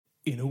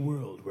In a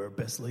world where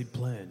best laid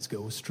plans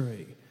go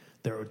astray,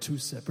 there are two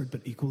separate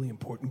but equally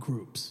important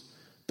groups.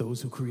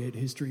 Those who create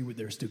history with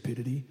their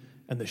stupidity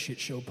and the Shit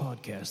Show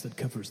podcast that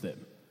covers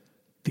them.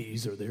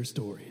 These are their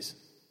stories.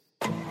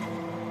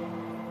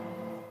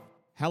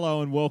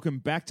 Hello and welcome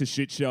back to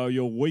Shit Show,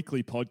 your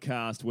weekly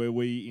podcast where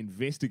we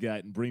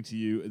investigate and bring to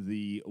you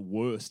the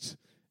worst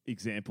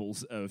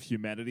examples of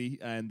humanity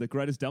and the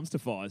greatest dumpster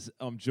fires.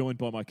 I'm joined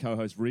by my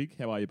co-host Rig.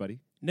 How are you, buddy?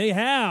 Ni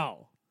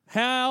hao.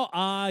 How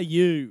are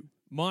you,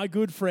 my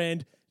good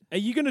friend? Are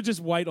you going to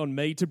just wait on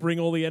me to bring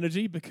all the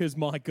energy? Because,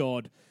 my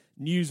God,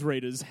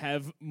 newsreaders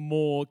have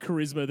more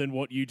charisma than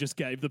what you just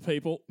gave the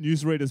people.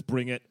 Newsreaders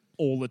bring it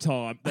all the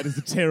time. That is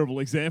a terrible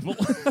example.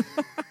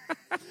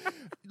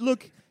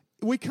 Look,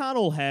 we can't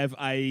all have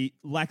a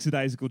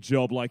lackadaisical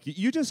job like you.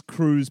 You just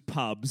cruise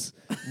pubs,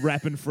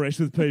 rapping fresh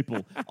with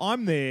people.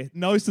 I'm there,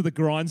 nose to the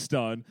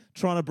grindstone,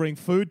 trying to bring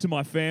food to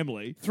my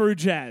family. Through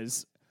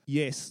jazz.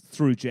 Yes,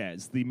 through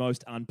jazz, the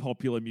most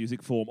unpopular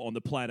music form on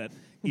the planet.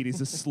 It is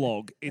a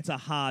slog. It's a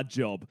hard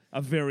job, a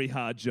very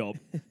hard job.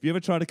 Have you ever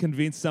tried to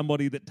convince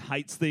somebody that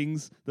hates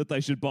things that they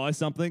should buy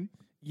something?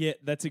 Yeah,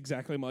 that's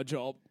exactly my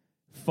job.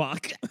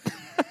 Fuck.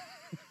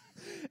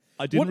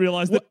 I didn't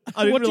realize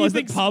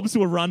that pubs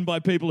were run by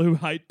people who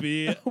hate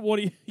beer. What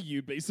do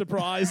you be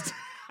surprised?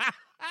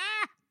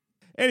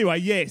 Anyway,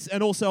 yes,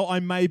 and also I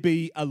may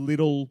be a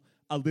little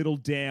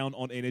down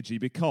on energy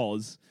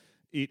because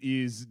it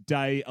is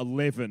day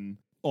 11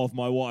 of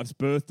my wife's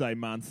birthday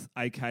month,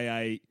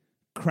 aka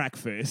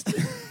Crackfest,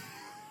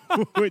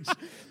 which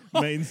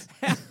means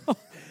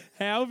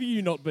How have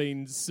you not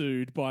been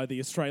sued by the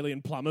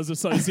Australian Plumbers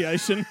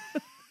Association?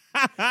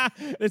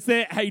 It's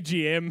their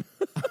AGM.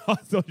 I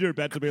thought you were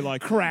about to be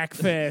like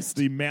Crackfest.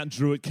 The Mount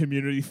Druitt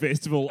Community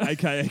Festival,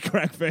 aka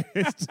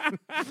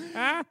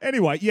Crackfest.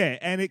 Anyway, yeah,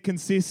 and it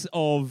consists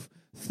of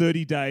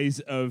 30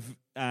 days of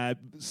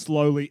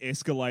slowly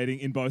escalating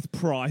in both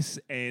price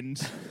and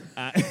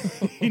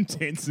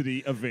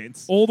intensity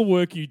events. All the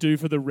work you do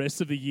for the rest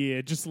of the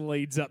year just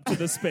leads up to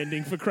the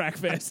spending for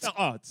Crackfest.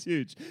 Oh, it's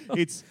huge.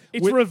 It's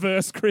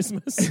reverse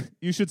Christmas.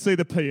 You should see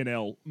the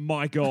P&L.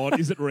 My God,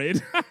 is it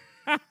red?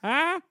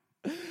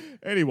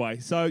 Anyway,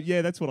 so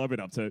yeah, that's what I've been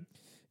up to.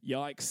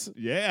 Yikes.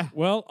 Yeah.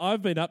 Well,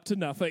 I've been up to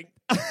nothing.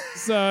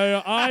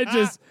 So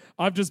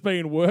I've just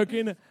been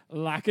working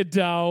like a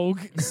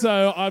dog.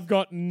 So I've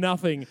got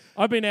nothing.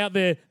 I've been out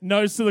there,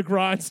 nose to the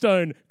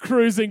grindstone,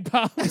 cruising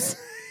pubs.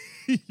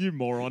 You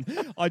moron.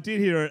 I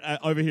did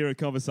overhear a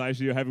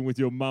conversation you were having with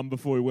your mum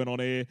before we went on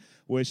air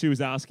where she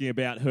was asking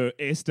about her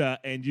Esther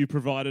and you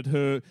provided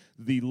her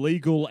the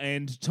legal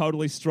and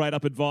totally straight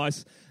up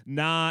advice.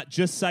 Nah,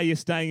 just say you're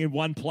staying in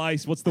one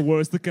place. What's the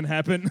worst that can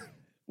happen?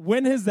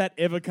 When has that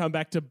ever come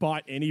back to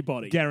bite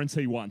anybody?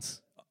 Guarantee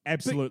once.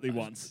 Absolutely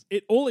once.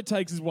 All it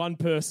takes is one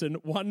person,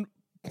 one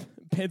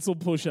pencil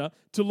pusher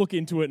to look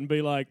into it and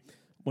be like,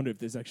 wonder if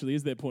this actually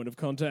is their point of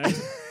contact.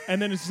 And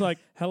then it's just like,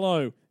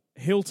 hello,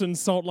 Hilton,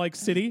 Salt Lake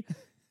City.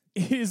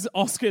 Is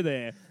Oscar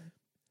there?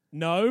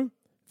 No?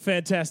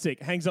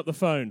 Fantastic. Hangs up the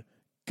phone.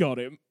 Got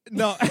him.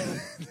 No.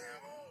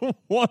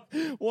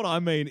 What I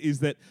mean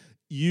is that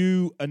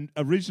you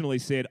originally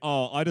said,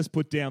 I just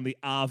put down the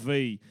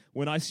RV,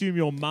 when I assume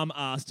your mum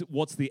asked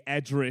what's the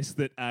address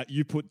that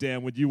you put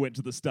down when you went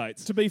to the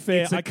States. To be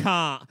fair, it's a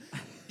car.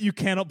 You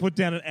cannot put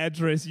down an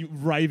address, you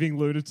raving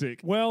lunatic.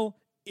 Well,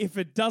 if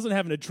it doesn't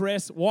have an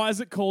address, why is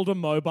it called a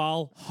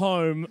mobile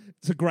home?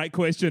 It's a great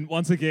question.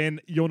 Once again,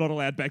 you're not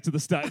allowed back to the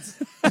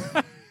States.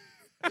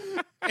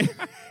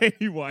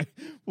 Anyway,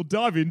 we'll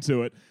dive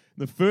into it.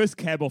 The first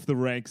cab off the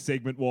rank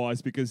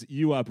segment-wise, because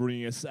you are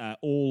bringing us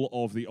all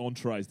of the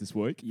entrees this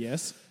week.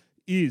 Yes.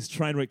 Is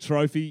Trainwreck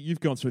Trophy. You've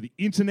gone through the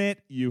internet.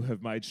 You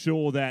have made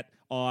sure that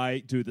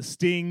I do the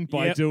sting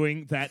by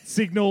doing that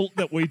signal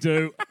that we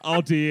do.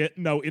 Oh dear,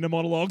 no inner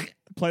monologue.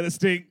 Play the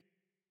sting.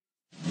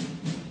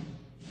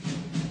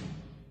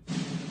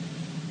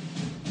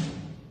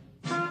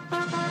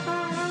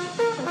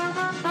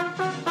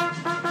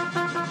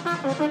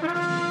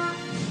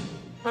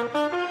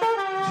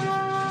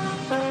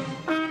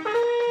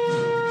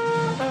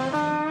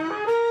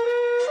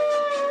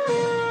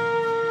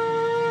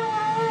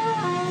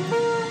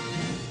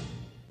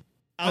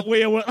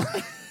 We are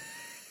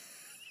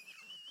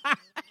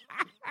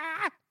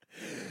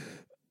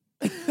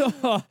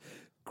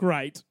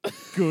Great.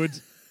 Good.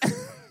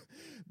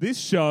 This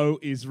show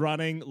is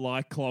running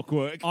like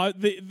clockwork.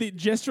 The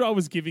gesture I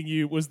was giving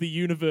you was the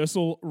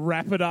universal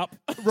wrap it up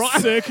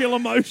circular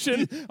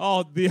motion.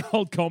 Oh, the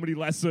old comedy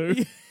lasso.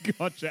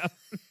 Gotcha.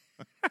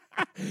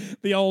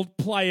 The old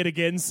play it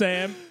again,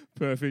 Sam.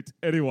 Perfect.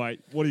 Anyway,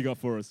 what do you got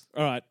for us?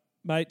 All right,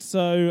 mate.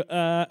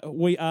 So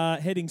we are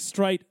heading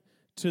straight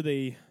to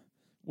the,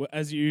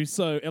 as you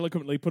so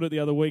eloquently put it the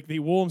other week, the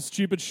warm,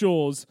 stupid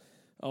shores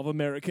of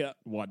America.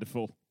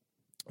 Wonderful.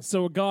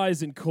 So a guy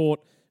is in court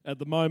at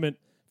the moment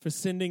for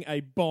sending a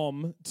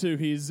bomb to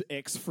his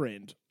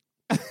ex-friend.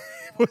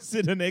 Was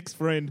it an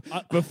ex-friend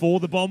before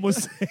the bomb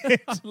was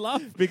set?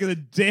 Love. Because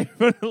it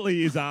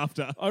definitely is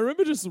after. I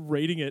remember just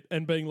reading it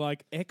and being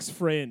like,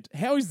 ex-friend,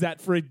 how is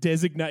that for a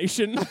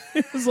designation?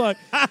 It was like,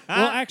 well,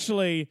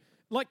 actually,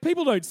 like,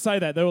 people don't say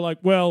that. They were like,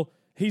 well,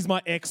 he's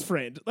my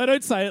ex-friend. They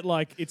don't say it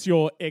like it's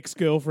your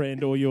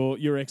ex-girlfriend or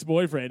your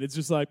ex-boyfriend. It's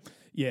just like,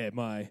 yeah,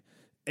 my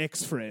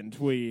ex-friend,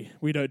 we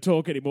don't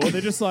talk anymore.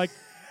 They're just like,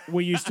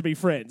 we used to be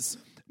friends.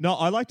 No,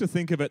 I like to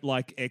think of it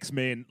like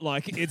X-Men.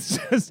 Like, it's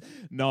just,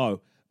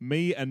 no,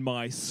 me and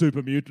my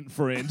super mutant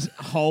friend,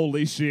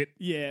 holy shit.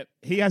 Yeah.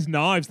 He has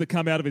knives that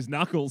come out of his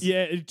knuckles.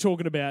 Yeah,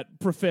 talking about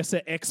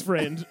Professor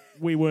Ex-friend.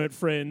 We weren't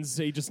friends.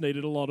 He just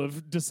needed a lot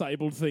of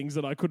disabled things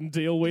that I couldn't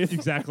deal with.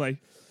 Exactly.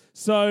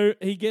 So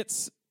he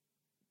gets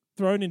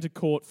thrown into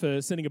court for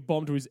sending a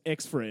bomb to his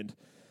ex-friend.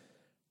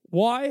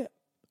 Why?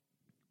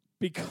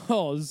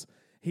 Because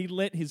he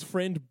let his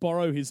friend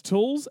borrow his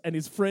tools and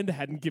his friend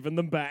hadn't given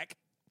them back.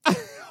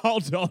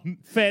 Hold on.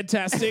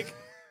 Fantastic.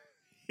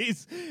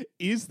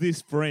 Is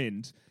this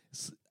friend,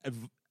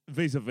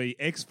 vis-a-vis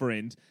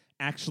ex-friend,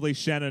 actually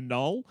Shannon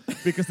Knoll?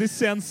 Because this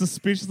sounds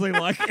suspiciously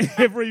like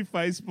every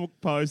Facebook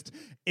post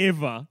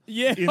ever.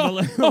 Yeah. In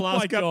the last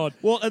my God.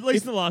 Well, at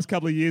least in the last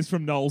couple of years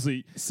from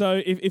Knowlesy.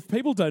 So if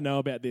people don't know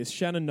about this,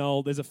 Shannon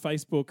Knoll, there's a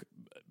Facebook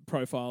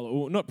profile,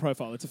 or not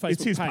profile, it's a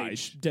Facebook his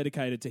page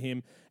dedicated to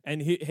him,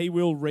 and he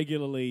will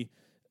regularly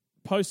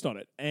post on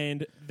it.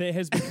 And there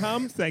has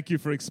become... Thank you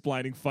for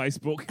explaining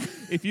Facebook.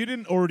 If you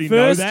didn't already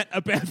know that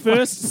about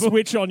First Facebook,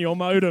 switch on your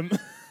modem.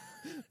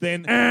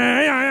 then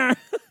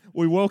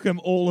we welcome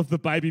all of the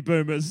baby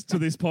boomers to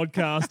this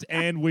podcast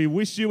and we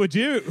wish you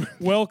adieu.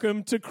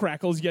 Welcome to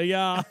Crackles Ya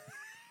Ya.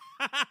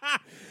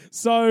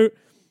 So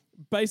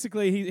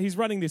basically he's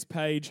running this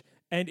page,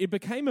 and it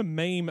became a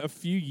meme a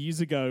few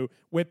years ago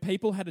where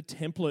people had a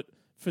template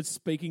for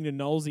speaking to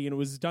Knowlesy, and it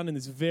was done in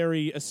this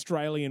very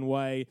Australian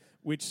way,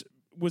 which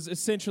was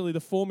essentially the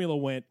formula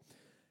went,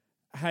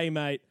 hey,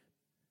 mate,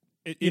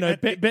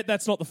 bet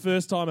that's not the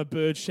first time a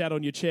bird shat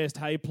on your chest.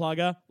 Hey,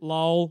 plugger,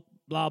 lol,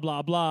 blah,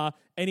 blah, blah.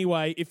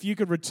 Anyway, if you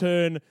could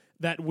return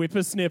that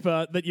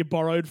whippersnipper that you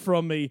borrowed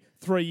from me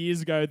 3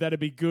 years ago, that'd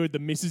be good. The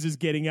missus is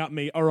getting up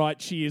me. All right,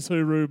 cheers,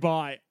 hooroo,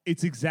 bye.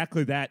 It's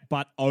exactly that,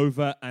 but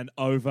over and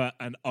over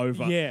and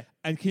over. Yeah.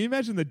 And can you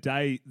imagine the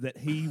day that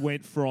he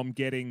went from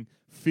getting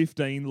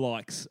 15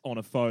 likes on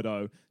a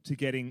photo to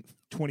getting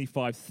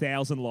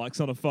 25,000 likes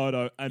on a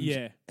photo, and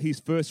his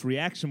first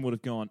reaction would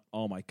have gone,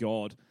 oh my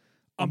God,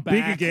 I'm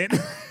big again.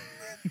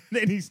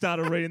 Then he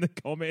started reading the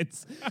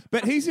comments.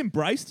 But he's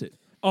embraced it.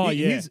 Oh,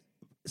 yeah.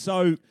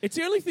 So it's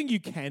the only thing you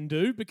can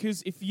do,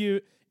 because if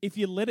you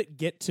let it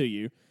get to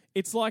you,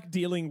 it's like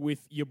dealing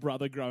with your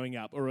brother growing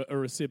up or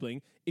a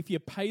sibling. If you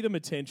pay them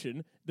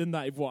attention, then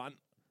they've won.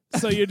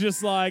 So you're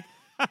just like,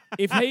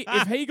 if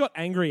he got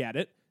angry at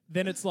it,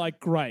 then it's like,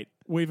 great,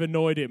 we've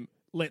annoyed him.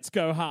 Let's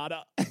go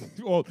harder.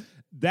 Well,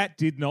 that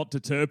did not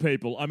deter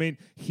people. I mean,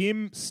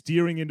 him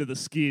steering into the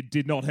skid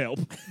did not help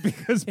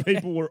because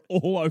people were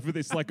all over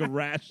this like a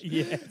rash.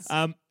 Yes.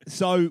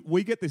 So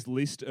we get this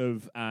list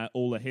of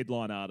all the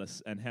headline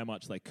artists and how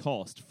much they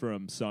cost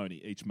from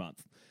Sony each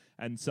month.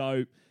 And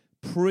so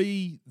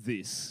pre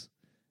this,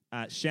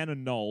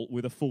 Shannon Knoll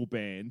with a full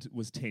band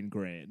was 10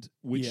 grand,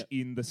 which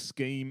in the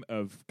scheme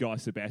of Guy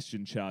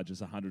Sebastian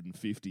charges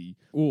 150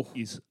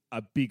 is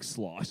a big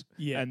slight.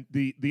 Yeah. And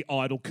the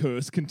Idol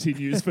curse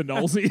continues for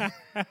Knowlesy.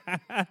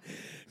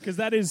 Because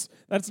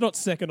that's not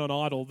second on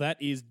Idol,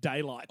 that is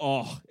daylight.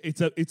 Oh,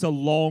 it's a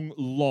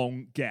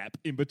long gap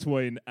in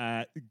between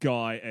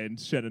Guy and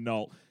Shannon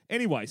Knoll.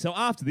 Anyway, so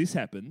after this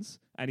happens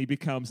and he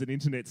becomes an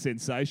internet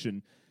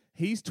sensation,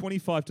 he's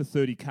 25 to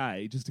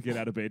 30K just to get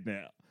out of bed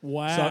now.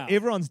 Wow. So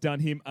everyone's done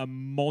him a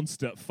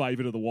monster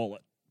favour to the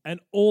wallet. And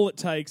all it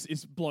takes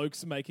is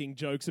blokes making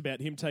jokes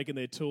about him taking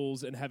their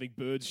tools and having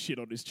birds shit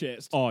on his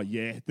chest. Oh,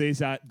 yeah.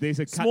 There's a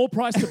small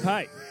price to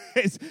pay.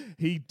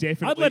 He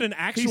definitely... I'd let an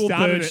actual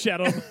bird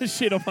shit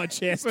on my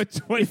chest. For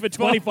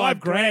 25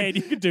 grand,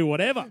 you could do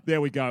whatever.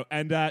 There we go.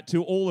 And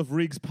to all of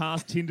Riggs'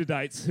 past Tinder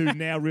dates who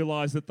now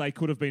realise that they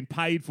could have been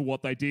paid for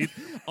what they did,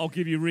 I'll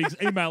give you Riggs'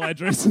 email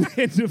address at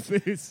the end of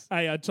this.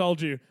 Hey, I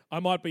told you, I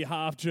might be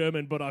half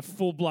German, but I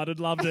full-blooded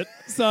loved it.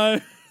 So...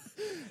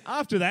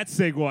 After that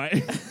segue,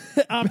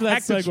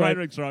 back to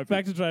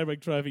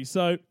Trainwreck Trophy.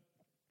 So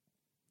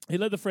he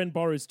let the friend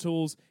borrow his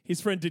tools.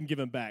 His friend didn't give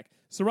them back.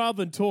 So rather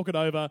than talk it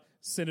over,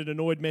 send an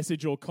annoyed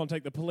message, or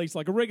contact the police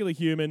like a regular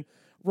human,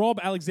 Rob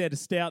Alexander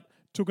Stout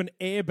took an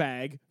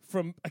airbag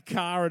from a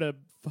car at a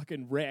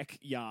fucking wreck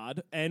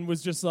yard and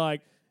was just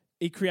like,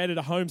 he created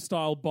a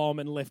home-style bomb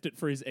and left it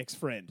for his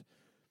ex-friend.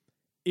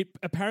 It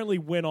apparently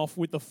went off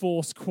with the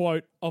force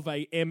quote of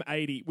a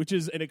M80, which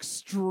is an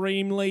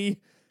extremely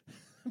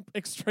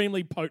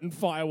potent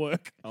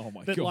firework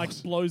that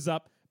like blows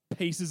up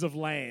pieces of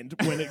land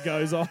when it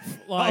goes off.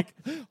 Like,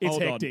 it's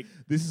hectic.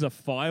 This is a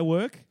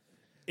firework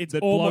that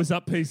blows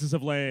up pieces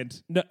of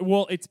land. No,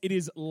 well, it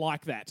is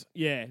like that.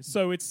 Yeah.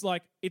 So it's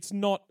like, he's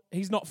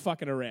not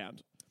fucking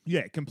around.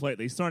 Yeah,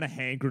 completely. He's throwing a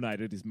hand grenade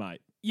at his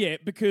mate. Yeah,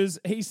 because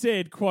he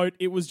said, quote,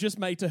 "It was just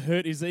made to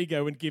hurt his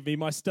ego and give me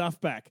my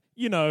stuff back."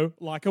 You know,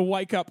 like a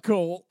wake-up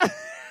call.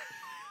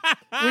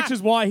 Which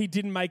is why he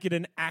didn't make it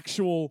an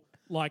actual,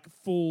 like,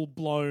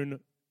 full-blown,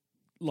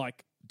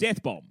 like...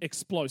 Death bomb.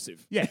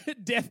 Explosive. Yeah.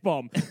 Death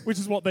bomb, which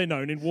is what they're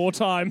known in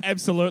wartime.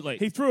 Absolutely.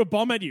 He threw a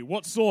bomb at you.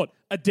 What sort?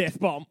 A death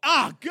bomb.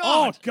 Oh,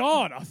 God. Oh,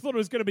 God. I thought it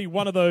was going to be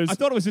one of those... I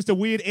thought it was just a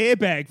weird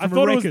airbag from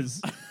thought a it was-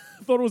 Wreckers.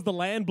 I thought it was the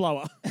land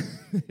blower.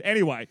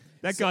 Anyway,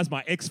 that guy's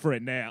my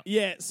ex-friend now.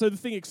 Yeah, so the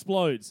thing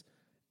explodes.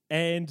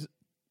 And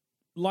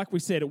like we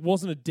said, it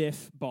wasn't a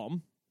death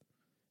bomb.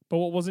 But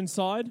what was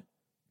inside?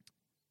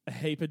 A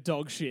heap of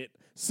dog shit.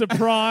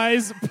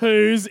 Surprise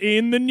poos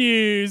in the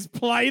news.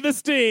 Play the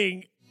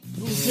sting.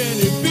 Who can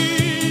it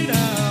be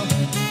now?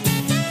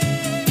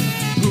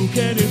 Who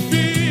can it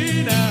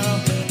be now?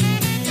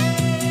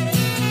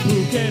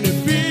 Who can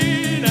it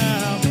be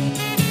now?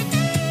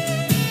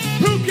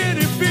 Who can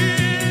it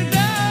be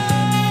now?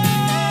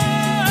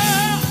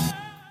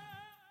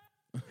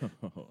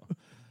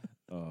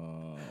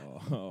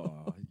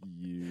 Oh,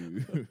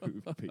 you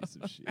piece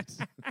of shit.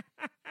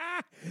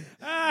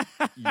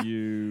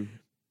 You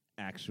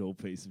actual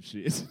piece of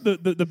shit.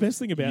 The best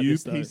thing about You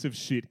this, though, piece of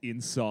shit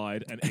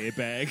inside an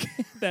airbag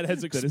that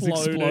has that has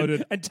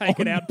exploded and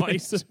taken on out my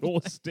pieces.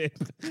 doorstep,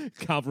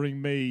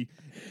 covering me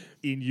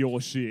in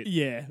your shit.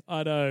 Yeah,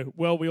 I know.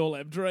 Well, we all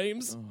have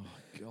dreams. Oh,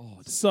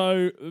 God.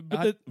 So,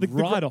 but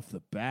right off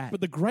the bat.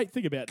 But the great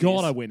thing about God,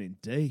 this, I went in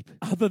deep.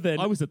 other than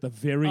I was at the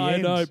very I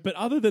end. know, but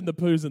other than the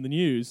poos in the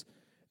news,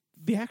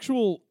 the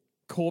actual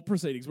court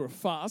proceedings were a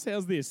farce.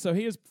 How's this? So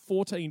he has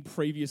 14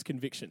 previous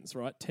convictions,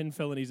 right? 10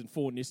 felonies and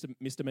 4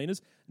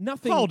 misdemeanors.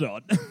 Nothing. Hold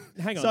on.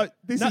 Hang on. So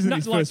this isn't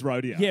his first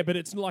rodeo. Yeah, but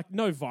it's like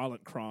no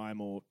violent crime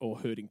or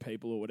hurting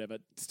people or whatever.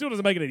 Still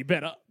doesn't make it any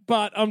better.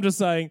 But I'm just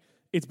saying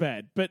it's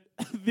bad. But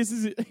this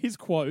is his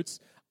quotes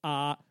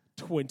are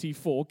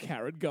 24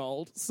 karat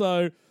gold.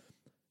 So,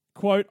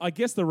 quote, "I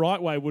guess the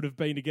right way would have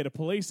been to get a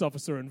police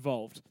officer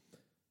involved.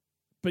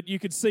 But you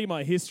could see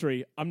my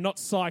history. I'm not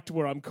psyched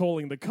where I'm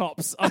calling the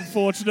cops,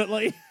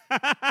 unfortunately."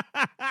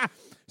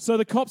 So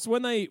the cops,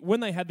 when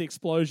they had the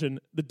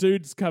explosion, the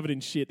dude's covered in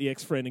shit, the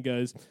ex-friend, and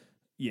goes,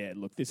 "Yeah,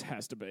 look, this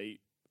has to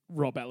be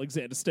Rob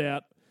Alexander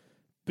Stout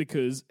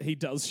because he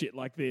does shit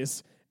like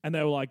this." And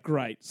they were like,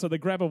 "Great." So they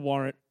grab a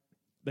warrant,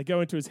 they go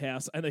into his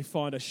house, and they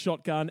find a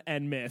shotgun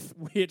and meth,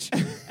 which,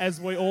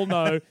 as we all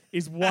know,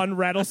 is one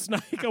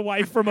rattlesnake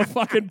away from a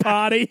fucking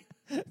party.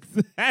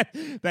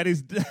 That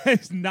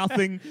is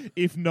nothing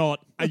if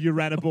not a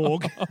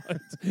Uraniborg.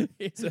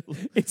 It's a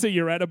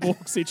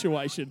Uraniborg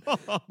situation.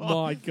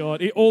 My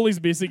God. All he's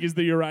missing is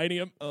the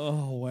uranium.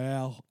 Oh,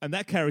 wow. And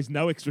that carries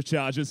no extra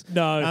charges.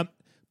 No.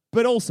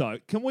 But also,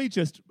 can we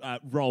just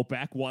roll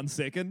back 1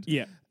 second?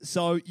 Yeah.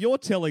 So you're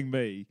telling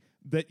me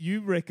that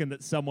you reckon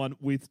that someone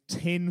with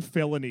 10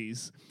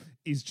 felonies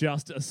is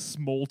just a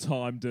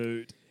small-time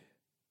dude?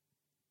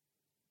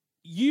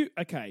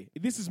 Okay,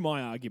 this is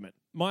my argument.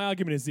 My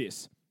argument is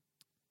this.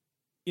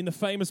 In the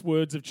famous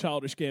words of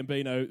Childish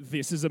Gambino,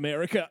 this is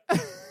America.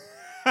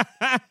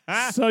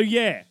 So,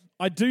 yeah,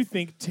 I do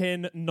think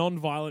 10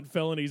 non-violent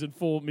felonies and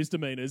 4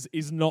 misdemeanors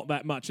is not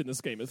that much in the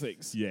scheme of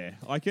things. Yeah,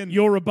 I can.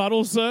 Your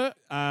rebuttal, sir?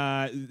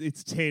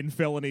 It's 10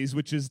 felonies,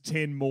 which is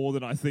 10 more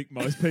than I think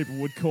most people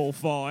would call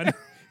fine.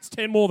 It's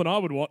 10 more than I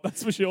would want,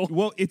 that's for sure.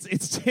 Well,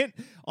 it's 10.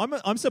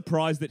 I'm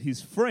surprised that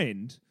his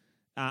friend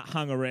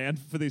hung around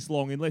for this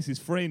long, unless his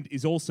friend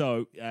is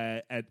also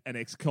an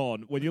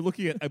ex-con. When you're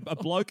looking at a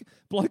bloke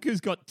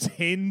who's got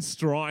 10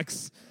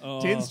 strikes,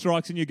 10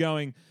 strikes, and you're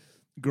going,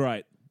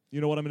 great,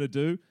 you know what I'm going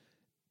to do?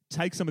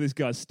 Take some of this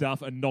guy's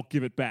stuff and not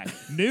give it back.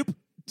 Nope.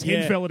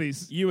 10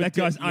 felonies. That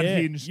guy's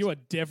unhinged. You are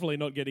definitely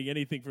not getting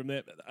anything from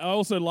that. I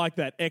also like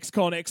that.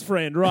 Ex-con,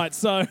 ex-friend. Right,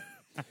 so...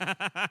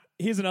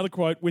 Here's another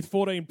quote. "With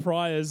 14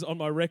 priors on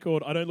my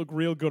record, I don't look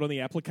real good on the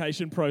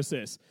application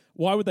process.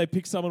 Why would they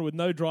pick someone with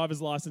no driver's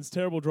license,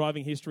 terrible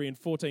driving history, and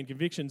 14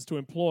 convictions to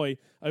employ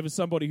over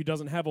somebody who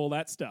doesn't have all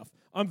that stuff?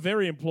 I'm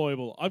very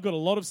employable. I've got a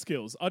lot of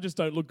skills. I just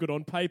don't look good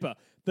on paper."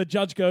 The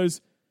judge goes,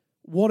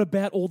 "What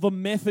about all the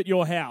meth at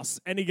your house?"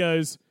 And he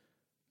goes,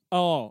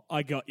 "Oh,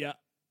 I got ya."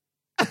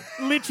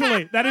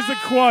 Literally, that is a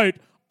quote.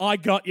 "I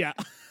got ya."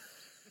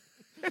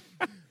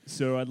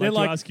 So I'd like to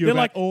ask you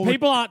about all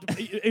people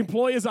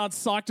employers aren't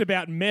psyched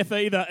about meth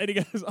either. And he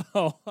goes,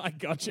 "Oh, I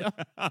gotcha."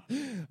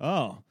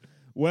 Oh,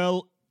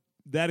 well,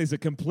 that is a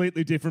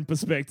completely different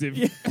perspective.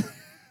 Yeah.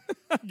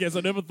 I guess I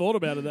never thought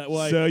about it that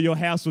way. So your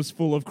house was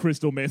full of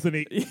crystal meth.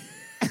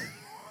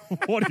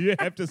 What do you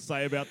have to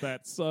say about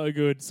that? So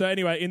good. So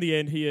anyway, in the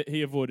end,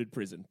 he avoided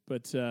prison,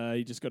 but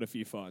he just got a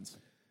few fines.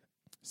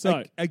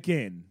 So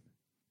again,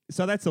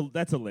 so that's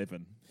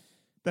 11.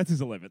 That's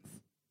his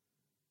 11th.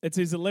 It's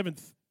his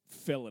 11th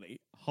felony.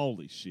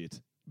 Holy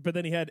shit. But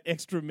then he had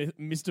extra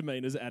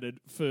misdemeanors added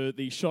for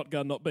the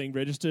shotgun not being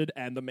registered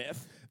and the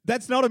meth.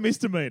 That's not a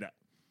misdemeanor.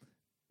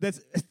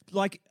 That's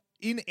like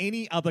in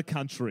any other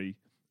country,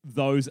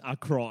 those are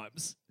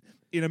crimes.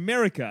 In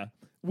America,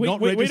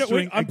 not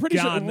registering I'm pretty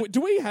a gun. sure.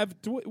 Do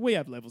we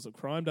have levels of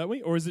crime? Don't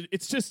we? Or is it?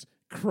 It's just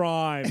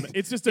crime.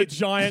 It's just a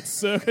giant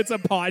circle. It's a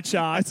pie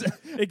chart.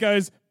 It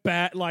goes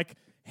bad, like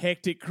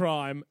hectic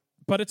crime,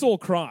 but it's all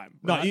crime.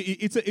 No, right?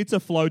 it's a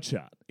flow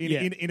chart.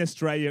 Yeah. In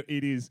Australia,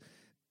 it is.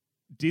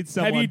 Did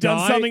someone Have you done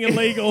die? something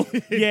illegal?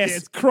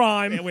 Yes,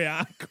 crime. There we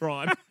are,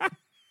 crime.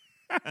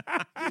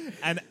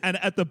 and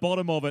at the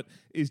bottom of it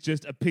is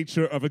just a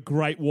picture of a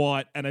great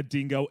white and a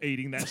dingo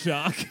eating that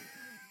shark.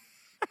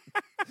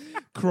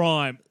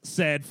 Crime,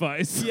 sad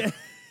face. Yeah.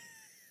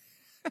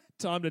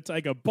 Time to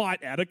take a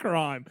bite out of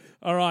crime.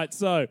 All right,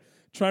 so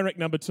train wreck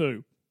number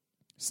 2,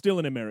 still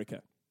in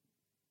America.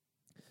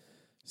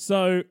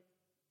 So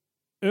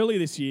earlier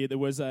this year, there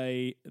was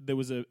a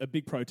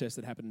big protest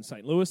that happened in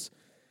St. Louis,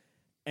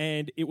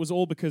 and it was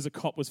all because a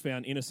cop was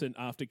found innocent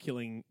after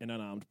killing an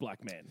unarmed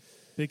black man.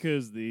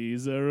 Because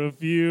these are a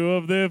few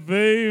of their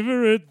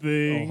favorite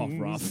things. Oh,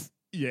 rough.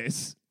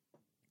 Yes.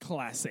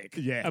 Classic.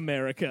 Yeah.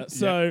 America.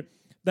 So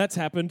that's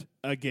happened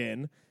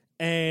again,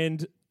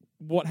 and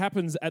what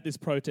happens at this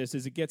protest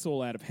is it gets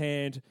all out of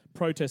hand.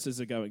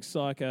 Protesters are going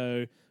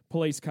psycho.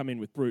 Police come in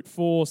with brute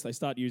force. They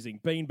start using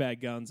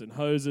beanbag guns and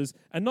hoses,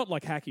 and not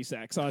like hacky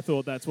sacks. I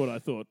thought that's what I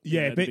thought.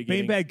 Yeah, at the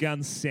beginning. beanbag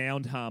guns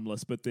sound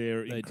harmless, but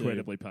they're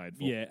incredibly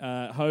painful.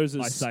 Yeah,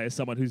 hoses. I say as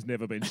someone who's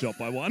never been shot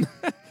by one.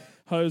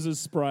 Hoses,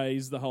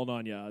 sprays, the whole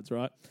 9 yards,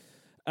 right?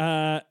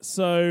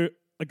 So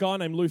a guy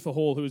named Luther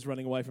Hall, who was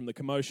running away from the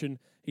commotion,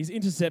 he's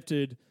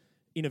intercepted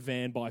in a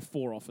van by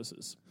 4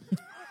 officers.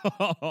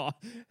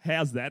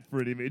 How's that for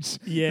an image?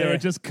 Yeah. There are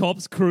just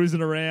cops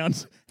cruising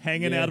around,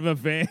 hanging out of a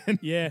van.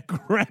 Yeah.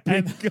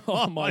 Grabbing guys.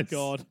 Oh, my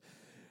God.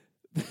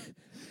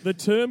 The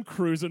term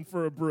cruising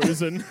for a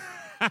bruising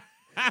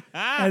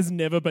has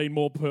never been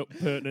more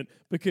pertinent,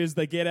 because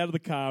they get out of the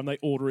car and they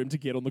order him to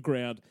get on the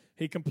ground.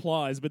 He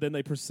complies, but then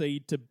they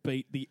proceed to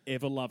beat the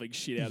ever-loving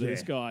shit out of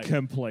this guy.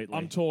 Completely.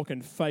 I'm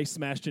talking face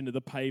smashed into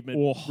the pavement,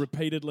 Oh.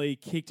 repeatedly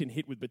kicked and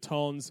hit with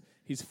batons.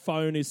 His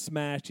phone is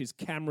smashed. His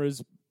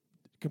camera's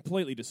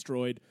completely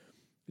destroyed.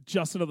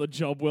 Just another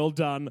job well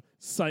done,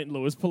 St.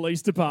 Louis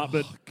Police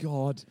Department. Oh,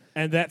 God.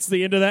 And that's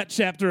the end of that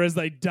chapter as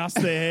they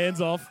dust their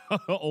hands off.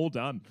 All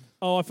done.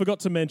 Oh, I forgot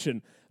to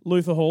mention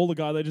Luther Hall, the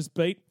guy they just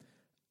beat,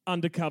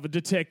 undercover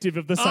detective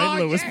of the St.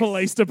 Louis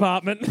Police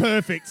Department.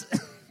 Perfect.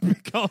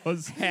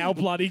 Because how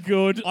bloody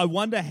good. I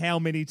wonder how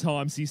many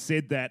times he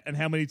said that and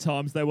how many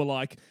times they were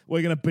like,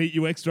 we're going to beat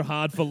you extra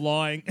hard for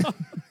lying,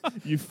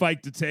 you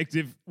fake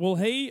detective. Well,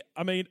 here's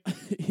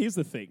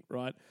the thing,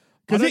 right?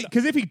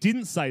 Because if he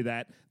didn't say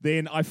that,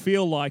 then I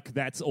feel like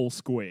that's all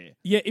square.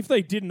 Yeah, if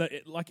they didn't,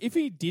 if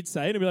he did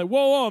say it, it'd be like,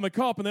 whoa, I'm a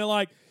cop. And they're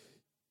like,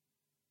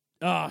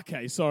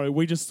 okay, sorry,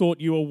 we just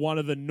thought you were one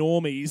of the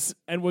normies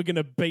and we're going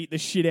to beat the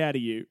shit out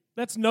of you.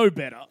 That's no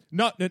better.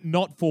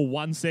 Not for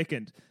 1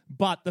 second.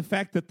 But the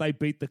fact that they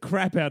beat the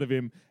crap out of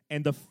him,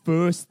 and the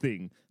first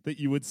thing that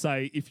you would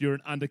say if you're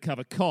an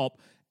undercover cop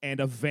and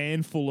a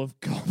van full of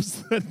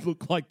cops that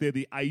look like they're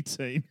the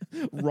A-team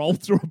roll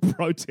through a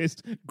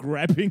protest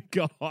grabbing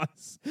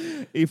guys,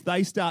 if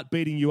they start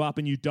beating you up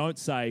and you don't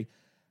say,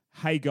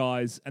 hey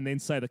guys, and then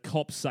say the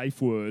cop safe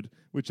word,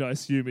 which I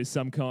assume is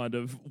some kind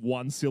of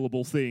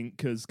one-syllable thing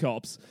because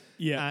cops,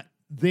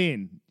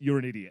 then you're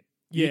an idiot.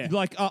 Yeah.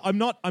 I'm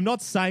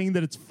not saying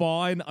that it's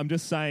fine. I'm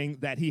just saying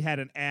that he had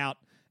an out,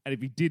 and if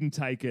he didn't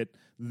take it,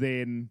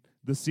 then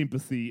the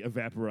sympathy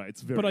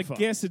evaporates very fast. But I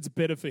guess it's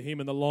better for him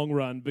in the long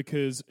run,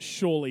 because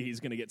surely he's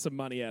going to get some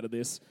money out of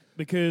this.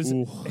 Because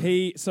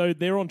so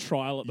they're on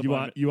trial at the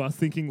moment. You are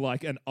thinking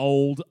like an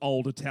old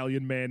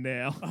Italian man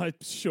now. I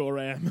sure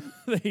am.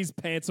 These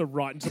pants are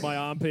right into my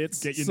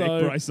armpits. Get your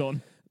neck brace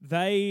on.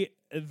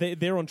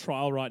 They're on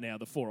trial right now,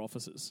 the 4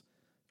 officers,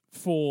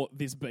 for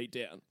this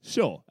beatdown.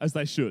 Sure, as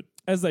they should.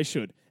 As they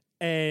should.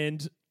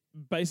 And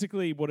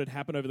basically what had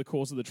happened over the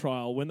course of the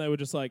trial, when they were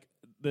just like,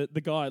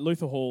 the guy,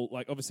 Luther Hall,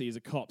 like obviously he's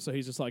a cop, so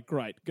he's just like,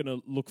 great, going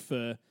to look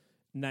for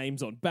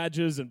names on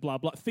badges and blah,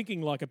 blah,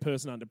 thinking like a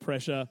person under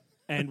pressure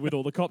and with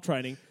all the cop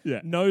training,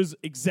 knows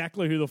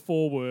exactly who the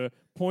 4 were,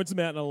 points them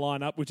out in a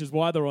lineup, which is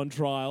why they're on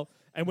trial.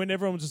 And when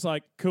everyone was just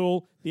like,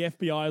 cool, the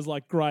FBI is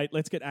like, great,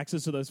 let's get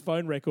access to those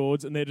phone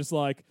records. And they're just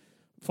like,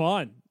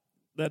 fine,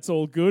 that's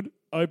all good.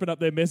 Open up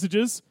their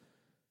messages.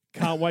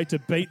 Can't wait to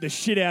beat the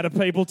shit out of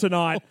people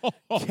tonight.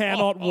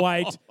 Cannot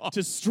wait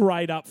to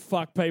straight up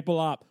fuck people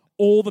up.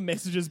 All the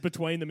messages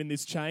between them in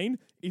this chain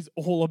is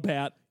all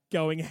about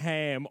going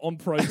ham on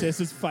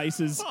protesters'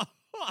 faces.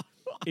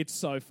 It's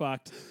so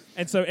fucked.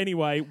 And so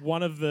anyway,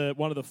 one of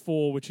the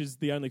 4, which is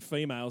the only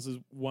females, is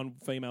one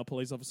female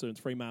police officer and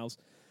 3 males.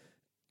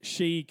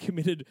 She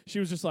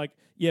was just like,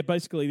 yeah,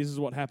 basically this is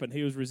what happened.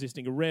 He was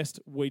resisting arrest.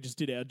 We just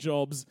did our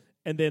jobs.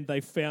 And then they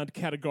found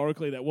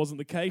categorically that wasn't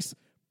the case.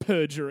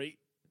 Perjury.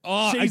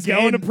 Oh, she's again,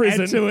 going to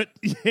prison. add to it.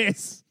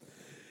 Yes.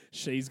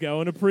 She's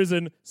going to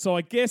prison. So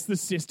I guess the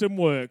system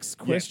works.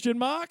 Question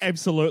mark?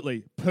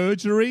 Absolutely.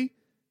 Perjury,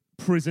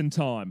 prison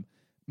time.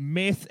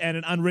 Meth and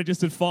an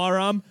unregistered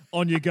firearm,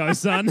 on you go,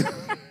 son.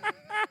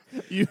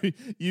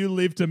 You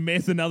live to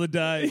meth another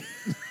day.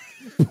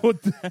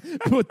 Put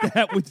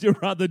that with your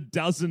other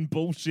dozen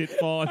bullshit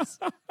fines.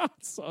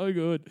 So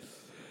good.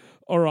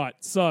 All right,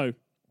 so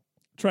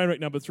Train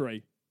wreck number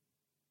 3.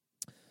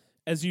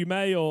 As you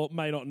may or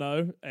may not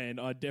know,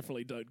 and I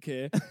definitely don't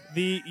care,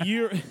 the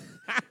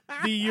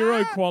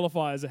Euro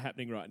qualifiers are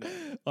happening right now.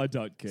 I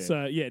don't care.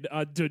 So, yeah,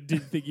 I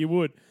didn't think you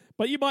would.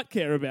 But you might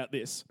care about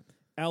this.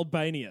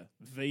 Albania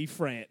v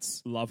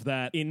France Love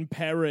that. in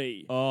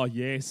Paris. Oh,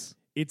 yes.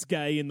 It's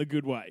gay in the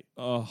good way.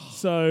 Oh,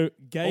 So,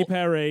 gay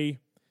Paris,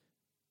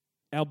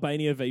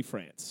 Albania v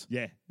France.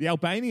 yeah. The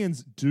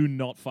Albanians do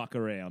not fuck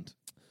around.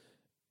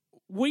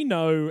 We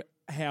know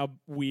how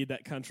weird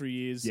that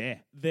country is. Yeah.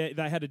 They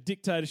had a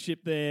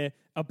dictatorship there.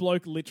 A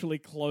bloke literally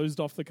closed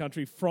off the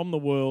country from the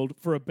world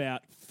for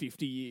about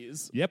 50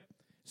 years. Yep.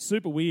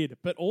 Super weird.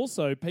 But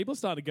also, people are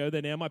starting to go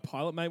there now. My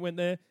pilot mate went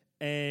there,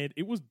 and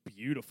it was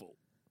beautiful.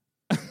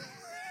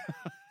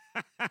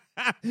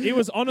 It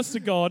was, honest to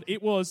God,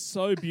 it was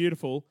so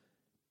beautiful.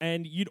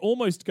 And you'd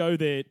almost go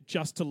there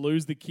just to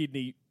lose the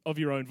kidney of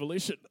your own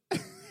volition.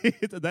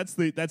 That's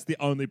the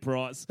only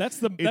price. That's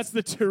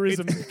the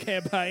tourism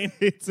campaign.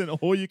 It's an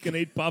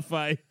all-you-can-eat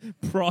buffet.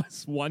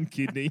 Price 1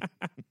 kidney.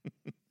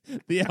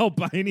 The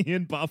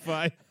Albanian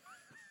buffet.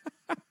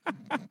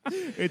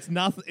 It's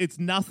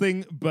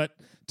nothing but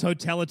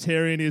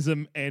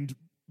totalitarianism and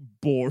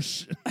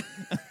borscht.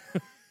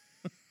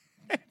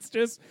 It's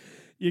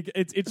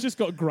just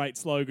got great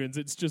slogans.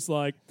 It's just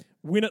like,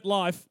 win at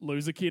life,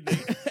 lose a kidney.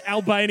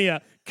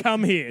 Albania,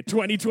 come here,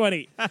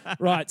 2020.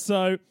 Right,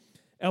 so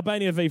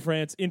Albania v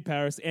France in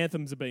Paris.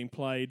 Anthems are being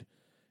played,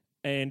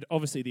 and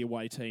obviously the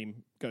away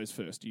team goes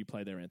first. You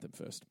play their anthem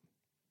first.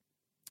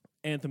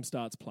 Anthem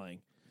starts playing,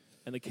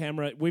 and the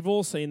camera, we've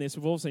all seen this,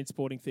 we've all seen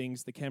sporting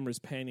things, the camera's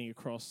panning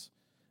across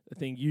the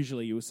thing.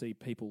 Usually you will see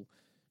people,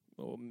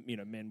 or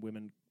men,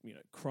 women,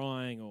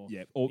 crying, or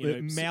or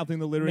mouthing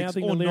the lyrics,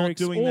 mouthing or the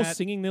lyrics, not doing or that.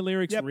 singing the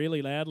lyrics Yep.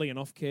 really loudly and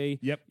off key.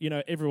 Yep.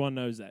 Everyone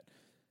knows that.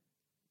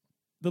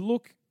 The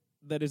look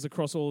that is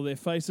across all of their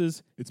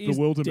faces It's is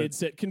bewilderment. dead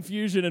set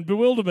confusion and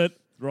bewilderment.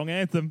 Wrong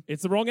anthem.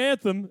 It's the wrong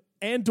anthem.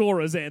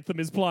 Andorra's anthem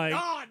is playing.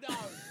 Oh,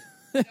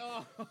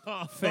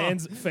 no.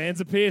 Fans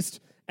are pissed.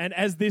 And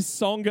as this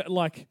song,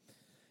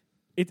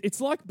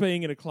 it's like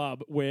being in a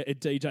club where a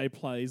DJ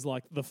plays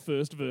like the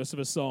first verse of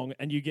a song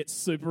and you get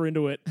super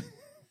into it,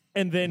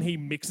 and then he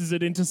mixes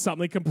it into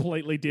something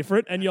completely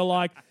different, and you're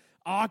like,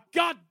 oh,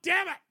 God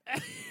damn it.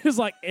 It's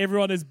like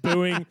everyone is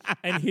booing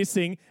and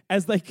hissing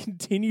as they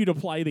continue to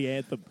play the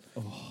anthem.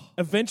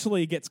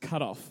 Eventually it gets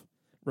cut off,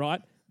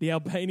 right? The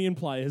Albanian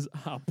players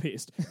are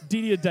pissed.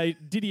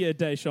 Didier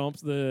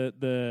Deschamps,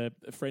 the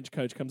French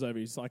coach, comes over.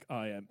 He's like,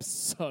 I am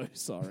so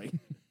sorry.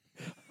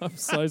 I'm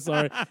so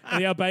sorry.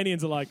 And the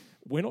Albanians are like,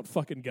 we're not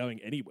fucking going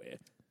anywhere.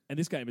 And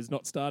this game is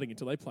not starting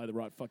until they play the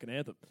right fucking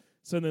anthem.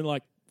 So then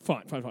like,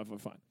 fine.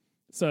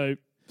 So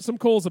some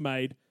calls are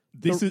made.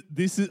 This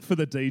is for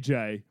the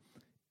DJ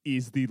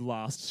is the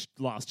last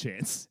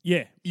chance.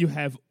 Yeah. You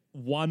have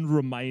one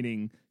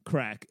remaining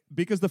crack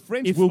because the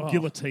French will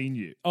guillotine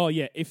you. Oh,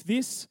 yeah.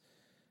 This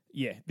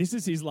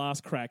is his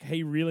last crack.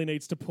 He really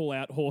needs to pull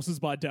out Horses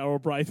by Daryl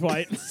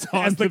Braithwaite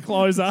as the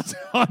closer.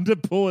 Time to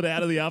pull it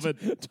out of the oven.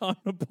 Time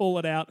to pull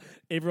it out.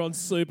 Everyone's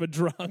super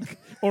drunk,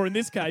 or in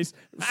this case,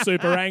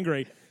 super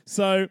angry.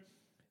 So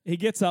he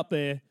gets up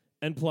there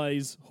and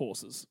plays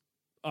Horses,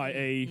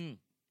 i.e.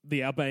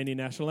 the Albanian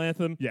national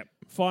anthem. Yep.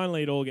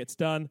 Finally, it all gets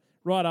done.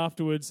 Right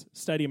afterwards,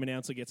 stadium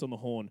announcer gets on the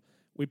horn.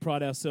 We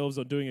pride ourselves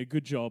on doing a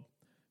good job.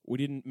 We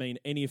didn't mean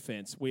any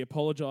offence. We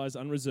apologise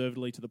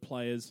unreservedly to the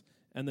players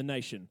and the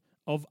nation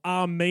of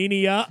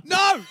Armenia.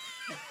 No!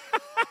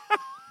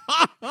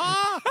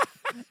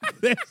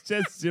 There's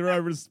just zero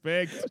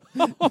respect.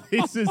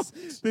 This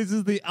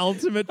is the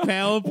ultimate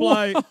power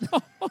play.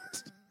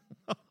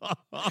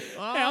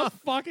 Out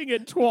fucking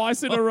it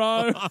twice in a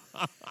row.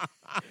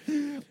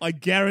 I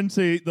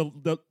guarantee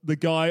the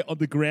guy on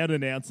the ground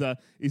announcer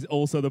is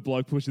also the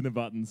bloke pushing the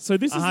buttons. So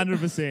this is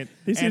 100%.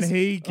 this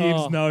he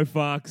gives no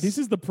fucks. This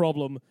is the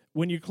problem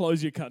when you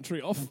close your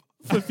country off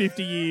for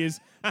 50 years.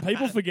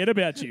 People forget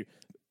about you.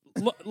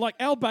 Like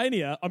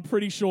Albania, I'm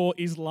pretty sure,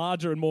 is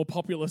larger and more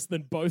populous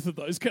than both of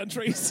those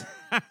countries.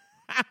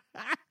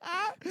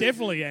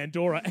 Definitely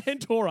Andorra.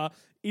 Andorra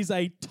is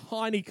a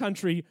tiny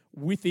country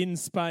within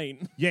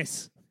Spain.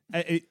 Yes.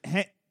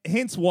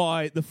 Hence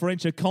why the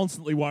French are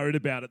constantly worried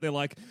about it. They're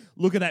like,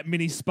 look at that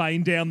mini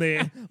Spain down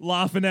there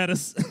laughing at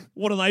us.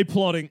 What are they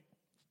plotting?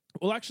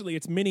 Well, actually,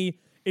 it's mini.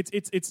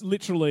 It's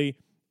literally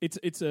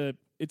it's a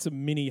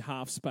mini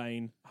half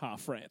Spain,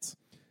 half France.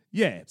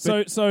 Yeah.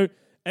 So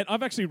and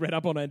I've actually read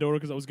up on Andorra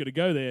because I was going to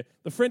go there.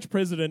 The French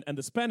president and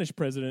the Spanish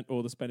president,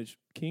 or the Spanish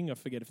king, I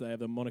forget if they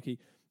have a monarchy,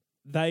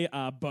 they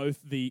are both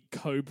the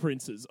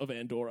co-princes of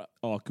Andorra.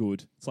 Oh,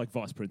 good. It's like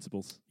vice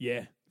principals.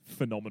 Yeah.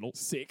 Phenomenal.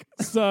 Sick.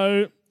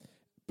 So,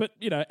 but,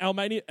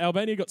 Albania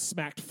got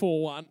smacked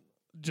 4-1,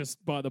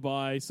 just by the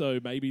by, so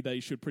maybe they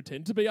should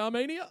pretend to be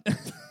Armenia.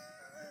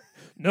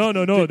 No,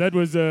 that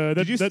was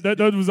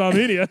that was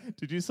Armenia.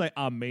 Did you say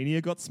Armenia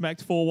got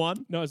smacked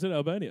 4-1? No, I said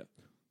Albania.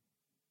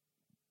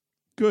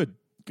 Good.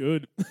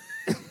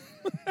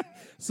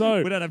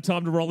 So we don't have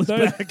time to roll this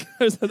back.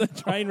 Those are the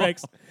train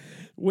wrecks.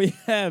 We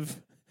have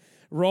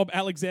Rob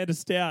Alexander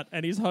Stout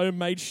and his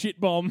homemade shit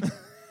bomb.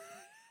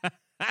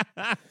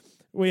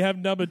 We have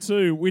number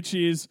 2, which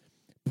is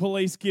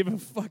police give a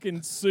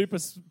fucking super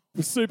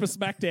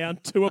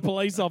smackdown to a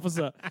police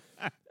officer.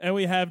 And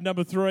we have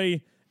number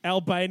 3,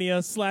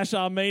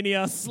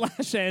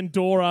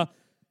 Albania/Armenia/Andorra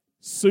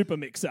super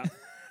mixer.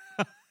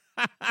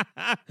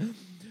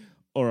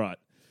 All right.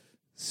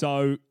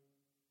 So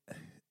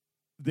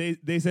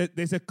there's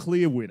a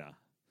clear winner,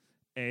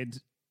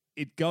 and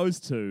it goes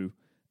to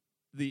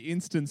the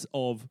instance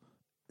of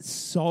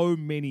so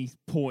many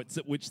points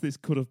at which this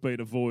could have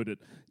been avoided.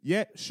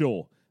 Yeah,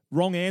 sure.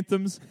 Wrong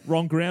anthems,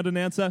 wrong ground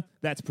announcer.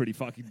 That's pretty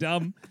fucking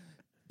dumb.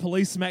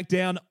 Police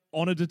smackdown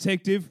on a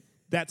detective.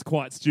 That's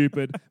quite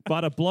stupid.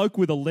 But a bloke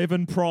with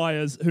 11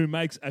 priors who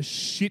makes a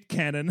shit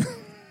cannon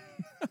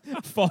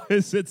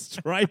fires it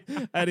straight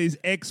at his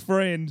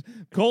ex-friend,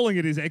 calling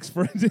it his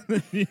ex-friend in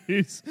the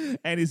news,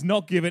 and is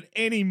not given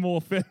any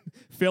more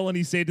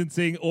felony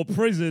sentencing or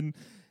prison.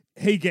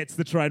 He gets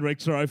the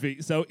Trainwreck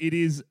Trophy. So it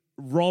is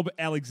Rob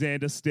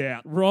Alexander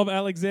Stout. Rob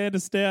Alexander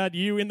Stout,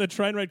 you in the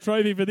Trainwreck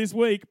Trophy for this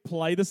week.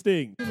 Play the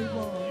sting.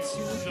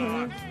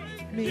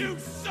 You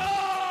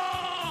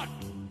suck!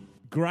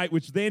 Great,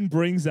 which then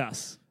brings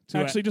us to...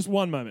 Actually, just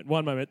one moment.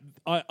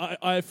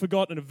 I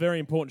forgot a very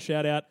important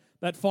shout-out.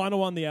 That final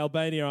one, the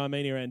Albania,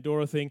 Armenia,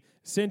 Andorra thing,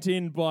 sent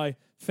in by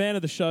fan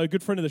of the show,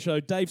 good friend of the show,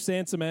 Dave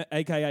Sansom,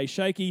 a.k.a.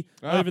 Shaky.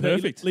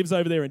 Perfect. He lives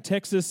over there in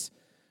Texas.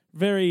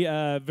 Very,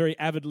 very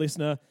avid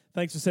listener.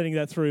 Thanks for sending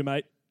that through,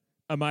 mate.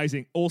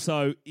 Amazing.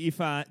 Also, if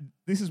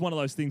this is one of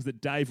those things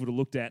that Dave would have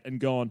looked at and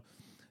gone,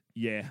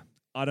 yeah,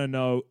 I don't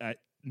know,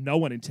 no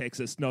one in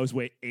Texas knows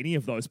where any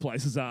of those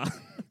places are.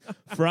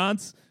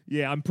 France,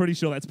 yeah, I'm pretty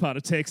sure that's part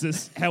of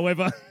Texas.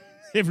 However,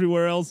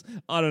 everywhere else,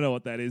 I don't know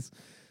what that is.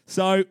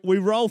 So we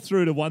roll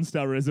through to One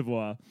Star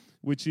Reservoir,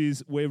 which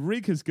is where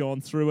Rick has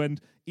gone through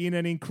and, in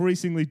an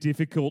increasingly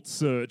difficult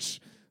search,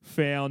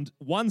 found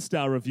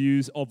 1-star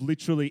reviews of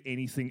literally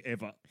anything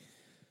ever.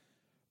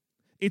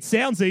 It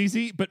sounds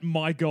easy, but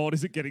my God,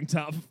 is it getting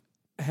tough.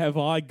 Have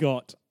I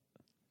got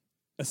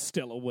a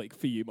stellar week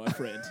for you, my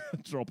friend?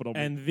 Drop it on me.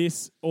 And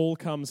this all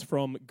comes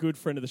from good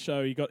friend of the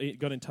show. He got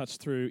in touch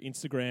through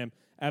Instagram,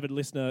 avid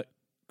listener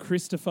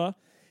Christopher.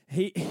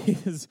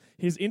 His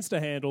Insta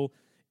handle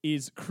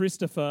is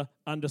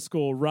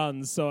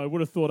Christopher_runs, so I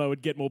would have thought I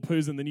would get more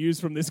poos in the news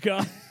from this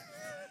guy.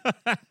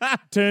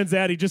 Turns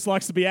out he just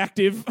likes to be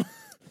active.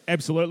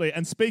 Absolutely.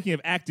 And speaking of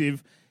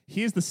active,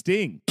 here's the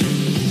sting.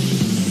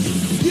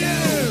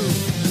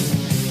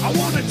 I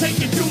want to take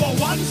you to a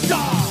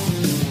 1-star.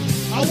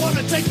 I want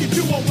to take you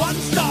to a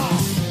 1-star.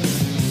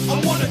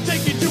 I want to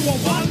take you to a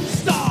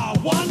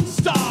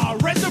 1-star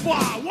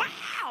reservoir.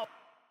 Wow.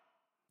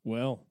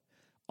 Well,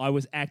 I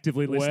was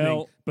actively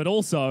listening, but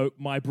also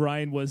my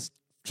brain was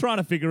trying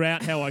to figure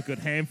out how I could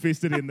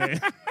ham-fist it in there.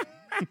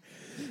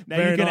 Now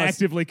very you can nice.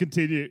 actively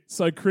continue.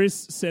 So Chris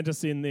sent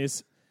us in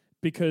this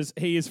because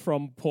he is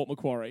from Port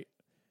Macquarie,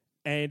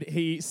 and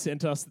he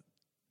sent me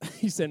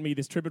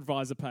this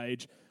TripAdvisor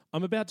page.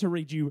 I'm about to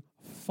read you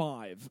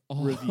 5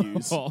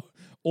 reviews. All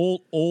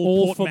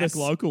Port Mac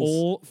locals.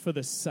 All for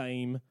the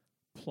same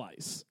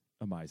place.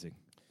 Amazing.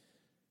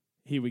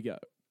 Here we go.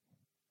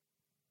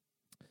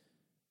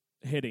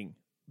 Heading.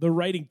 The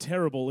rating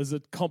terrible is a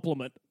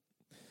compliment.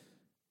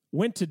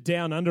 Went to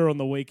Down Under on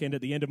the weekend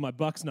at the end of my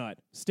Bucks night.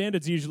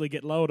 Standards usually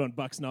get lowered on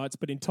Bucks nights,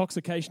 but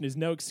intoxication is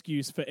no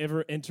excuse for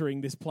ever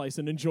entering this place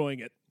and enjoying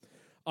it.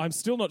 I'm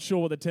still not sure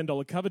what the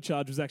 $10 cover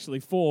charge was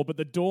actually for, but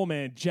the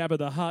doorman, Jabba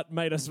the Hutt,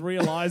 made us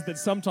realise that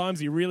sometimes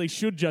you really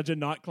should judge a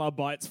nightclub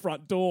by its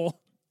front door.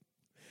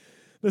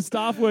 The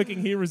staff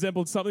working here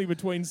resembled something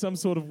between some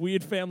sort of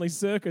weird family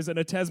circus and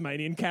a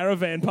Tasmanian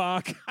caravan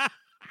park.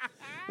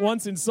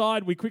 Once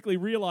inside, we quickly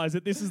realised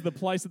that this is the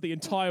place that the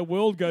entire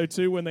world go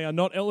to when they are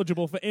not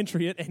eligible for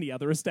entry at any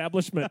other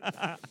establishment.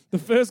 The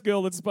first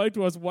girl that spoke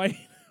to us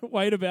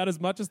weighed about as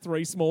much as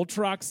 3 small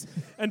trucks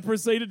and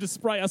proceeded to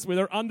spray us with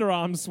her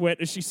underarm sweat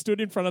as she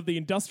stood in front of the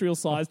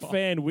industrial-sized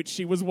fan, which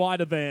she was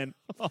wider than.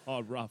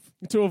 Oh, rough.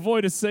 To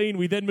avoid a scene,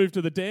 we then moved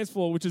to the dance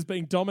floor, which is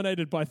being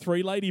dominated by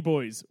 3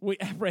 ladyboys. We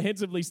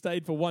apprehensively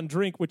stayed for 1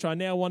 drink, which I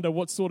now wonder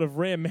what sort of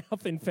rare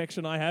mouth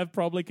infection I have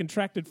probably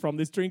contracted from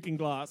this drinking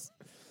glass.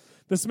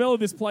 The smell of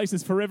this place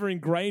is forever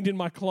ingrained in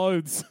my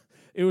clothes.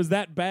 It was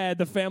that bad,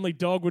 the family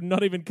dog would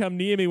not even come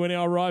near me when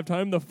I arrived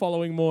home the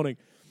following morning.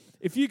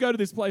 If you go to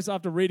this place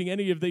after reading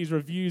any of these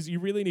reviews, you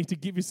really need to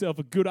give yourself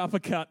a good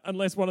uppercut,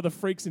 unless one of the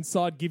freaks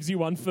inside gives you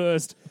one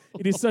first.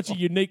 It is such a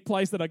unique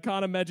place that I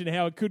can't imagine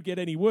how it could get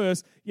any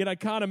worse, yet I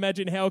can't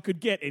imagine how it could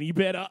get any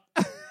better.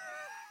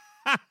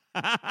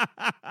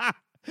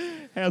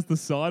 How's the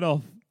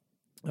sign-off?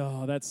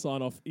 Oh, that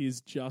sign-off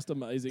is just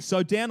amazing.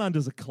 So Down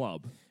Under's a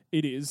club.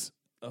 It is.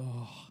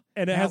 Oh.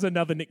 And it has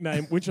another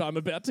nickname, which I'm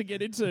about to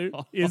get into.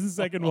 Here's the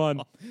second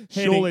one.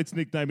 Surely its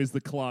nickname is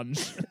the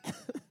Clunge.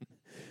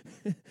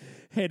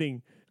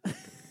 Heading.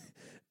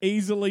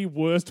 Easily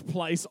worst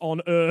place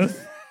on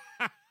earth.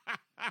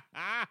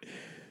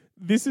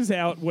 This is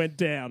how it went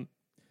down.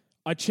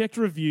 I checked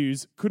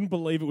reviews, couldn't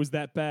believe it was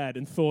that bad,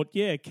 and thought,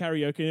 yeah,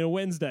 karaoke on a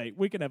Wednesday.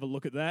 We can have a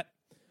look at that.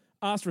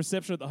 Asked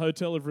reception at the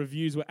hotel if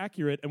reviews were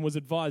accurate and was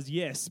advised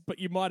yes, but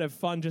you might have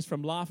fun just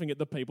from laughing at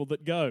the people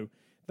that go.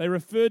 They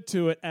referred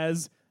to it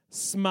as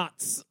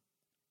smuts.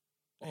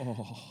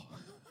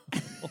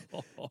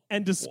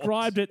 And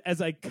described it as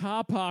a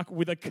car park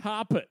with a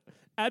carpet,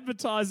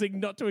 advertising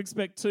not to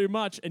expect too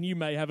much and you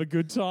may have a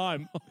good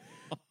time.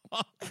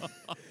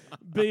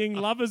 Being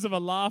lovers of a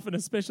laugh and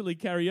especially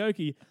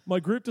karaoke,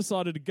 my group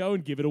decided to go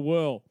and give it a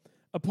whirl.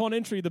 Upon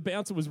entry, the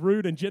bouncer was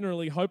rude and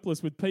generally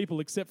hopeless with people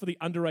except for the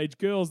underage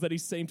girls that he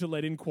seemed to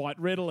let in quite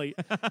readily.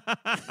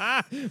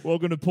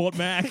 Welcome to Port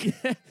Mac.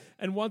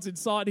 And once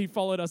inside, he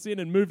followed us in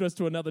and moved us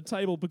to another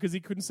table because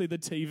he couldn't see the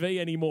TV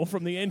anymore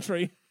from the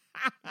entry.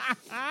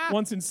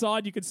 Once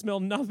inside, you could smell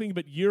nothing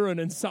but urine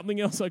and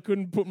something else I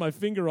couldn't put my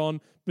finger on,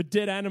 but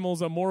dead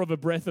animals are more of a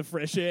breath of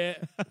fresh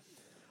air.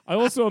 I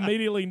also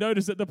immediately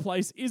noticed that the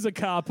place is a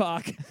car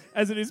park,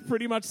 as it is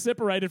pretty much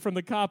separated from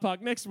the car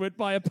park next to it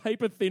by a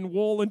paper-thin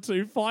wall and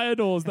 2 fire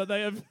doors that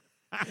they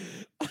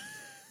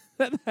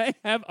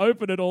have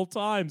open at all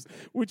times,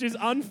 which is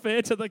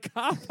unfair to the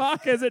car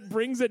park as it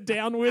brings it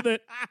down with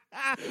it.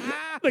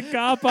 The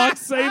car park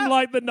seemed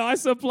like the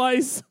nicer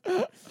place.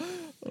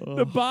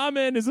 The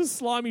barman is a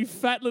slimy,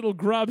 fat little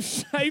grub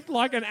shaped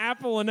like an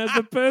apple and has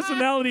the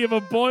personality of a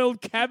boiled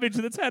cabbage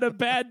that's had a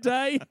bad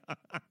day.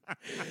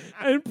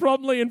 And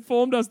promptly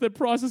informed us that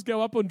prices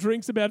go up on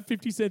drinks about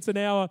 50 cents an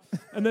hour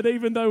and that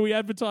even though we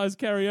advertise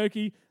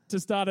karaoke to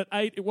start at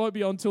 8, it won't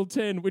be on till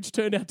 10, which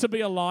turned out to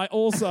be a lie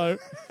also.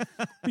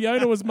 The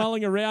owner was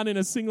mulling around in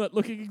a singlet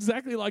looking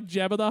exactly like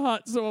Jabba the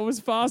Hutt, so I was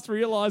fast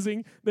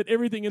realising that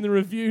everything in the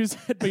reviews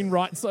had been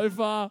right so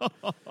far.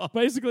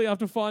 Basically,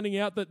 after finding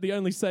out that the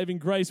only saving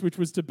grace, which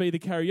was to be the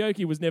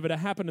karaoke, was never to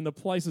happen and the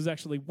place was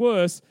actually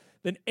worse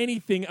than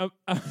anything...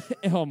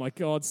 oh my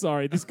God,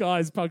 sorry. This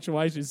guy's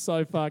punctuation is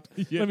so fucked.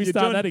 Let me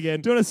start that again.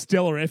 Doing a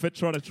stellar effort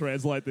trying to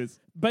translate this.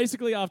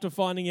 Basically, after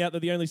finding out that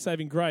the only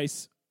saving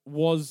grace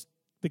was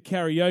the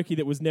karaoke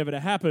that was never to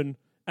happen,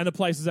 and the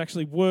place is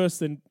actually worse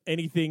than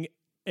anything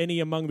any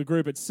among the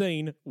group had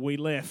seen, we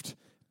left.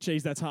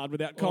 Geez, that's hard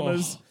without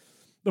commas. Oh.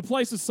 The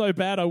place is so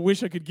bad, I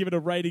wish I could give it a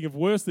rating of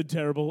worse than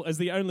terrible, as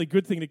the only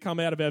good thing to come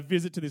out of our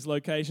visit to this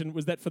location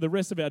was that for the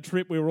rest of our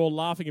trip, we were all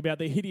laughing about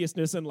the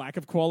hideousness and lack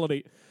of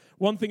quality.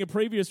 One thing, a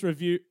previous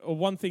review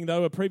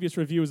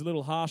was a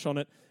little harsh on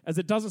it, as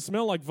it doesn't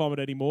smell like vomit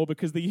anymore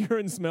because the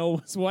urine smell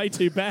was way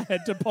too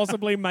bad to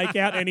possibly make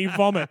out any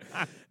vomit.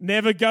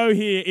 Never go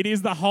here. It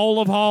is the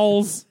hole of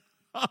holes.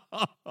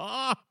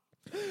 Have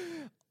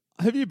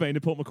you been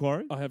to Port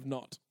Macquarie? I have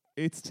not.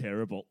 It's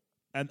terrible.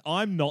 And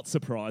I'm not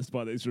surprised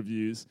by these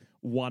reviews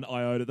one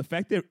iota. The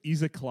fact there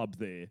is a club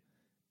there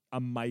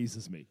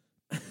amazes me.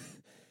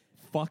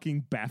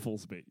 Fucking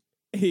baffles me.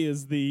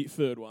 Here's the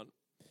third one.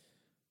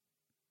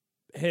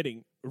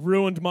 Heading,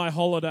 ruined my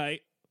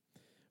holiday.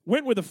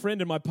 Went with a friend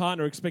and my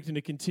partner expecting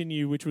to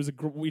continue,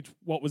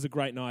 what was a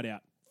great night out.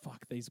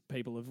 Fuck, these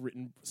people have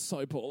written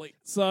so poorly.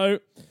 So,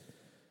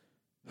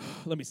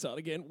 let me start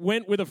again.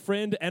 Went with a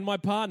friend and my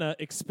partner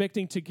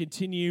expecting to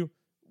continue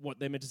what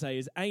they're meant to say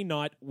is a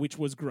night, which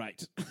was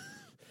great.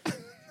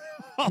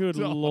 Good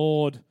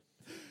Lord.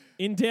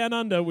 In Down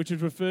Under, which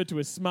is referred to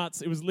as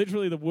Smuts, it was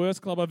literally the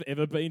worst club I've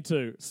ever been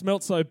to.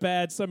 Smelt so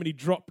bad, so many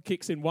drop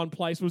kicks in one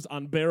place was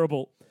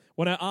unbearable.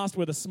 When I asked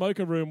where the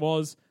smoker room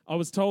was, I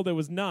was told there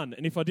was none,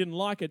 and if I didn't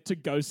like it, to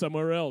go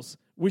somewhere else,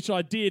 which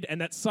I did, and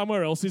that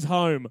somewhere else is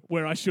home,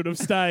 where I should have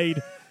stayed.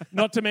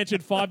 Not to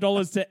mention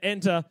 $5 to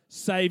enter,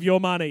 save your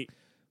money.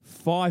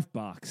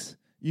 $5.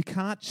 You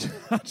can't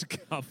charge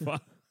cover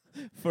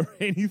for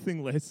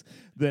anything less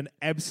than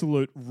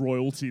absolute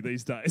royalty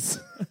these days.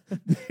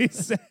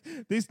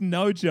 This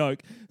no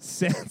joke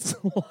sounds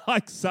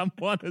like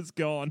someone has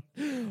gone,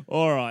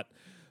 all right,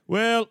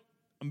 well,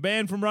 I'm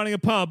banned from running a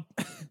pub.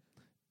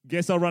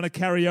 Guess I'll run a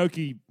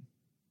karaoke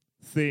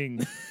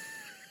thing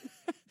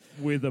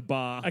with a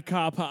bar. A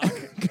car park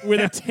with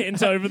a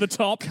tent over the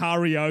top.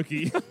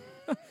 Karaoke.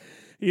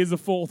 Here's a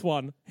fourth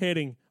one.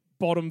 Heading,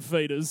 bottom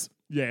feeders.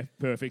 Yeah,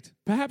 perfect.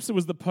 Perhaps it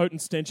was the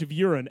potent stench of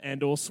urine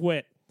and or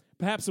sweat.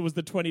 Perhaps it was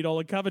the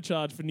 $20 cover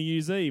charge for New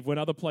Year's Eve when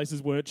other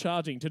places weren't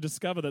charging to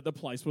discover that the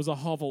place was a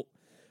hovel.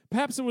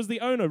 Perhaps it was the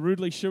owner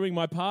rudely shooing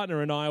my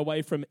partner and I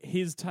away from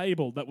his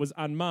table that was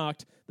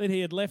unmarked that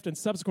he had left and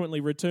subsequently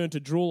returned to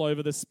drool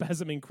over the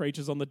spasming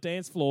creatures on the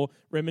dance floor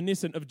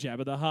reminiscent of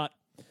Jabba the Hutt.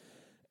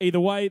 Either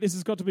way, this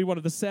has got to be one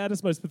of the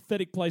saddest, most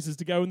pathetic places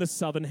to go in the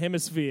Southern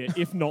Hemisphere,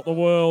 if not the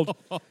world.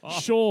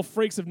 Sure,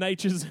 freaks of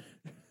nature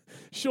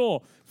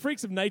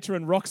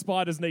and rock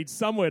spiders need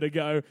somewhere to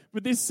go,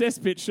 but this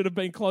cesspit should have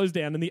been closed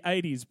down in the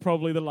 80s,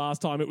 probably the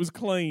last time it was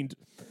cleaned.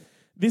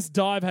 This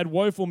dive had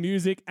woeful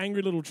music,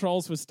 angry little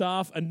trolls for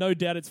staff, and no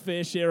doubt its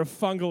fair share of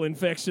fungal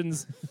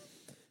infections.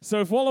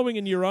 So if wallowing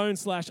in your own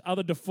 /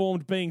 other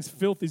deformed beings'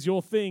 filth is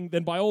your thing,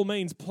 then by all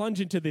means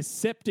plunge into this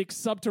septic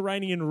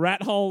subterranean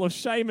rat hole of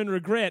shame and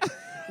regret.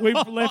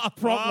 We've left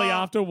promptly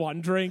after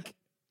one drink.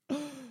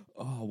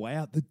 Oh,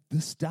 wow.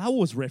 The Star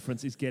Wars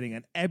reference is getting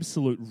an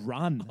absolute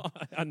run.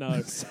 I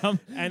know.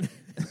 And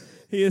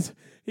here's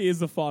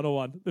the final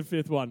one, the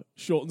fifth one,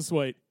 short and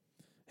sweet.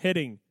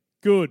 Heading,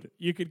 Good.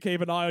 You could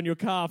keep an eye on your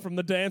car from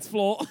the dance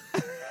floor.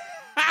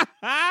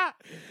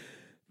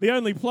 The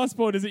only plus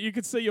point is that you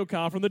could see your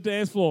car from the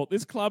dance floor.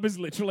 This club is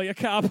literally a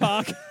car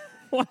park.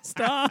 1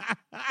 star.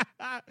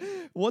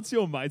 What's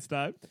your mate's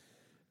name?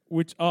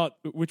 Which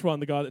one?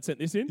 The guy that sent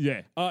this in?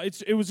 Yeah.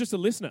 It was just a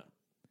listener.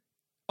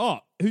 Oh,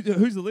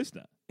 who's the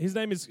listener? His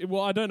name is,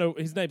 well, I don't know.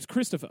 His name's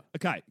Christopher.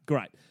 Okay,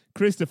 great.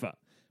 Christopher,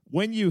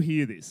 when you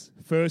hear this,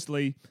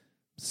 firstly,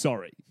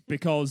 sorry,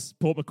 because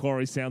Port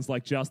Macquarie sounds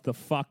like just the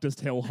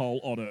fuckedest hellhole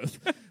on earth.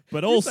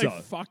 But also,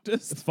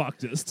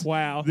 fuckedest.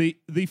 Wow.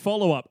 The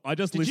follow-up, I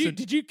just listened.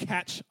 Did you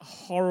catch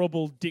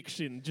horrible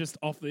diction just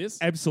off this?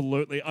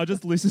 Absolutely. I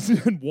just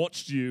listened and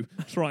watched you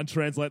try and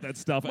translate that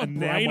stuff. My and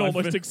brain now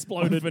almost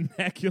exploded. My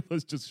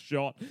vernacular's just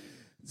shot.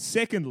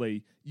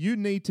 Secondly, you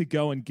need to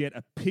go and get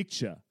a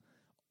picture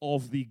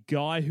of the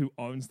guy who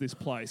owns this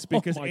place,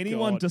 because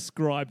anyone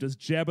described as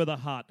Jabba the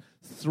Hutt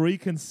 3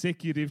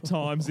 consecutive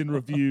times in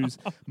reviews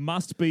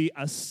must be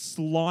a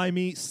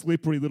slimy,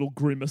 slippery little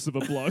grimace of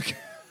a bloke.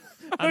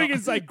 I think you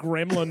can say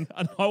gremlin.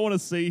 And I want to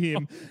see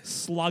him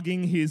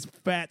slugging his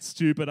fat,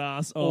 stupid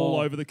ass all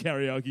over the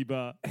karaoke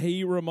bar.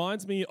 He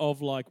reminds me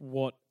of like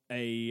what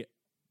a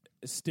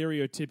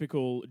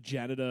stereotypical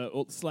janitor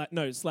or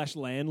slash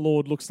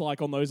landlord looks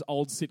like on those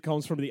old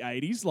sitcoms from the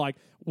 80s, like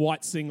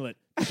white singlet,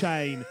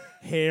 chain,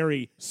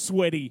 hairy,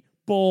 sweaty,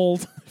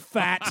 bald,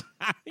 fat.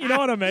 You know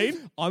what I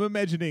mean? I'm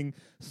imagining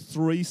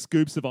 3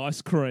 scoops of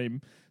ice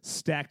cream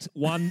stacked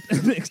one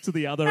next to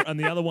the other and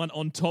the other one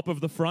on top of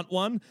the front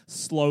one,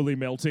 slowly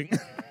melting.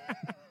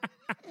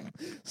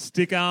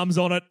 Stick arms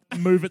on it,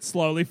 move it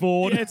slowly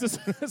forward. Yeah, it's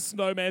a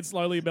snowman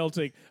slowly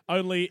melting,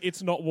 only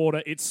it's not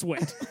water, it's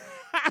sweat.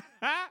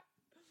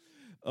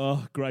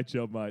 Oh, great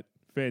job, mate.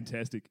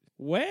 Fantastic.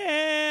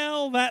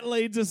 Well, that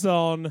leads us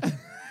on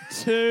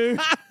to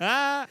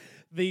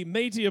the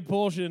meatier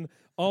portion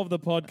of the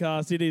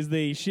podcast. It is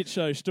the shit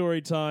show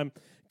story time.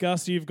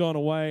 Gus, you've gone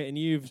away and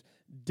you've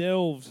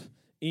delved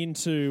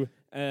into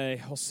a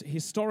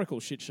historical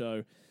shit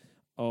show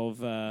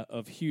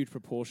of huge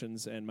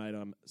proportions. And, mate,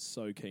 I'm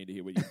so keen to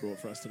hear what you brought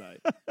for us today.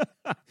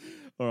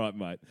 All right,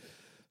 mate.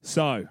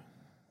 So,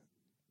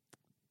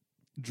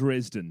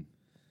 Dresden.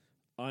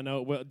 I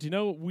know. Well, do you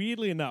know,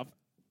 weirdly enough,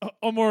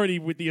 I'm already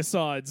with the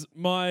asides.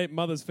 My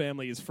mother's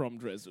family is from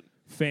Dresden.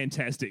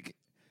 Fantastic.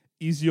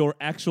 Is your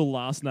actual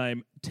last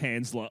name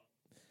Tansler?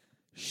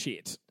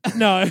 Shit.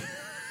 No.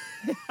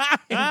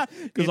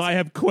 Because I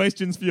have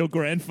questions for your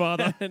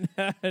grandfather.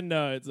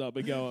 No, it's not,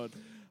 but go on.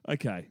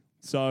 Okay,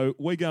 so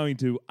we're going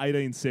to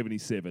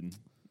 1877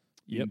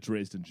 in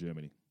Dresden,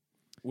 Germany.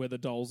 Where the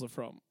dolls are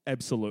from.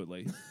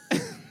 Absolutely.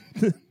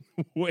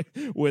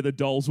 where the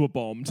dolls were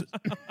bombed.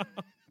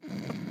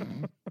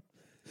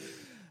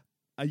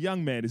 A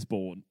young man is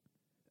born.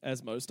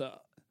 As most are.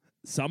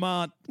 Some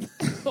aren't.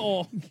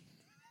 Oh.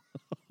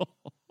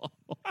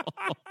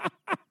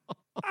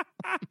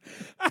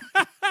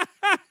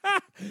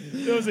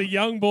 There was a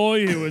young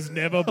boy who was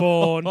never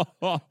born.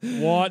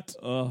 What?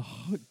 Oh,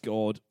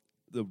 God.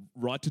 The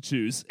right to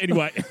choose.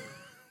 Anyway,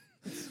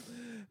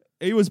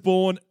 he was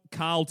born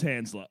Karl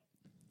Tansler,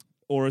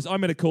 or as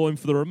I'm going to call him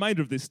for the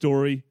remainder of this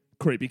story,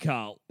 Creepy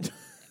Karl.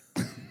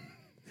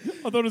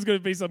 I thought it was going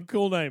to be some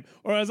cool name,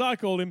 or as I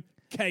called him,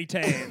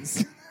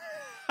 K-Tans.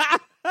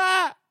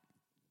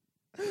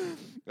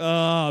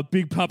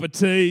 Big Papa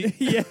T.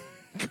 Yeah.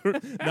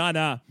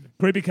 Nah.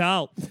 Creepy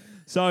Karl.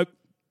 So,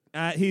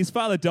 his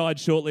father died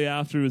shortly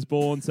after he was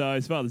born, so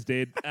his father's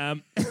dead.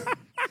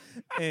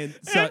 And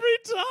so, Every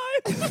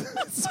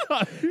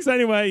time. so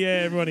anyway,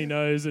 yeah, everyone he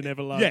knows and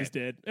ever loved is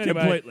dead. Anyway,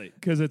 completely.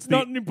 Because it's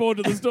not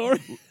important to the story.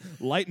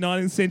 late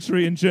 19th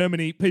century in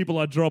Germany, people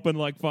are dropping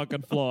like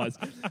fucking flies.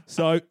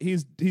 So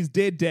his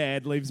dead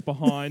dad leaves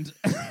behind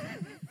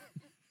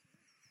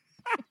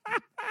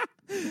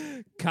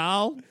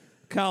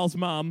Karl's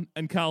mum,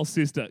 and Karl's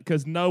sister,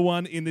 because no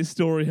one in this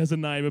story has a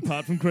name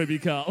apart from Creepy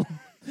Karl.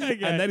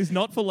 Okay. And that is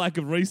not for lack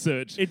of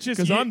research. It's just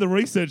because I'm the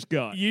research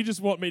guy. You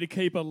just want me to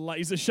keep a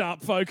laser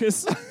sharp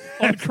focus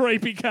on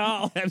Creepy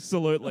Karl.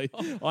 Absolutely.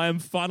 I am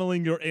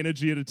funneling your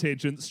energy and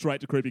attention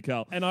straight to Creepy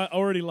Karl. And I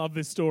already love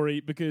this story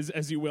because,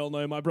 as you well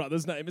know, my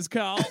brother's name is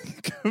Karl.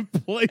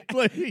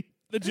 Completely.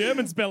 The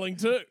German spelling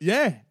too.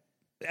 Yeah.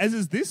 As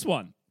is this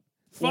one.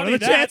 Funny what are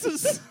the that.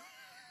 chances?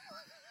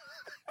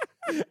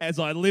 As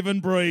I live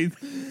and breathe.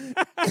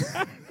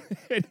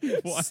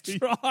 Anyway.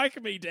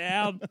 Strike me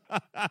down.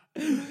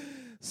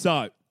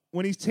 So,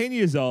 when he's 10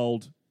 years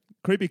old,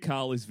 Creepy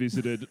Karl is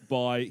visited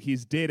by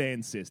his dead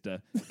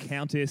ancestor,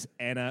 Countess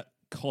Anna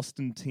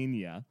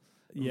Konstantinia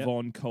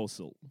von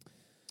Kosel.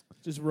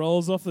 Just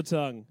rolls off the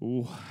tongue.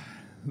 Ooh,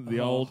 the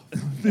old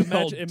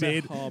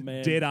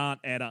dead Aunt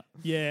Anna.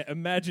 Yeah,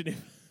 imagine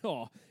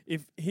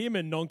if him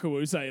and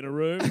Nonkawuse in a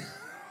room,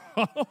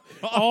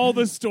 all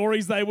the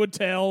stories they would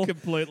tell.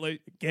 Completely.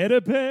 Get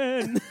a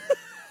pen.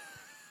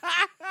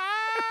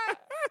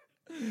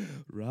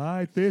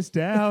 Write this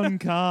down,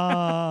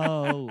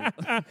 Karl.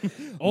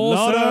 Also,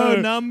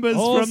 Lotto numbers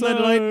from the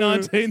late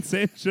 19th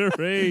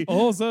century.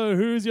 Also,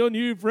 who's your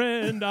new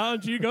friend?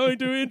 Aren't you going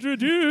to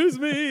introduce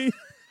me?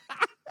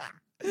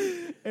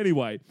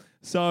 Anyway,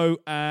 so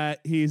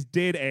his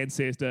dead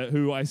ancestor,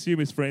 who I assume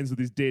is friends with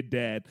his dead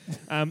dad,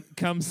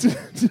 comes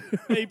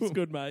Heaps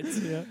good mates.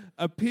 Yeah.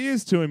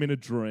 appears to him in a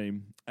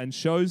dream and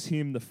shows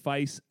him the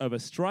face of a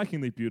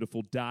strikingly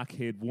beautiful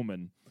dark-haired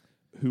woman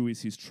who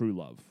is his true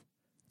love.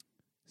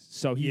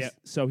 So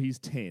he's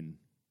 10.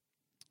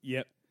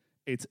 Yep.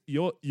 It's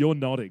you're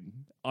nodding.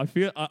 I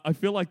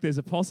feel like there's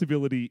a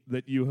possibility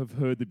that you have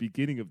heard the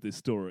beginning of this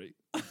story.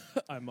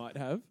 I might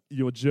have.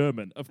 You're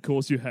German. Of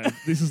course you have.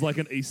 This is like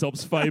an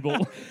Aesop's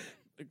fable.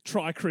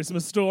 Try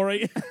Christmas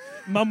story.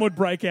 Mum would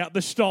break out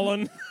the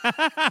Stollen.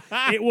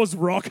 It was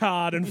rock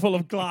hard and full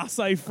of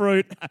glacé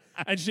fruit.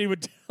 And she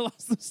would tell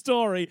us the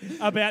story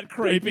about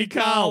Creepy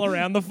Carl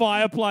around the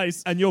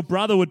fireplace. And your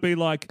brother would be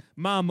like,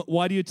 Mum,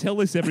 why do you tell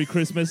this every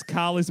Christmas?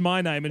 Carl is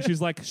my name. And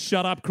she's like,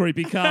 shut up,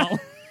 Creepy Carl.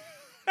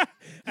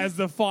 As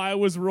the fire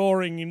was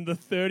roaring in the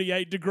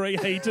 38-degree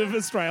heat of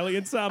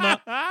Australian summer.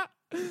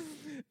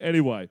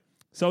 Anyway,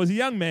 so as a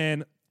young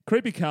man,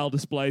 Creepy Carl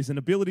displays an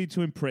ability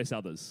to impress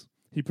others.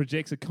 He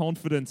projects a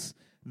confidence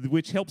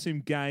which helps him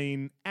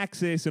gain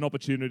access and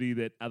opportunity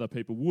that other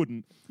people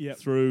wouldn't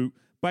through,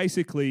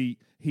 basically,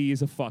 he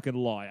is a fucking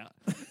liar.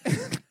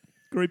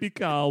 Creepy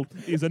Carl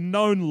is a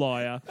known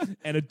liar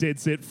and a dead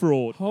set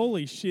fraud.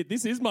 Holy shit,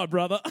 this is my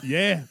brother.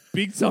 Yeah,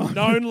 big time.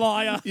 Known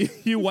liar.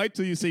 You wait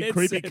till you see Dead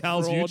Creepy set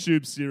Carl's fraud.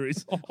 YouTube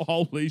series.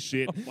 Holy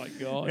shit. Oh my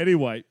God.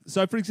 Anyway,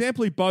 so for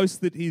example, he boasts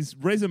that his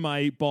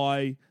resume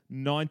by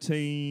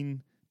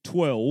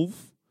 1912,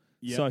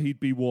 so he'd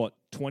be what,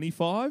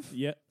 25?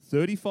 Yep.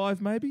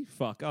 35 maybe?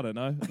 Fuck, I don't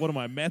know. What am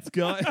I, a maths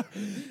guy?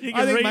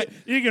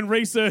 You can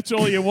research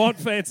all you want,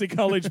 fancy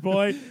college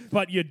boy,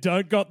 but you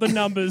don't got the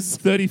numbers.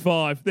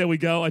 35. There we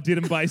go. I did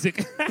him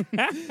basic.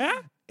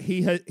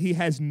 He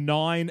has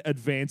 9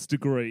 advanced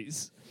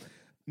degrees.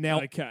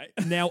 Now,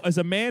 now, as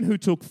a man who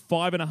took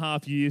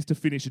 5.5 years to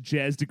finish a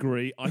jazz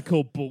degree, I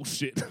call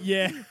bullshit.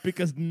 Yeah.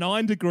 Because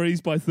 9 degrees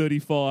by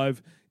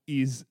 35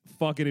 is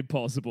fucking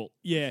impossible.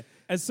 Yeah.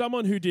 As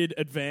someone who did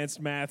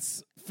advanced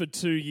maths for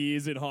 2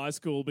 years in high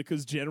school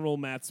because general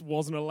maths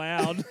wasn't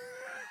allowed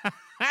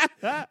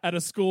at a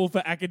school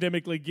for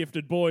academically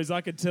gifted boys, I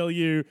can tell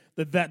you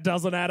that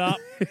doesn't add up.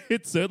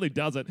 It certainly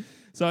doesn't.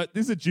 So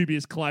this is a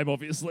dubious claim,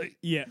 obviously.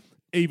 Yeah.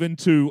 Even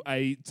to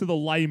the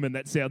layman,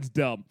 that sounds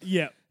dumb.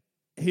 Yeah.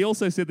 He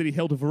also said that he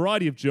held a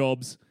variety of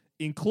jobs,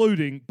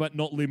 including, but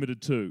not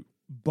limited to,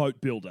 boat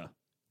builder,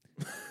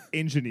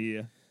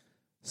 engineer,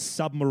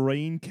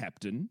 submarine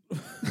captain,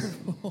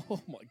 Oh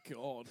my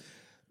God.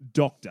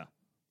 doctor,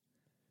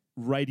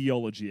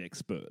 radiology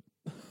expert.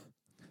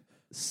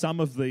 Some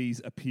of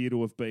these appear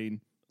to have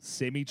been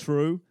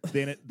semi-true.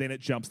 Then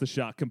it jumps the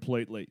shark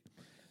completely.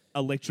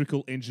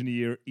 Electrical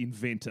engineer,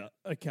 inventor.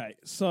 Okay,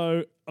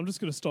 so I'm just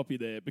going to stop you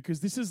there because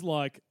this is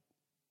like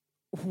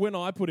when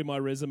I put in my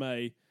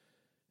resume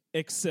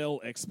Excel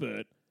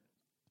expert,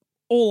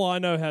 all I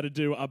know how to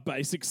do are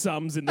basic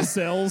sums in the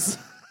cells.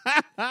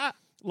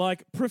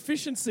 Like,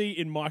 proficiency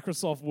in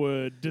Microsoft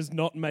Word does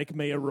not make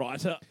me a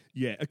writer.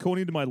 Yeah,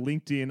 according to my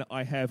LinkedIn,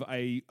 I have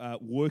a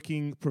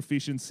working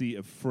proficiency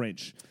of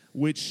French,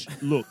 which,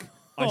 look,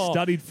 I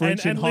studied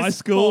French in high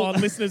school.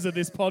 Listeners of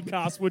this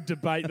podcast would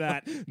debate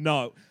that.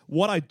 No,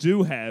 what I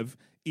do have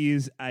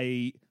is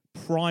a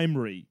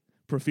primary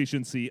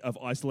proficiency of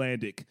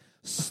Icelandic.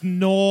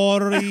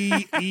 Snorri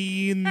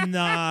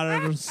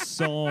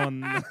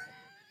Einarsson.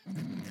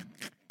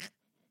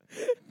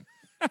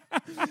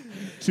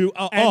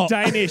 And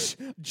Danish,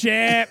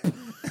 Jap,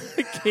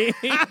 King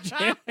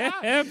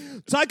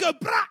Jap, Tycho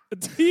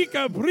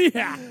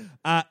Brahe.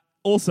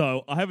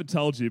 Also, I haven't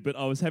told you, but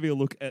I was having a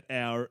look at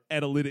our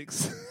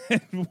analytics,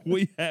 and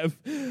we have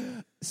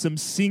some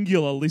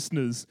singular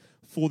listeners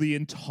for the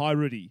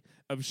entirety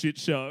of Shit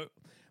Show.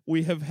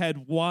 We have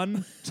had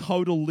one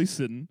total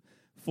listen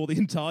for the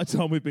entire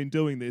time we've been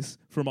doing this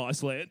from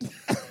Iceland.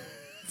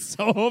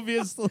 So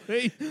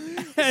obviously,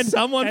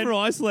 someone from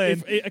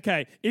Iceland.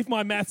 If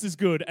my maths is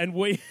good and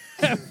we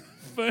have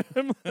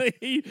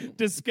firmly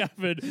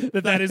discovered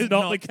that is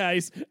not the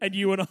case and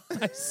you and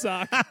I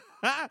suck,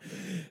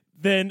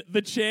 then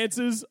the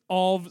chances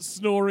of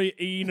Snorri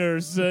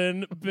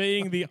Einarsson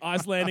being the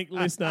Icelandic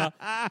listener,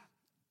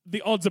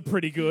 the odds are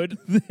pretty good.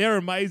 They're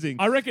amazing.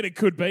 I reckon it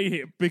could be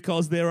him.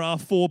 Because there are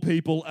 4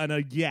 people and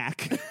a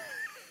yak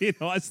in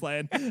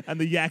Iceland,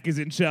 and the yak is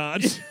in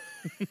charge.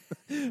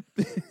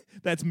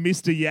 That's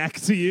Mr. Yak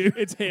to you.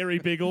 It's Harry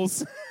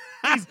Biggles.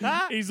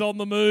 He's on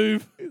the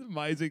move. It's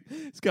amazing.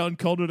 He's going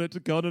continent to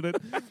continent,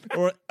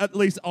 or at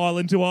least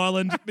island to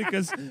island,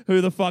 because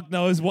who the fuck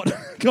knows what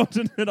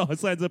continent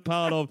Iceland's a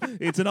part of.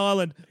 It's an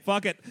island.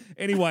 Fuck it.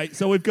 Anyway,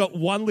 so we've got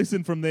one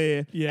listen from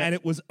there, and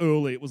it was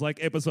early. It was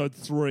like episode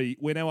 3.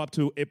 We're now up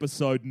to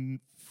episode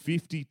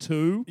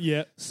 52.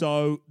 Yeah.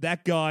 So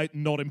that guy,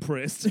 not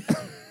impressed.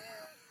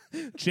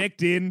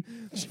 Checked in.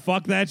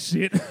 Fuck that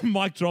shit.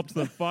 Mike dropped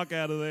the fuck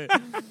out of there.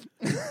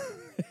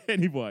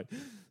 Anyway,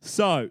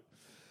 so,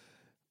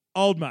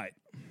 old mate.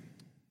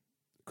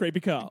 Creepy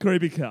Carl.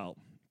 Creepy Carl.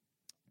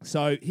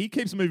 So he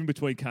keeps moving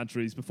between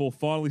countries before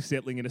finally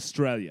settling in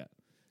Australia.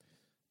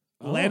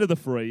 Land of the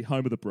free,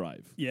 home of the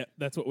brave. Yeah,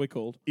 that's what we're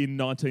called. In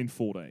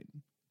 1914.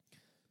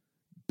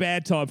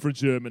 Bad time for a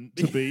German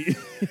to be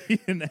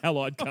in an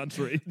allied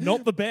country.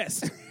 Not the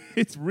best.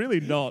 It's really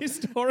not.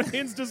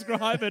 Historians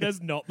describe it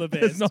as not the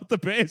best. It's not the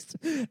best,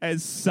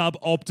 as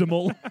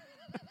suboptimal.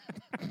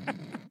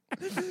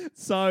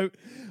 So,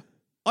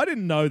 I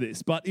didn't know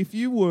this, but if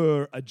you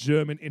were a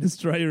German in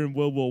Australia in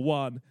World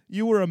War I,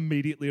 you were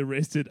immediately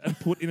arrested and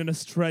put in an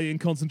Australian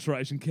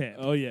concentration camp.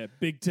 Oh, yeah,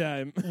 big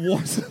time.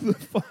 What the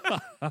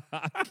fuck?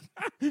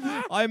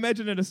 I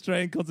imagine an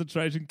Australian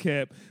concentration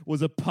camp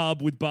was a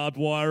pub with barbed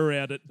wire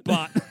around it,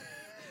 but...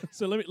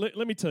 So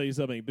let me tell you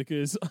something,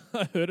 because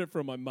I heard it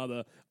from my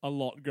mother a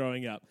lot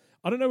growing up.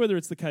 I don't know whether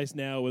it's the case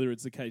now or whether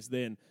it's the case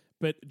then,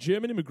 but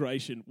German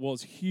immigration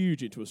was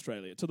huge into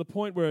Australia, to the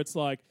point where it's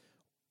like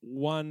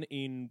 1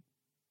 in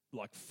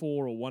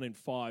 4 or 1 in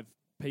 5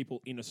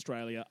 people in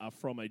Australia are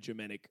from a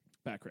Germanic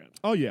background.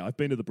 Oh, yeah, I've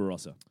been to the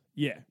Barossa.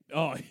 Yeah.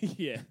 Oh,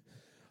 yeah.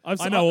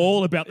 I know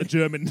all about the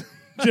German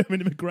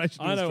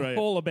immigration in I know Australia.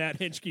 all about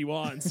Henschke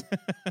wines.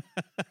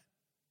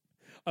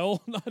 I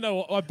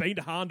know. I've been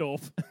to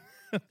Harndorf.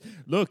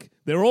 Look,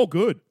 they're all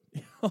good.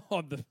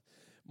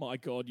 My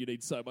God, you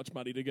need so much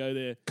money to go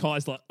there.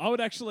 Kaisler, I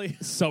would actually...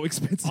 so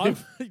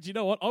expensive. Do you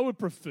know what? I would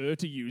prefer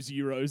to use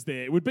euros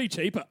there. It would be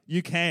cheaper.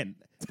 You can.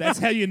 That's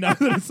how you know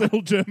that it's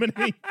little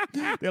Germany.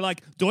 They're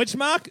like,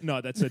 Deutschmark? No,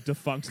 that's a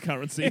defunct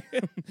currency.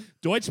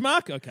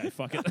 Deutschmark? Okay,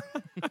 fuck it.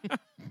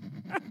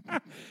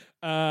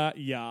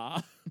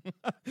 Yeah.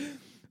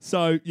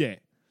 So, yeah,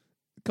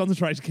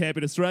 concentration camp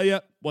in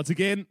Australia. Once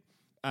again,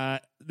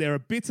 there are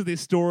bits of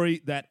this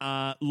story that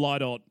are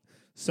light on.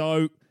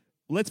 So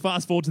let's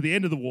fast forward to the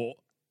end of the war.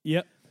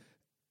 Yep.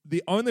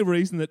 The only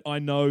reason that I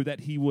know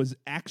that he was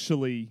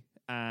actually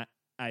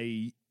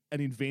an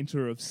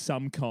inventor of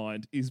some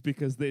kind is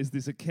because there's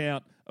this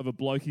account of a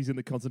bloke he's in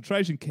the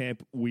concentration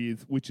camp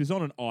with, which is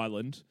on an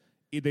island.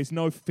 There's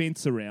no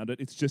fence around it.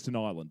 It's just an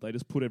island. They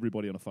just put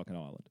everybody on a fucking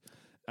island.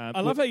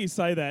 I love how you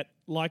say that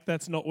like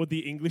that's not what the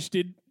English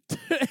did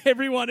to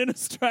everyone in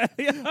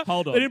Australia.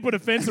 Hold on. They didn't put a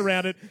fence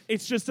around it.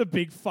 It's just a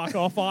big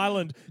fuck-off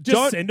island.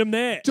 Just send them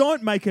there.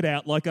 Don't make it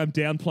out like I'm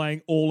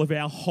downplaying all of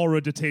our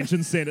horror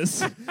detention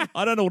centres.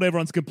 I don't know what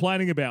everyone's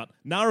complaining about.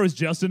 Nara's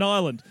just an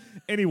island.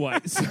 Anyway,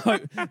 so,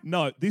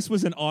 no, this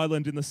was an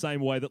island in the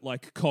same way that,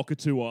 like,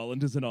 Cockatoo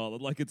Island is an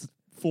island. Like, it's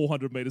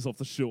 400 metres off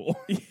the shore,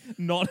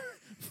 not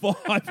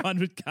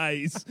 500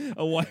 Ks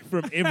away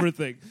from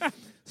everything.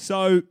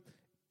 So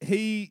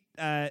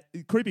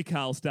Creepy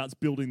Carl starts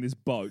building this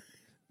boat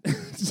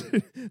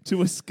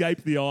to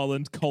escape the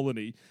island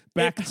colony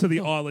back to the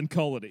island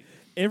colony.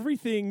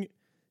 Everything,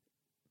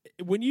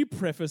 when you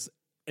preface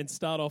and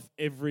start off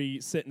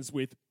every sentence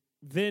with,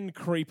 then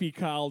Creepy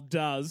Carl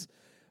does,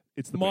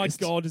 It's the my best.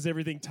 God, does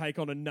everything take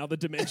on another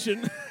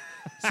dimension?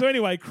 So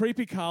anyway,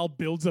 Creepy Carl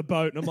builds a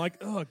boat, and I'm like,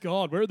 oh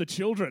God, where are the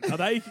children? Are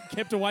they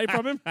kept away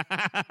from him?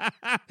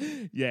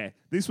 Yeah,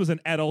 this was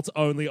an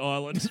adults-only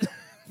island.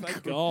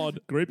 Thank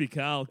God. Creepy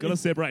Carl. Got to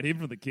separate him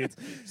from the kids.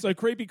 So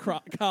Creepy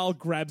Carl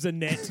grabs a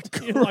net.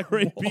 You're like,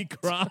 Creepy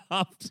what?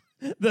 craft.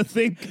 The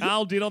thing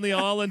Carl did on the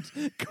island.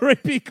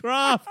 Creepy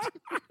craft.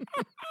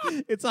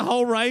 It's a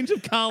whole range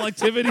of Carl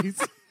activities.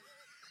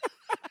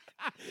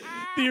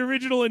 The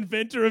original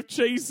inventor of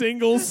cheese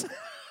singles.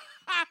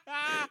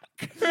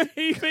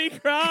 Creepy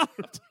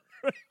Craft.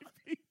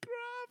 Creepy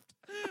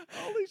craft.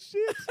 Holy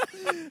shit.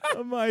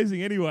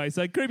 Amazing. Anyway,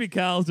 so Creepy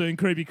Carl's doing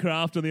creepy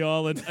craft on the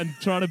island and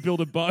trying to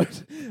build a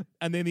boat.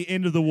 And then the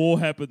end of the war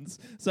happens.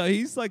 So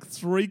he's like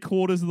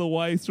 3/4 of the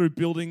way through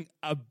building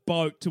a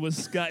boat to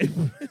escape.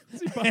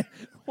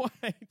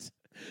 Wait.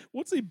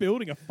 What's he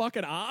building? A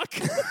fucking ark?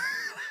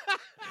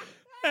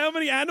 How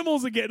many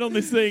animals are getting on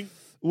this thing?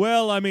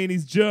 Well, I mean,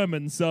 he's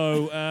German,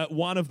 so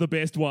one of the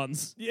best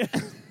ones. Yeah.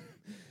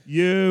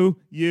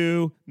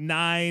 You,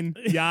 nine,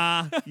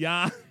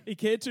 yeah. He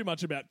cared too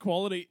much about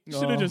quality.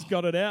 Should have just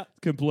got it out.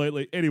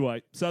 Completely.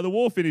 Anyway, so the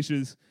war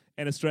finishes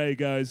and Australia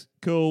goes,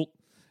 cool,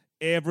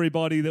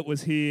 everybody that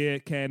was here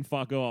can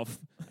fuck off,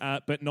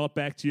 but not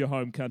back to your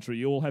home country.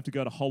 You all have to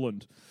go to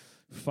Holland.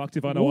 Fucked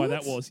if I know why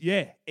that was.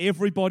 Yeah,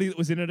 everybody that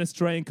was in an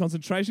Australian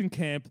concentration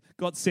camp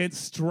got sent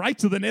straight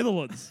to the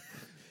Netherlands.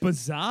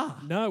 Bizarre.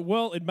 No,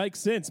 well, it makes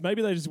sense.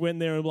 Maybe they just went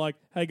there and like,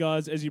 hey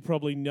guys, as you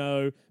probably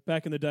know,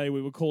 back in the day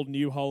we were called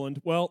New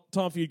Holland. Well,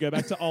 time for you to go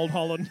back to Old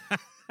Holland.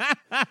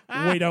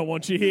 We don't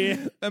want you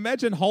here.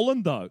 Imagine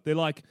Holland, though. They're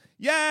like,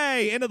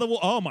 yay, end of the war.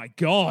 Oh, my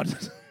God.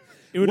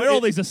 Where Where are all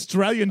these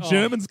Australian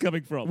Germans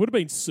coming It from? would have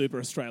been super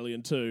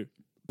Australian too.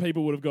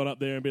 People would have gone up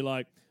there and be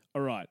like,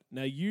 all right,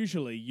 now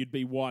usually you'd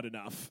be white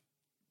enough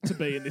to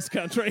be in this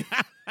country.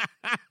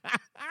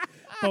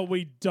 But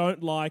we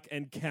don't like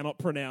and cannot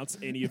pronounce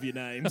any of your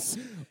names.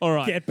 All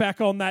right. Get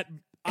back on that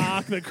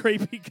ark that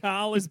Creepy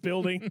Carl is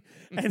building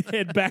and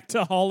head back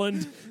to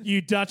Holland. You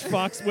Dutch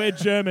fucks, we're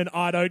German,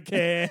 I don't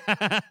care.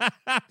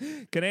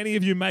 Can any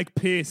of you make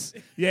piss?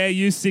 Yeah,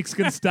 you 6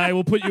 can stay.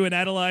 We'll put you in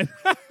Adelaide.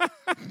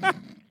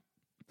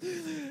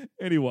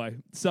 Anyway,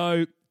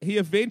 so he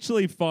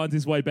eventually finds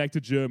his way back to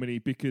Germany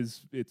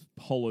because it's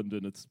Holland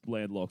and it's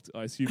landlocked.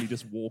 I assume he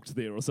just walked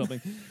there or something.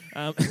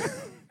 I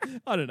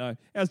don't know.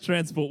 How's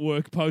transport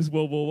work post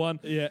World War One?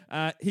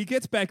 Yeah. He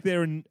gets back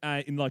there in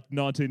like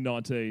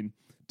 1919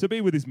 to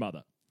be with his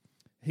mother.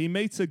 He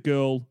meets a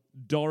girl,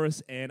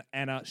 Doris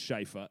Anna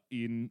Schaefer,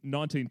 in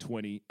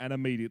 1920 and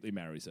immediately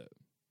marries her.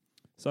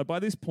 So by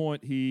this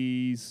point,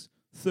 he's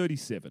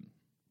 37.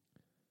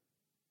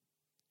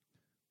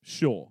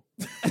 Sure.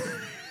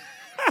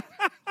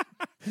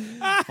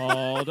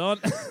 Hold on.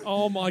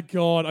 Oh my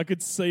God, I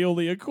could see all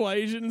the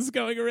equations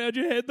going around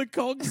your head, the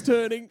cogs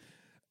turning.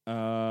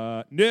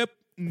 Nope.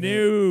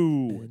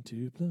 No. And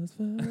 2 +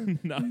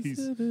 5 No, is he's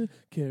 7.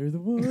 Carry the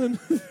 1.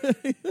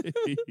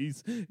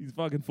 he's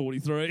fucking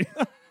 43.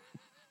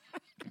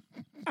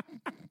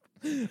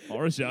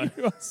 Horror show.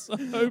 You are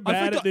so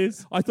bad at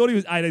this. I thought he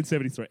was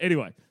 1873.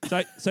 Anyway,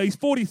 so he's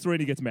 43 and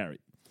he gets married.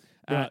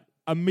 Right.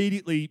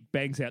 Immediately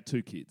bangs out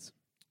 2 kids.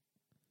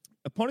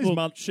 Upon his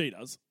month, she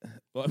does.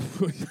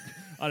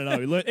 I don't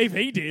know. If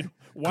he did,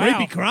 wow.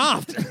 Creepy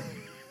craft.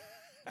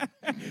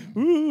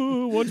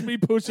 Ooh, watch me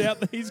push out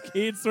these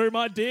kids through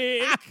my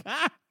dick.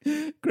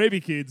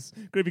 Creepy kids.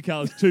 Creepy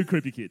colours. 2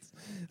 creepy kids.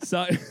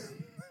 So,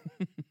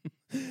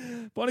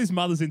 upon his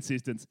mother's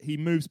insistence, he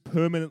moves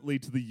permanently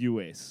to the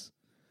US.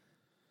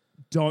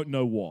 Don't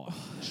know why.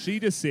 She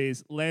just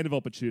says, land of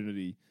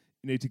opportunity,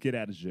 you need to get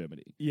out of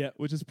Germany. Yeah.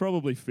 Which is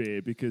probably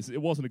fair because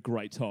it wasn't a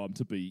great time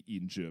to be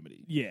in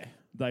Germany. Yeah.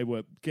 They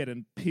were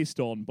getting pissed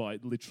on by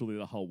literally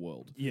the whole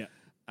world. Yeah.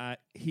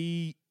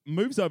 He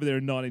moves over there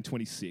in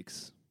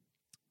 1926,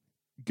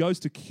 goes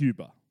to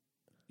Cuba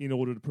in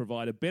order to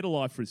provide a better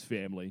life for his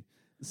family,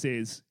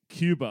 says,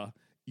 Cuba,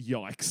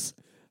 yikes.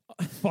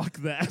 Fuck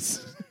that.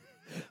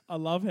 I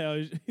love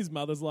how his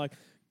mother's like,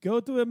 go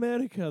to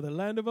America, the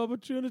land of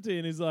opportunity.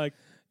 And he's like,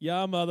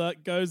 yeah, mother,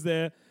 goes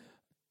there.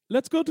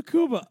 Let's go to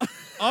Cuba.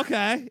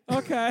 Okay.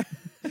 Okay.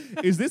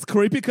 Is this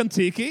creepy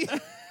Kentucky?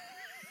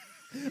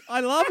 I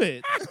love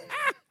it.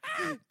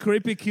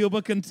 Creepy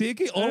Cuba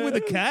Kentucky, all with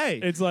a K.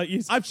 It's like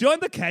I've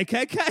joined the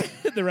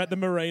KKK. they're at the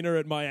marina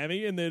at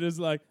Miami and they're just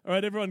like, all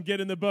right, everyone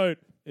get in the boat.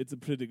 It's a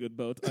pretty good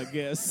boat, I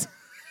guess.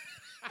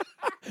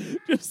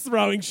 Just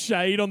throwing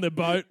shade on the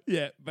boat.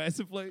 Yeah,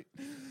 basically.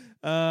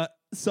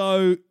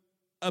 So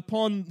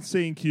upon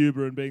seeing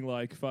Cuba and being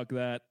like, fuck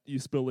that, you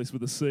spell this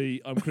with a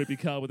C, I'm Creepy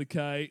Carl with a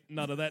K,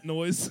 none of that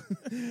noise,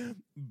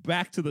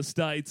 back to the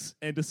States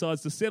and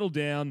decides to settle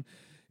down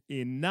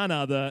in none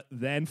other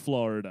than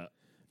Florida.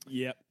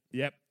 Yep.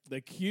 Yep.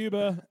 The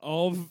Cuba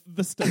of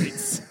the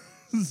States.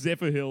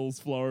 Zephyr Hills,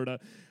 Florida,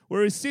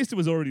 where his sister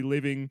was already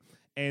living,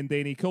 and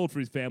then he called for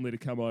his family to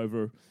come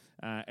over,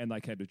 and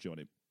they came to join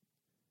him.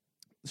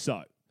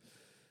 So,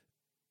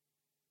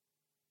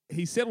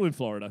 he settled in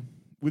Florida.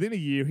 Within a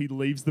year, he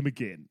leaves them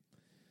again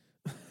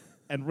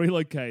and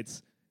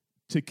relocates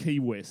to Key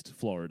West,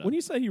 Florida. When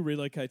you say he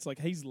relocates, like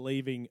he's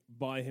leaving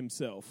by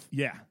himself.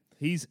 Yeah.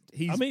 He's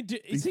I mean,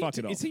 he's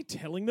fucking off. is he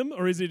telling them,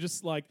 or is he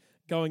just like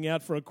going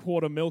out for a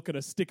quart of milk and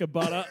a stick of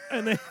butter,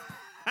 and then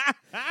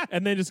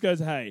and then just goes,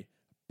 "Hey,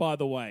 by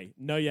the way,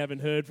 no, you haven't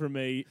heard from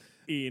me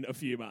in a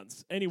few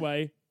months.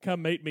 Anyway,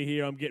 come meet me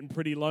here. I'm getting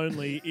pretty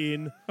lonely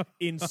in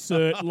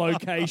insert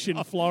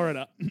location,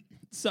 Florida."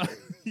 So,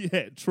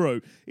 yeah,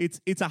 true. It's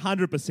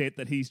 100%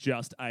 that he's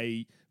just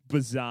a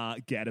bizarre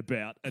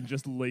gadabout and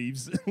just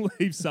leaves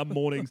some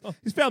mornings.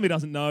 His family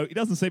doesn't know. He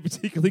doesn't seem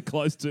particularly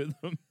close to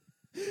them.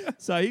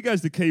 So he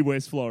goes to Key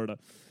West, Florida.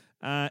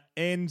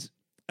 And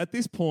at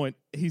this point,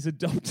 he's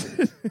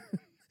adopted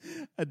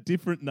a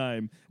different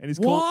name. And he's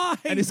Why,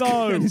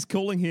 though? And he's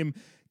calling him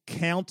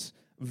Count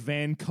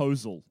Van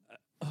Kozel.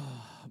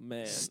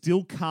 Man,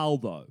 Still Carl,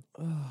 though.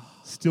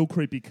 Still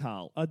creepy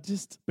Carl. But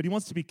he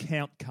wants to be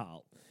Count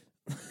Carl.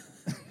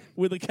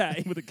 with a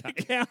K. With a K.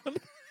 Count.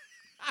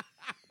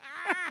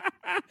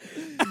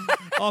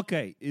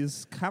 Okay,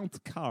 is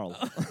Count Carl.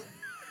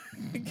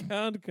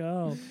 Count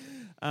Carl.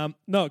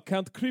 No,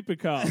 Count Creepy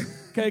Carl.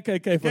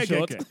 KKK for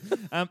short.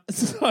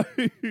 So,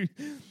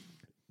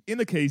 in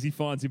the Keys, he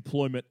finds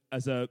employment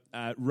as a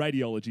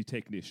radiology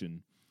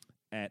technician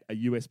at a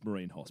US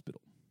Marine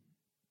hospital.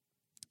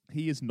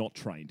 He is not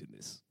trained in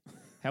this.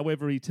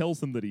 However, he tells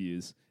them that he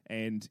is,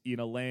 and in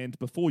a land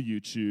before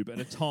YouTube and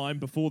a time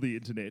before the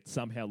internet,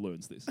 somehow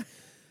learns this.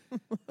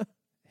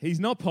 He's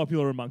not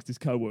popular amongst his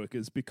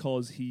co-workers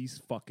because he's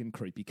fucking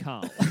creepy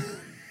Carl.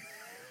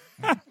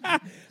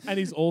 And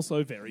he's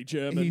also very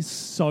German. He's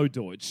so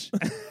Deutsch.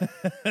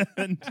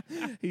 And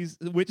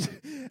which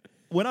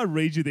when I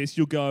read you this,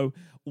 you'll go,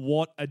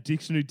 what a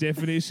dictionary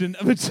definition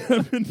of a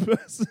German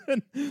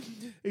person.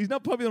 He's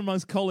not popular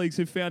amongst colleagues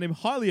who found him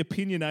highly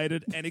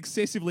opinionated and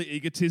excessively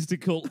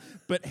egotistical,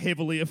 but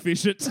heavily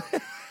efficient.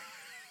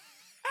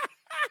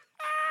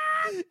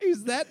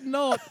 Is that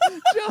not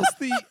just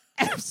the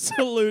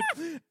absolute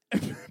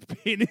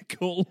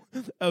pinnacle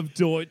of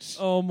Deutsch?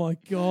 Oh my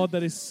God,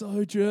 that is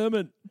so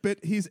German.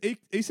 But his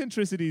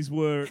eccentricities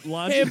were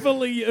largely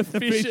Heavily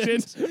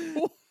efficient.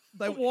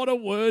 They- What a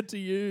word to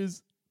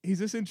use.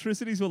 His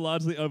eccentricities were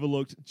largely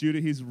overlooked due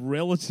to his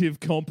relative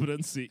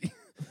competency.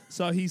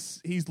 So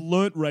he's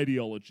learnt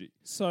radiology.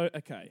 So,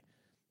 okay.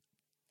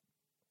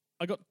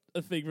 I got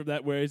a thing from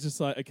that where it's just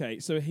like, okay,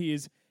 so he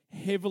is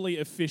heavily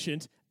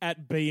efficient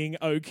at being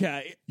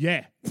okay.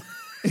 Yeah.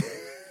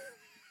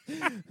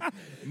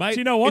 Mate, Do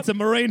you know what? It's a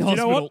marine Do you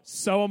hospital. know what?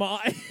 So am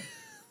I.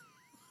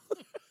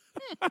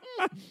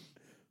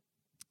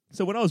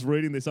 So when I was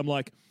reading this, I'm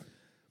like,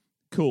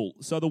 cool.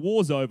 So the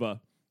war's over.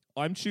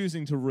 I'm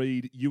choosing to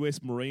read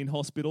U.S. Marine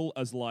Hospital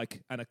as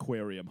like an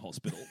aquarium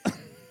hospital.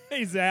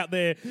 He's out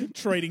there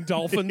treating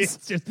dolphins.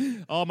 It's just,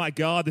 oh my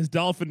God, this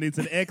dolphin needs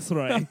an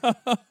X-ray. I'll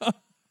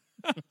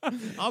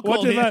What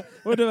call if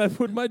him. I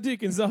put my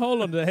dick in the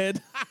hole on the head?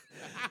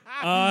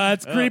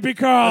 That's creepy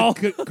Carl.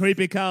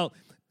 Creepy Carl.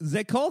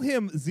 They call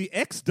him the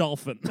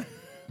X-Dolphin.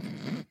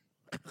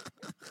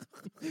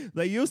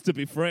 They used to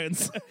be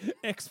friends.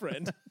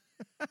 Ex-friend.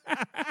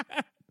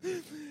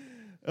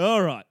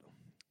 All right.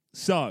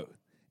 So,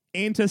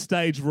 enter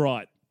stage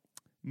right.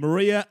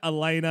 Maria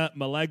Elena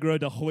Milagro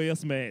de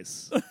Hoyos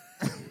Mes.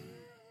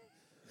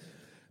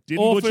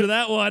 Didn't Or butcher for-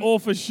 that one. Or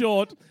for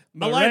short,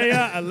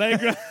 Maria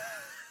Allegra.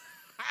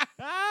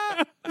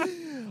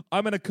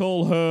 I'm going to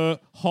call her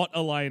Hot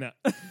Elena.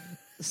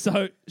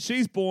 So,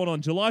 she's born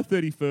on July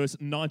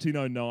 31st,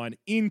 1909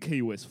 in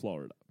Key West,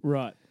 Florida.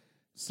 Right.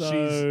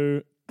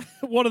 So,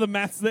 what are the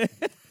maths there?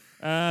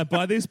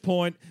 By this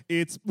point,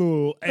 it's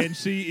and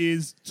she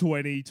is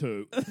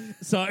 22.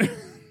 So,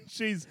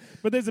 she's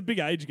But there's a big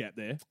age gap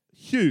there.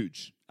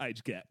 huge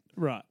age gap.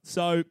 Right.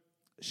 So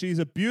she's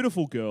a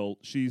beautiful girl.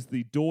 She's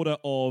the daughter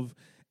of,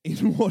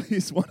 in what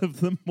is one of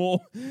the more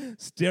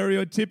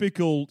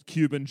stereotypical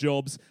Cuban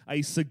jobs,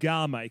 a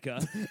cigar maker.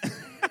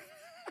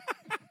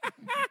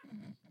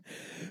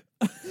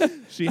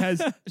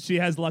 She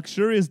has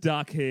luxurious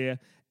dark hair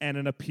and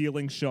an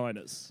appealing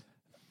shyness.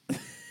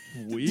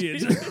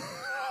 Weird.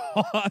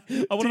 I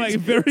want to make it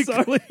very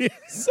clear.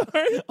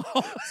 Sorry.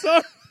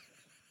 Sorry.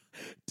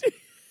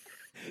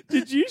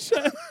 Did you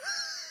show?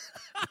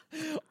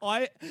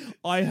 I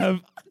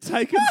have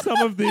taken some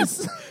of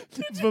this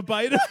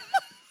verbatim.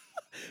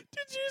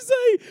 Did you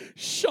say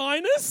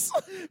shyness?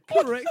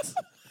 Correct.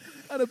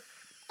 An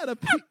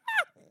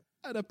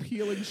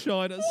appealing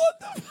shyness. What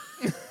the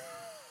fuck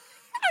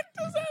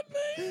does that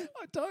mean?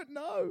 I don't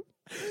know.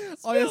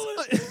 Spell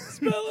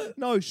it.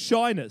 No,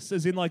 shyness,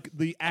 as in like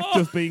the act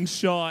of being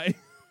shy.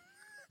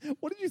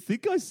 What did you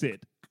think I said?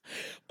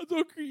 I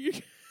thought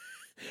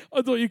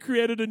you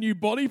created a new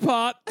body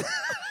part.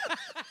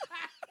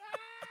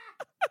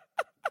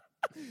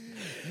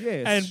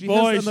 Yes. And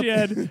boy, she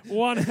had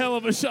one hell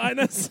of a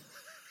shyness.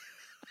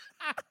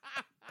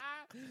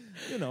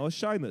 You know, a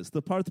shyness.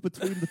 The part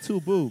between the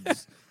two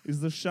boobs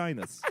is the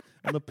shyness.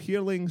 An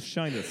appealing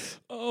shyness.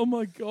 Oh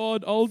my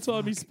God, old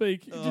timey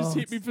speak. You just Oh,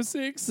 hit me for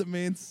six.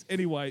 Immense.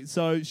 Anyway,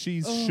 so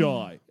she's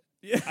shy.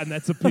 Yeah. And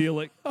that's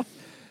appealing.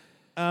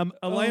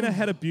 Elena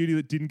had a beauty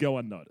that didn't go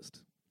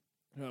unnoticed.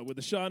 With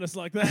a shyness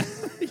like that.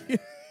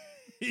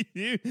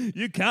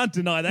 You can't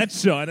deny that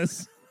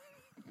shyness.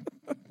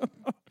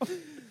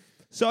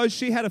 So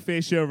she had a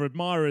fair share of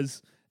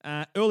admirers.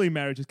 Early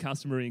marriage is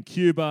customary in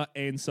Cuba,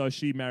 and so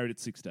she married at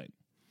 16.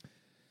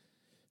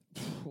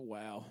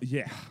 Wow.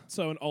 Yeah.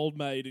 So an old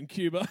maid in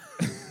Cuba.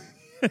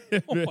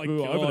 Oh my Over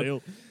God. the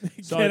hill.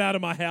 So, Get out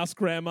of my house,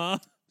 Grandma.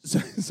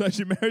 so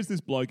she marries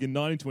this bloke in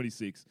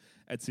 1926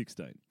 at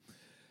 16.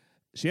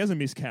 She has a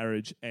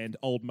miscarriage, and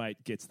old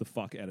mate gets the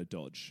fuck out of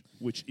Dodge,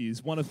 which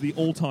is one of the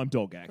all-time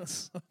dog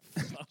acts.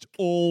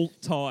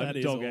 All-time That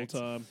is dog all acts.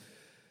 time.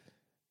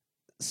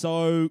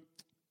 So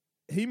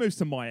he moves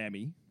to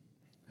Miami,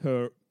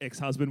 her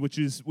ex-husband, which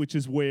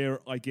is where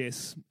I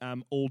guess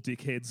all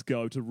dickheads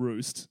go to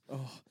roost.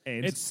 Oh,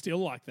 And it's still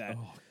like that.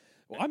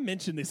 Well, I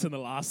mentioned this in the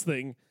last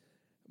thing.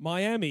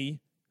 Miami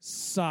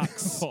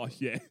sucks. oh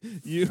yeah,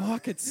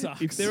 Fuck, it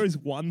sucks. If there is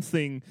one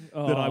thing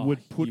that I Oh,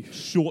 would put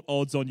short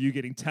odds on you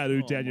getting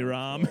tattooed down your my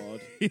arm,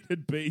 God.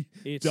 it'd be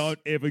It's- don't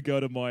ever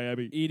go to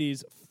Miami. It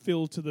is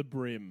filled to the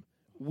brim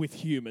with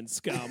human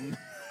scum.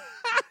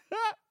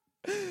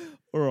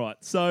 All right,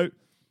 so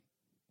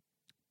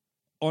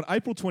on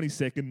April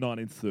 22nd,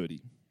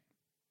 1930,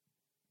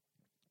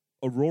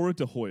 Aurora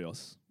de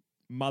Hoyos,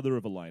 mother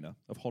of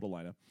Hot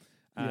Elena,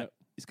 Yep.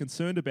 is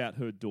concerned about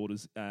her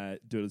daughter's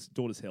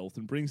health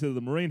and brings her to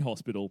the Marine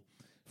Hospital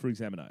for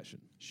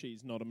examination.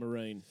 She's not a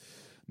Marine.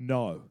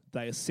 No,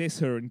 they assess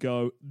her and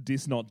go,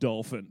 "This not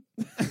dolphin."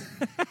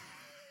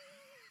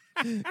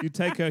 You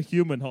take her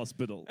human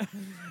hospital.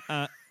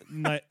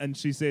 And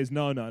she says,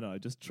 no,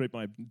 just treat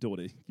my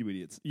daughter, you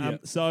idiots. Yeah.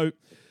 So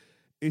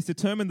it's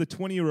determined the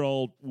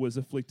 20-year-old was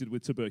afflicted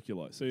with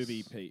tuberculosis.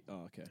 BVP.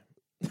 Oh, okay.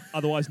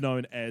 Otherwise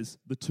known as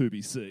the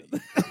 2BC.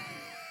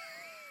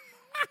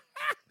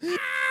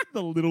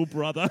 The little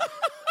brother.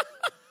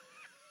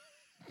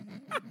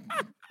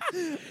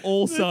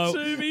 Also,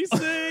 The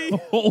 2BC.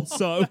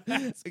 also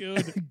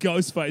good.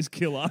 Ghostface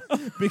Killer,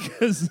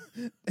 because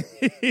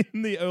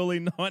in the early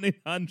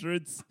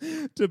 1900s,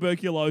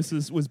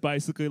 tuberculosis was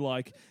basically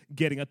like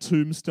getting a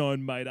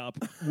tombstone made up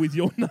with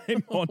your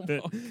name on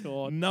it.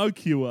 God. No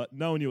cure,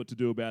 no one knew what to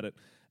do about it.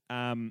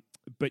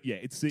 But yeah,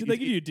 it's Did they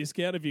give you a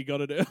discount if you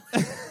got it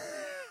early?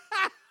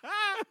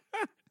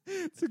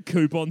 it's a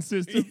coupon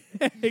system.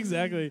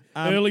 Exactly.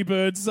 Early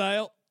bird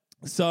sale.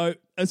 So,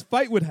 as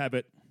fate would have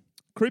it,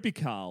 Creepy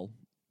Carl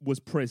was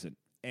present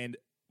and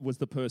was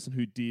the person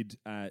who did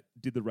the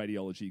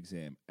radiology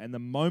exam. And the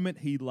moment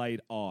he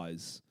laid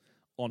eyes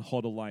on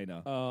Hot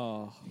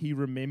Elena, he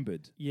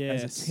remembered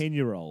as a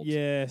 10-year-old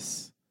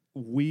Yes.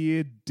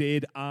 weird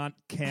dead aunt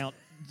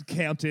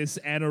Countess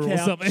Anna or Count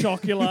something.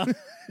 Chocula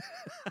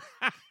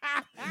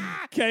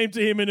came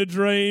to him in a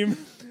dream.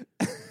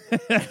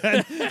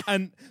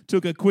 and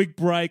took a quick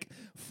break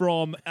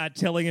from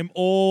telling him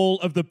all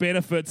of the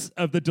benefits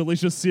of the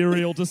delicious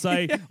cereal to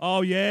say,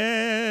 oh,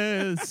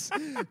 yes,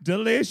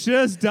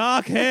 delicious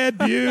dark-haired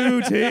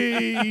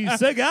beauty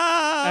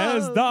cigar.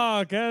 As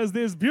dark as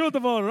this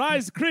beautiful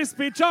Rice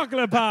Krispie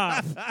chocolate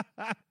bar.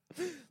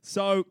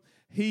 So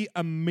he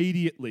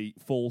immediately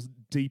falls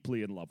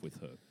deeply in love with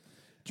her.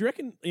 Do you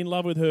reckon in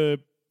love with her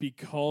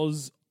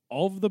because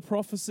of the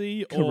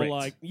prophecy? Or Correct.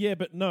 like, yeah,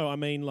 but no, I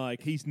mean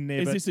like... He's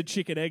never... Is this a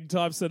chicken egg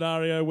type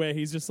scenario where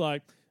he's just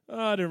like,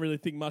 I don't really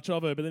think much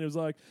of her, but then it was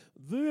like,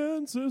 the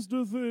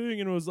ancestor thing,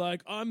 and it was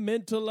like, I'm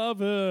meant to love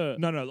her.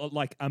 No,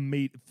 like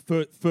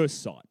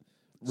first sight.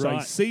 So he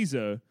Right. sees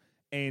her,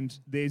 and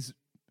there's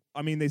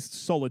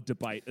solid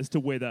debate as to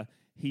whether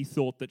he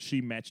thought that she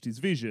matched his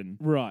vision,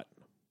 Right.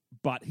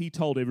 but he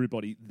told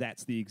everybody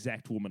that's the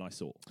exact woman I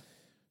saw,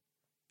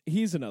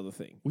 Here's another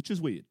thing. which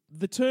is weird.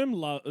 The term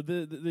love,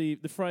 the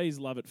phrase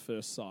 "love at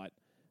first sight,"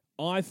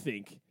 I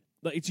think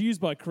like, it's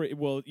used by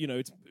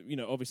it's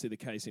obviously the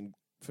case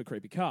for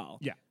Creepy Carl.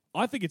 Yeah.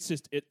 I think it's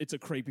just it's a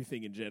creepy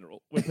thing in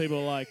general when people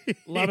are like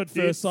love at It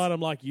first is. sight.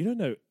 I'm like, you don't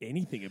know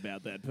anything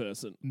about that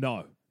person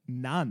No,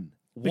 none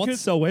Because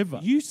whatsoever.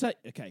 You say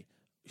okay.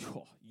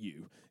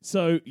 You.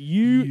 So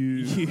you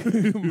You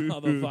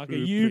motherfucker.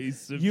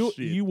 piece of You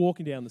shit. you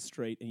walking down the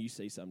street and you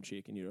see some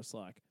chick and you're just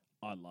like,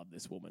 I love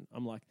this woman.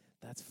 I'm like,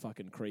 that's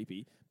fucking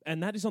creepy.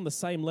 And that is on the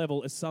same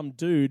level as some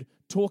dude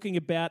talking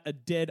about a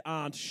dead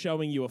aunt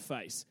showing you a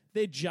face.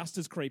 They're just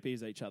as creepy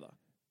as each other.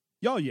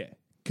 Oh yeah,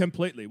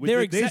 completely.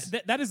 They're There's-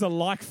 that is a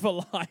like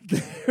for like.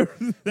 That's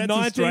a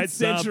 19th straight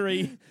sub.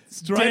 century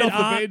Straight dead off the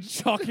aunt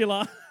bench.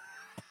 Chocula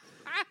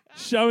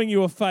showing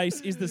you a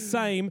face is the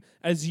same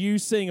as you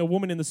seeing a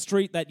woman in the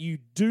street that you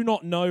do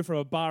not know from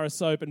a bar of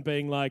soap and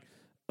being like,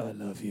 I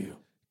love you.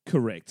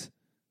 Correct.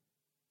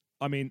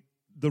 I mean,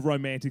 the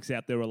romantics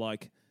out there are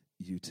like,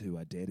 you two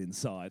are dead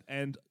inside.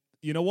 And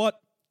you know what?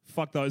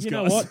 Fuck those You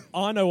guys. know what?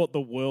 I know what the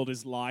world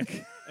is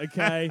like,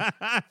 okay?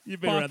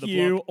 You've been around Fuck the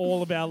you, block.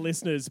 all of our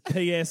listeners.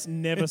 P.S.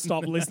 Never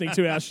stop listening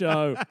to our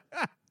show.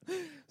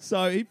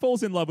 So he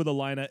falls in love with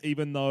Elena,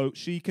 even though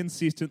she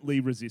consistently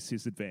resists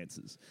his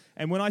advances.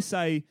 And when I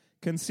say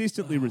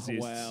consistently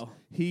resists, wow.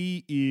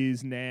 he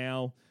is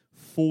now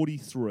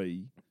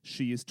 43.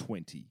 She is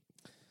 20.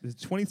 There's a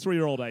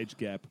 23-year-old age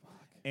gap.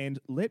 And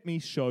let me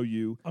show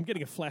you. I'm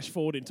getting a flash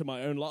forward into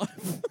my own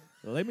life.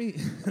 Let me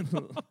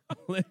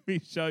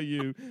show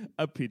you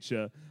a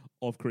picture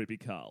of Creepy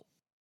Carl.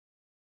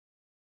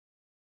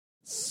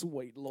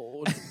 Sweet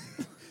Lord.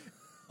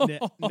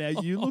 Now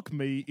you look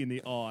me in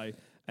the eye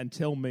and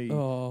tell me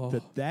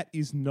that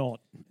is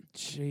not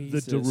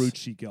Jesus. the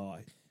Darucci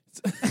guy.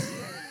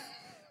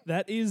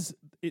 That is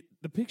it.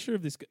 The picture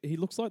of this guy, he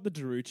looks like the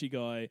Darucci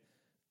guy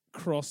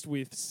crossed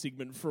with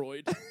Sigmund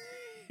Freud.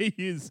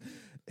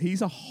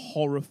 He's a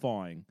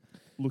horrifying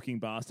looking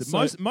bastard.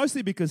 So-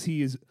 Mostly because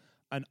he is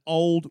an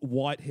old,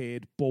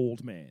 white-haired,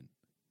 bald man.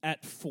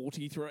 At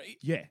 43.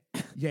 Yeah.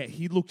 Yeah,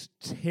 he looked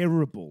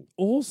terrible.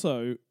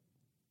 Also,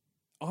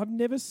 I've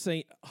never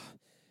seen...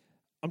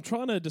 I'm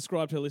trying to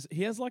describe to Alyssa.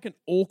 He has like an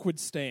awkward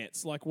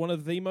stance, like one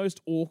of the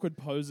most awkward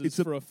poses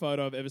for a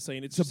photo I've ever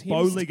seen. It's just a him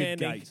bow-legged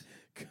standing gait.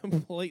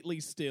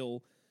 completely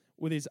still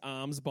with his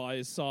arms by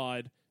his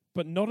side,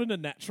 but not in a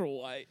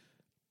natural way.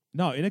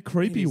 No, in a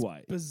creepy It is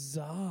way.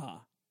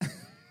 bizarre.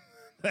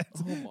 Oh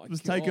my It was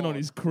taken on God.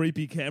 his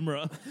creepy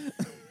camera.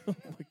 Oh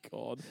my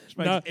God. Which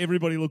makes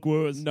everybody look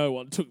worse. No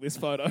one took this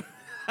photo.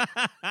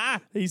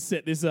 He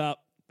set this up.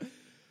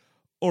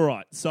 All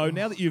right. So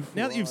now that you've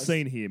Christ.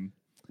 seen him,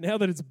 Now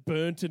that it's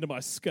burnt into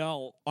my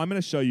skull. I'm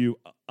going to show you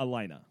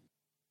Elena.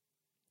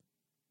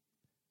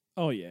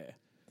 Oh yeah.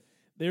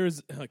 There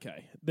is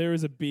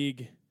a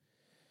big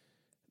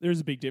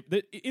dip.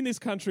 In this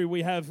country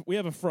we have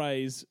a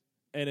phrase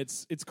and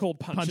it's called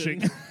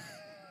punching.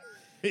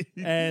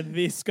 And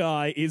this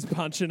guy is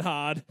punching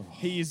hard.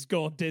 He's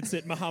gone dead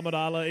set Muhammad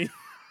Ali.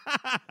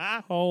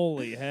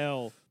 Holy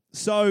hell.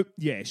 So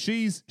yeah,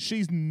 she's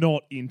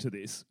not into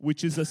this,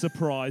 which is a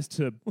surprise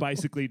to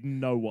basically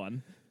no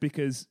one.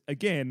 Because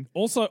again,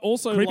 Also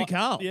Creepy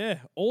Carl. Yeah.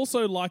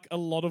 Also like a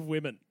lot of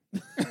women.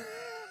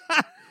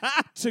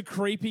 To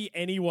creepy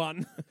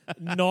anyone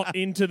not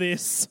into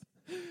this.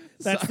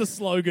 That's the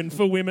slogan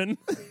for women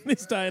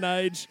this day and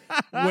age.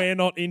 We're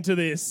not into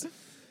this.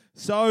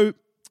 so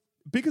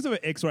because of her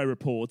X-ray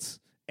reports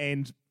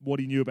and what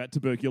he knew about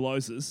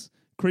tuberculosis,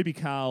 Creepy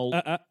Carl,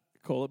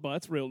 Call it by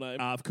its real name.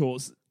 of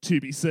course,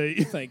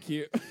 2BC, Thank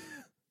you.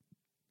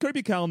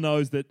 Creepy Carl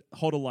knows that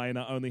Hot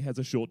Elena only has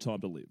a short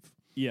time to live.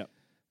 Yeah.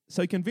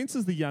 So he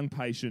convinces the young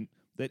patient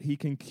that he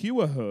can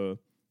cure her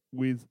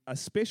with a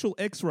special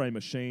X-ray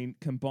machine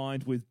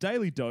combined with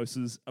daily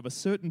doses of a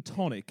certain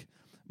tonic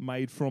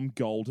made from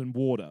golden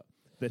water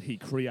that he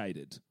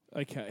created.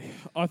 Okay.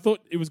 I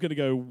thought it was going to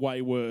go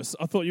way worse.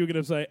 I thought you were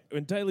going to say,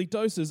 in daily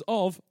doses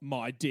of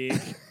my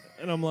dick.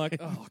 And I'm like,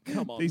 oh,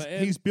 come on,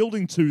 man. He's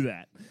building to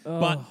that.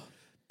 But,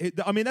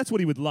 that's what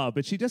he would love.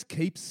 But she just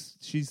keeps...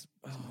 She's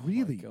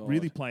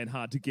really playing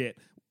hard to get.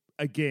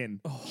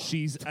 Again,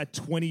 she's a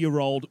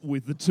 20-year-old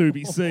with the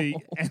 2BC,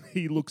 and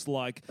he looks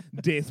like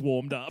death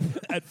warmed up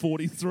at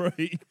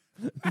 43.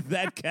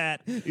 That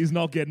cat is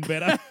not getting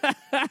better.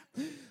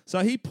 So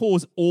he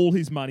pours all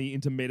his money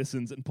into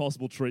medicines and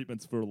possible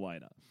treatments for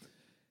Elena.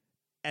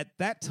 At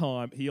that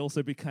time, he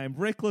also became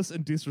reckless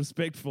and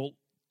disrespectful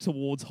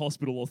towards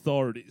hospital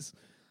authorities.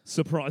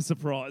 Surprise,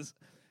 surprise.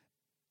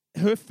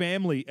 Her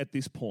family at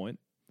this point,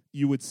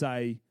 you would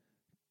say,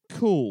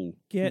 cool.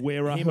 Get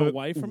where are him her,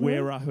 away from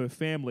where her? are her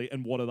family,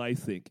 and what do they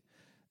think?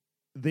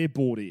 They're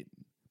bought in.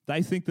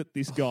 They think that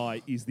this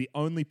guy is the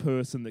only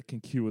person that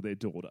can cure their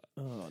daughter.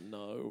 Oh,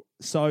 no.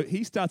 So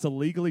he starts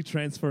illegally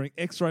transferring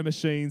X-ray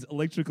machines,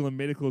 electrical and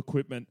medical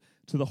equipment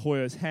to the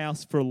Hoyos'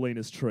 house for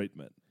Elena's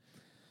treatment.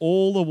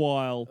 All the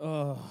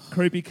while,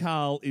 Creepy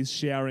Carl is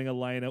showering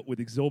Elena with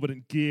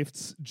exorbitant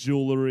gifts,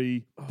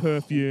 jewellery,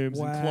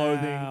 perfumes, and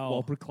clothing,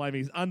 while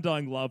proclaiming his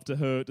undying love to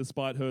her,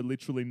 despite her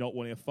literally not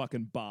wanting a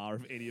fucking bar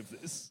of any of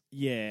this.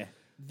 Yeah.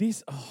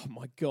 Oh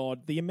my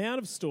God. The amount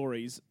of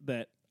stories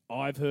that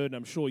I've heard, and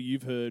I'm sure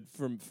you've heard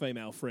from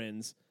female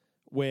friends,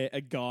 where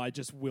a guy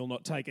just will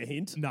not take a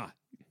hint. Nah,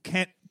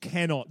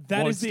 cannot.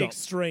 That won't is the stop.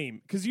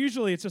 extreme. Because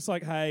usually it's just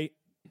like, hey,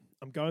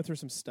 I'm going through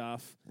some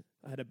stuff.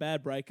 I had a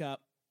bad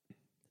breakup,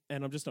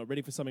 and I'm just not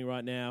ready for something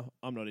right now.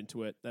 I'm not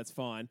into it. That's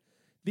fine.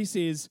 This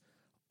is,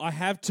 I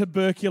have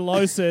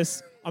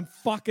tuberculosis. I'm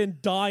fucking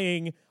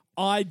dying.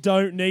 I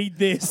don't need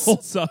this.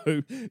 Also,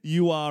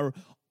 you are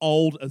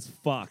old as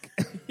fuck.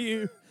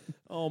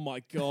 Oh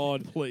my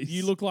God. Please.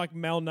 You look like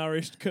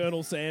malnourished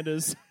Colonel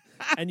Sanders,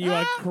 and you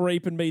are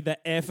creeping me the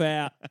F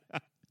out.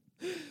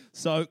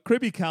 So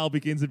Creepy Carl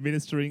begins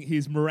administering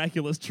his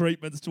miraculous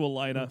treatments to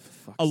Elena,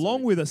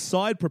 along with a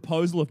side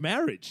proposal of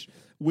marriage,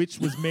 which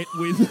was met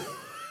with...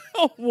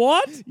 Oh,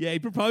 what? Yeah, he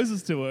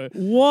proposes to her.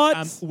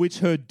 What? Which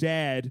her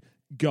dad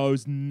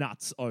goes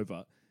nuts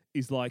over.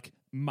 He's like,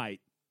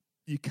 mate,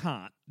 you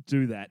can't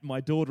do that.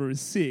 My daughter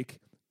is sick.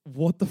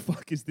 What the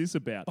fuck is this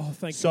about? Oh,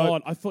 thank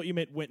God. I thought you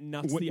meant went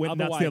nuts the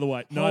other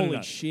way. No, Holy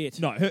no. shit.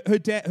 No, her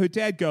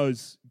dad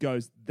goes,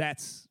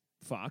 that's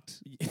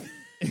fucked.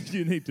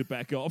 You need to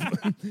back off.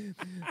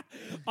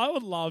 I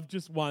would love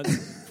just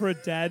once for a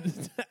dad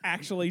to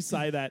actually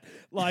say that.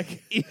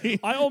 Like,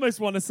 I almost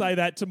want to say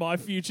that to my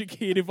future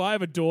kid if I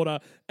have a daughter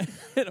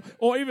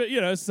or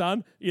even,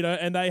 son,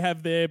 and they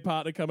have their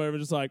partner come over and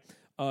just like,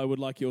 I would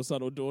like your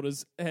son or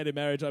daughter's hand in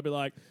marriage. I'd be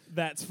like,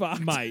 that's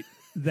fucked. Mate,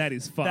 that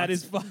is fucked. That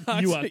is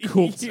fucked. You are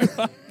cooked. You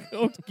are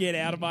cooked. Get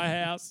out of my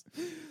house.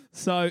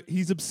 So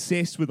he's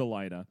obsessed with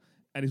Elena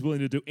and is willing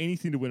to do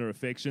anything to win her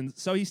affections.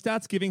 So he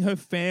starts giving her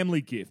family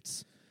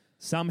gifts.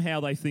 Somehow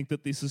they think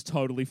that this is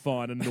totally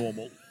fine and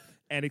normal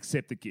and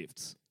accept the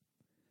gifts.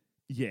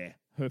 Yeah,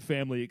 her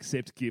family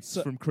accept gifts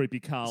from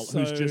Creepy Carl,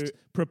 who's just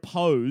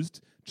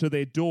proposed to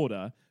their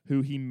daughter,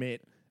 who he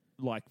met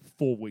like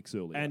 4 weeks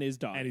earlier. And is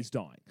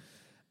dying.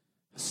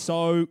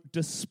 So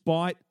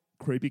despite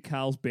Creepy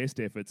Carl's best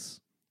efforts,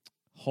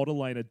 Hot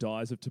Elena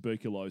dies of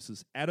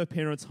tuberculosis at her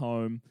parents'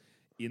 home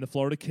in the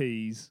Florida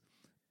Keys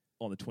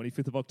on the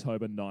 25th of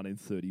October,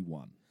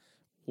 1931.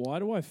 Why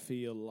do I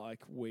feel like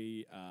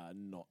we are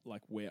not,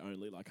 like we're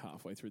only like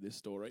halfway through this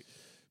story?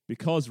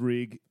 Because,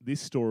 Rig,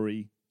 this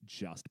story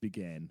just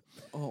began.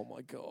 Oh,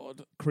 my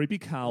God. Creepy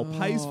Carl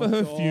pays for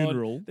her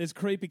funeral. There's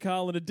Creepy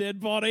Carl and a dead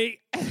body.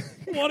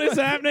 What is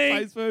happening?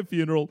 Pays for her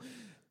funeral,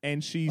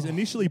 and she's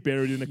initially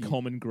buried in a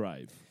common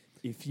grave.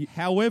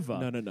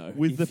 However, No.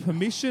 with the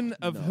permission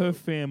of her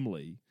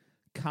family,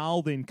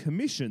 Carl then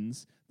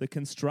commissions the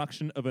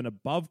construction of an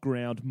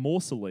above-ground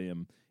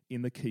mausoleum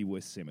in the Key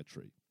West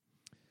Cemetery.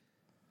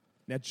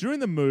 Now, during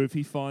the move,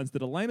 he finds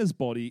that Elena's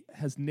body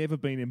has never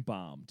been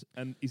embalmed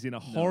and is in a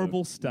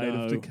horrible state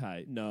of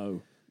decay.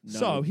 No.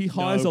 So he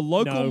hires a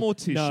local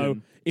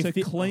mortician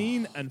to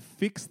clean and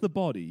fix the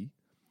body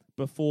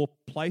before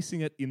placing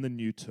it in the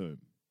new tomb.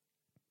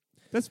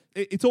 That's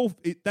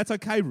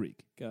okay,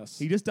 Rick. Gus.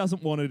 He just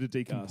doesn't want her to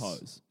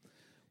decompose.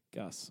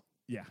 Gus.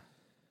 Yeah.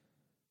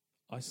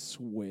 I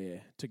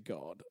swear to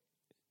God,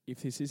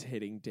 if this is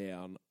heading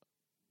down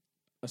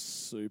a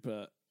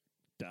super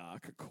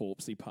dark,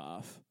 corpsey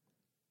path,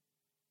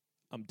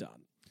 I'm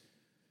done.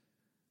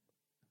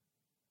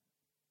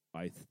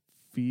 I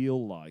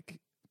feel like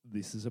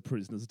this is a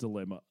prisoner's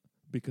dilemma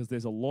because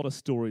there's a lot of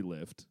story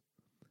left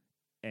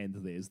and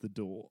there's the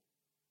door.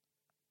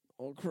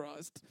 Oh,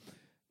 Christ.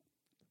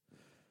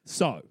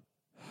 So,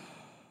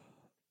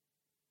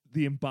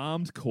 the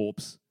embalmed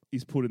corpse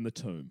is put in the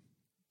tomb.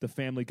 the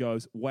family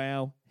goes,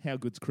 wow, how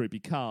good's Creepy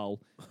Carl?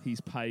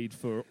 He's paid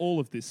for all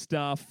of this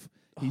stuff.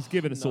 He's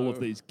given us all of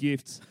these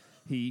gifts.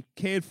 He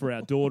cared for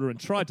our daughter and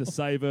tried to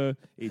save her.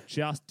 It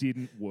just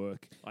didn't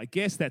work. I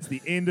guess that's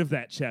the end of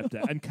that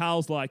chapter. And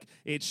Carl's like,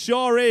 it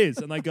sure is.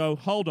 And they go,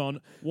 hold on,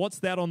 what's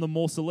that on the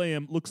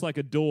mausoleum? Looks like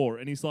a door.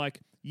 And he's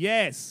like,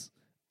 yes.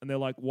 And they're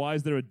like, why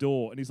is there a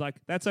door? And he's like,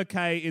 that's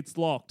okay, it's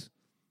locked.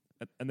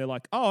 And they're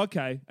like, oh,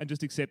 okay, and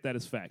just accept that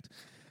as fact.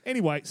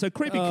 Anyway, so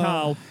Creepy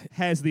Carl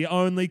has the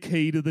only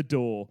key to the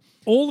door.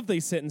 All of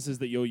these sentences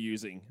that you're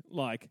using,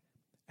 like,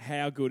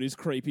 how good is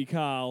Creepy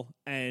Carl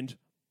and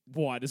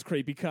why does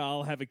Creepy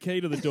Carl have a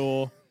key to the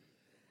door,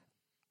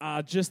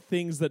 are just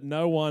things that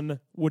no one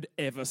would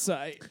ever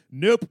say.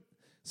 Nope,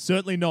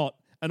 certainly not.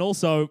 And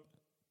also,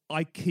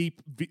 I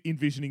keep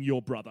envisioning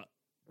your brother.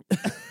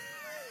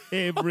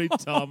 Every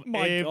time,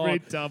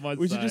 time I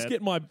we say should just it.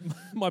 get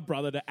my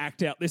brother to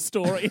act out this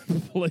story.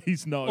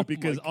 Please no,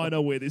 because I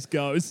know where this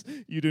goes.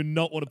 You do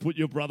not want to put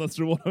your brother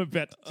through what I'm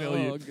about to tell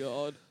you. Oh,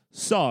 God.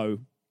 So,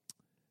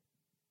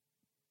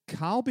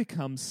 Carl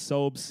becomes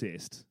so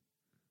obsessed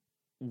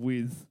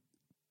with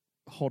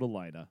Hot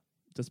Elena,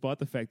 despite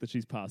the fact that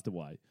she's passed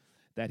away,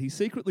 that he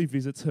secretly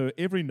visits her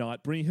every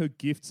night, bringing her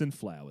gifts and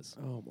flowers.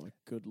 Oh, my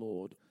good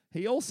Lord.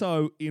 He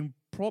also, in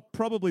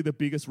probably the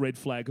biggest red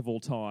flag of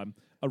all time,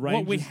 arranges...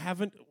 What, we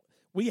haven't...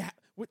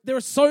 there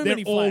are so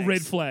many They're flags. all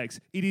red flags.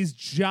 It is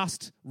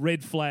just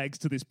red flags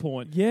to this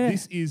point. Yeah.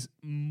 This is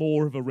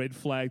more of a red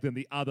flag than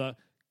the other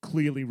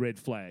clearly red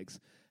flags.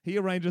 He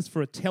arranges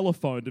for a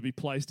telephone to be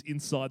placed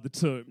inside the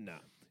tomb. No.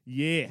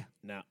 Yeah.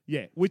 No.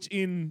 Yeah, which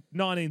in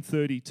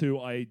 1932,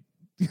 I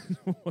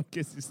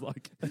guess is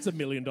like... That's $1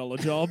 million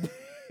job.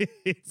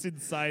 It's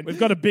insane. We've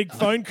got a big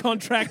phone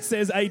contract,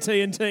 says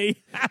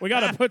AT&T. We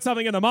got to put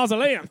something in the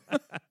mausoleum.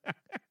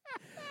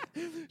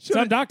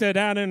 Some doctor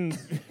down in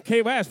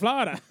Key West,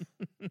 Florida.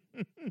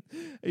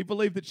 He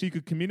believed that she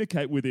could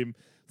communicate with him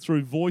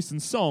through voice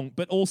and song,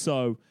 but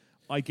also,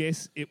 I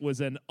guess it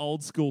was an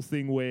old school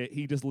thing where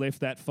he just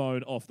left that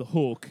phone off the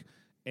hook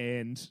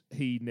and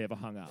he never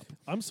hung up.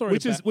 I'm sorry,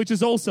 which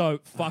is also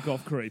fuck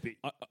off creepy.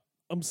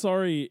 I'm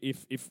sorry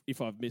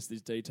if I've missed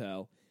this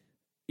detail.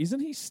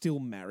 Isn't he still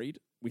married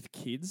with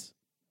kids?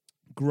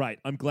 Great.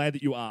 I'm glad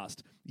that you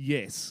asked.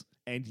 Yes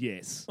and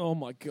yes. Oh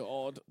my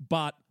God.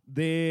 But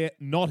they're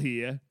not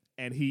here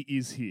and he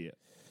is here.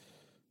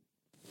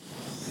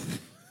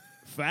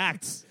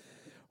 Facts.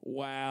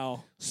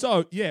 Wow.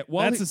 So, yeah.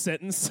 That's a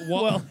sentence.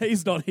 Well,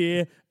 he's not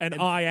here and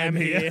I am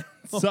here.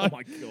 So, oh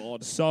my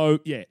God. So,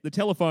 yeah, the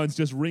telephone's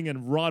just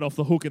ringing right off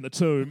the hook in the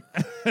tomb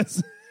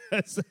as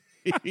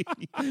he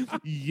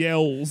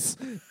yells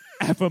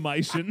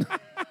affirmation.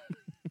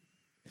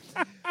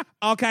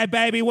 Okay,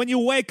 baby, when you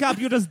wake up,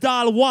 you just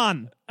dial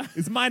 1.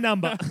 It's my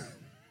number.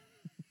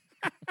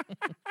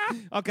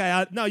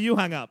 Okay, no, you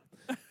hung up.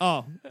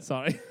 Oh,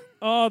 sorry.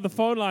 Oh, the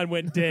phone line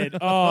went dead.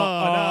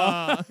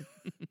 Oh,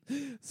 no.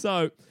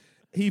 So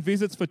he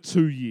visits for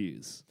 2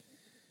 years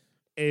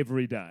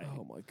every day.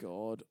 Oh, my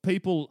God.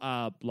 People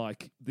are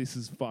like, this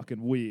is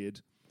fucking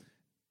weird.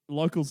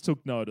 Locals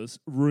took notice,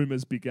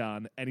 rumors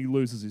began, and he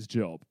loses his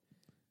job.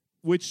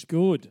 Which,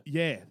 good.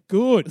 Yeah.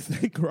 Good.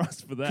 Thank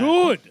Christ for that.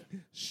 Good.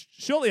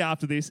 Shortly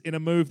after this, in a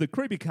move that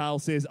Creepy Carl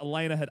says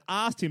Elena had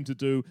asked him to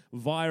do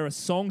via a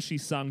song she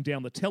sung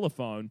down the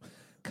telephone,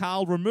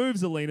 Carl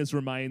removes Elena's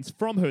remains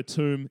from her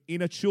tomb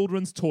in a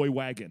children's toy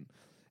wagon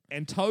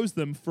and tows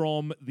them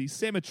from the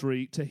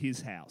cemetery to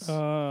his house.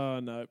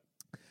 Oh, no.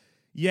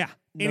 Yeah.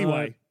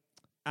 Anyway.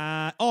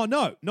 Oh,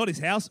 no, not his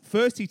house.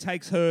 First, he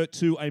takes her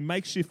to a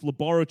makeshift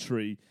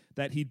laboratory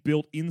that he'd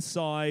built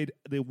inside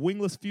the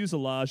wingless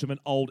fuselage of an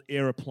old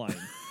aeroplane.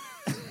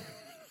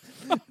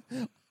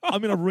 I'm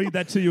going to read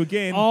that to you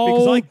again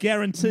because I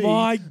guarantee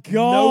my God.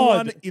 no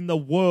one in the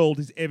world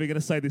is ever going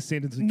to say this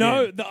sentence again.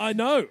 No, I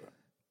know.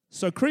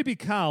 So Creepy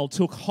Carl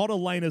took Hot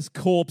Elena's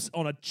corpse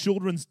on a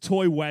children's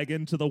toy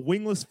wagon to the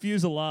wingless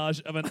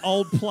fuselage of an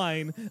old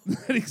plane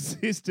that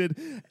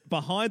existed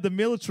behind the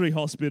military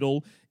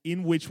hospital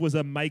in which was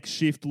a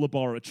makeshift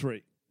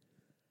laboratory.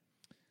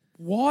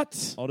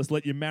 What? I'll just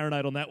let you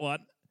marinate on that one.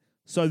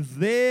 So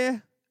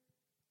there,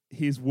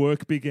 his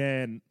work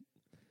began.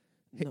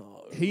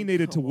 No. He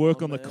needed to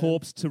work on the man.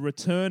 corpse to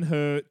return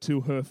her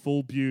to her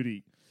full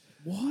beauty.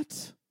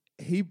 What?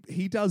 He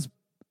does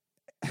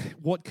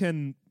what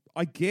can,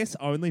 I guess,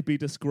 only be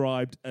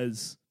described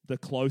as the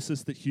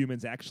closest that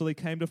humans actually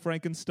came to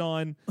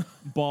Frankenstein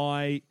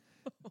by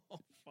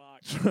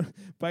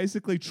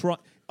basically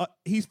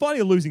he's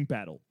fighting a losing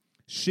battle.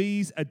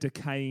 She's a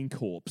decaying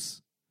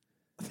corpse.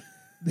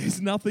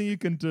 There's nothing you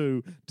can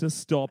do to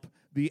stop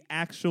the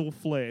actual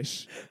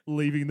flesh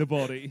leaving the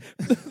body.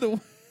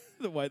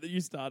 The way that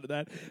you started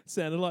that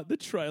sounded like the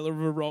trailer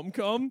of a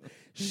rom-com.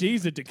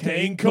 She's a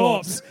decaying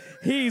corpse.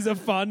 He's a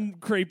fun,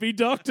 creepy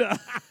doctor.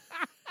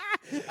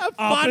 A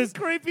fun,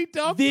 creepy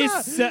doctor.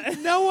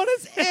 No one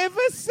has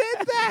ever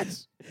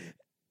said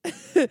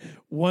that.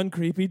 One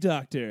creepy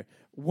doctor,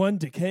 one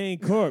decaying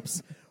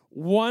corpse,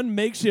 one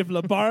makeshift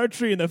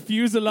laboratory in the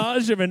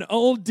fuselage of an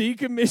old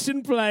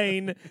decommissioned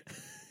plane.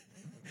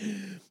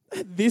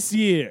 This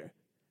year,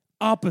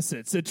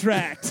 opposites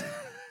attract.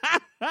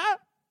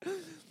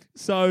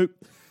 So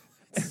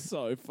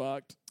So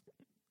fucked.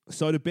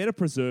 to better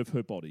preserve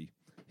her body,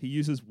 he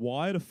uses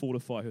wire to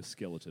fortify her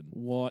skeleton.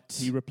 What?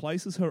 He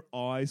replaces her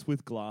eyes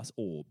with glass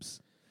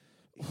orbs.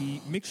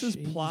 He mixes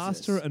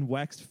plaster and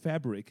waxed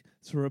fabric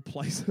to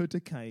replace her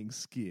decaying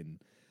skin.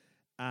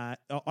 I'm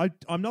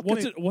not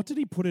going to... What did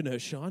he put in her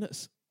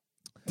shyness?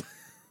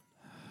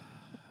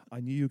 I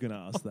knew you were going to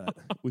ask that,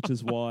 which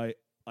is why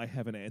I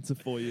have an answer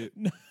for you.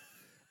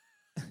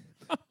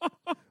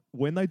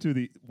 When they do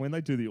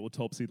the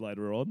autopsy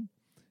later on,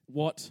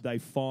 What? they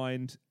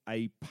find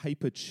a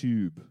paper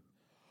tube.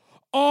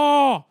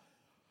 Oh!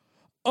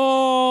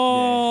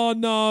 Oh,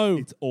 no.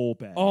 It's all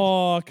bad.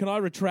 Oh, can I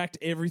retract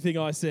everything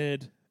I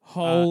said?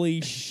 Holy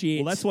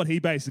shit. Well, that's what he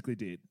basically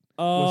did.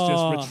 Oh. Was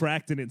just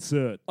retract and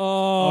insert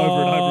Oh,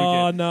 over and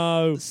over again.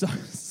 no.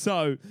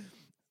 So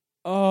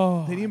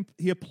Oh. then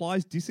he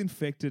applies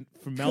disinfectant,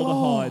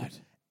 formaldehyde, God.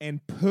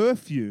 and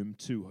perfume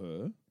to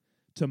her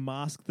to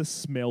mask the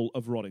smell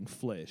of rotting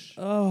flesh.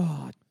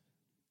 Oh.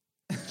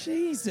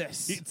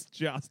 Jesus. It's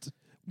just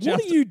What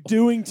are you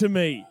doing to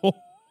me?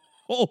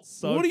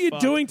 so What are you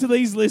fucked. doing to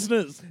these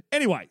listeners?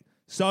 Anyway,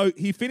 so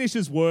he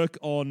finishes work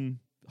on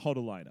Hot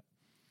Elena,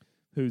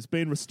 who's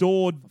been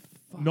restored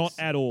not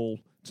at all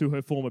to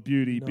her former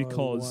beauty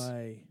because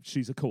way.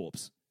 she's a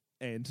corpse.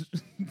 And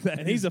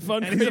he's a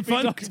fun,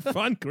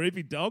 fun,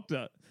 creepy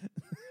doctor.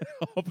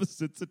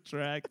 Opposites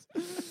attract.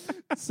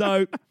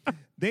 So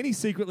then he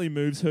secretly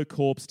moves her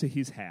corpse to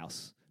his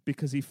house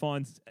because he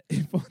finds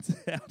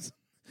out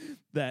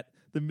that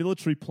the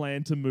military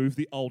planned to move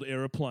the old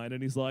aeroplane,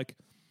 and he's like,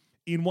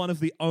 in one of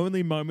the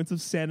only moments of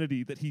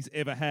sanity that he's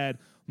ever had,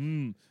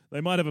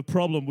 they might have a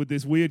problem with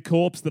this weird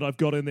corpse that I've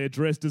got in there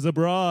dressed as a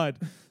bride.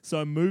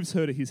 So moves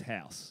her to his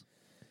house.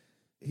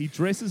 He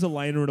dresses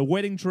Elena in a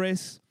wedding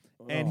dress,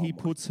 and he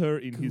puts her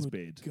in his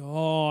bed.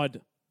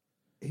 God.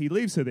 He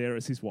leaves her there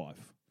as his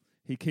wife.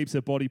 He keeps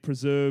her body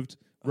preserved,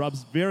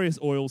 rubs various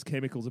oils,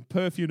 chemicals, and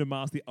perfume to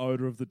mask the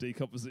odor of the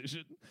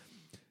decomposition.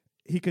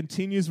 He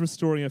continues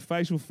restoring her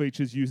facial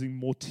features using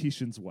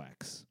mortician's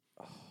wax.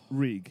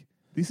 Rig.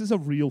 This is a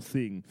real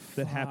thing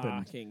that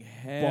happened Fucking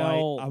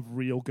hell. by a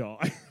real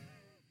guy.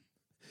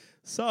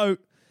 So,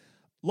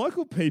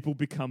 local people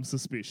become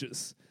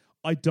suspicious.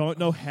 I don't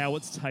know how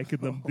it's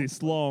taken them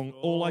this long.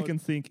 All I can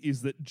think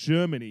is that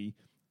Germany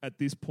at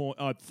this point,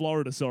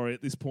 Florida,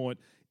 at this point,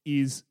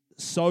 is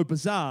so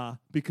bizarre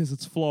because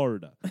it's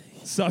Florida.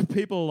 So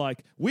people are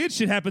like, weird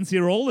shit happens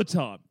here all the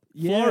time.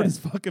 Yeah. Florida's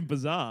fucking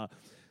bizarre.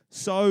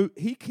 So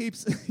he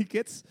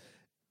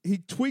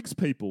twigs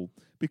people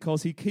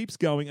because he keeps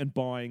going and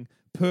buying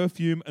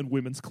perfume and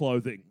women's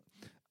clothing.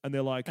 And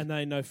they're like... And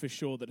they know for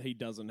sure that he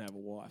doesn't have a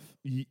wife.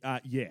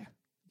 Yeah.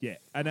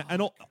 And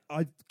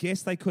I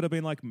guess they could have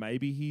been like,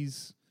 maybe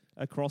he's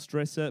a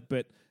cross-dresser,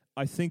 but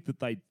I think that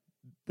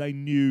they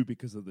knew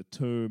because of the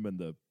tomb and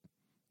the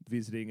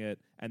visiting it,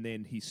 and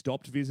then he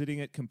stopped visiting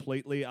it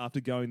completely after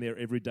going there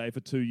every day for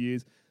 2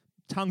 years.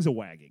 Tongues are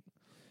wagging.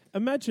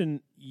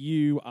 Imagine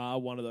you are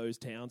one of those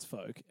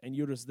townsfolk and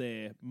you're just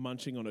there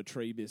munching on a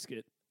tree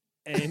biscuit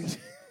and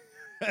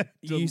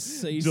you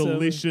see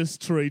delicious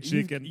tree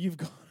chicken. You've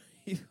got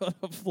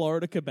a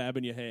Florida kebab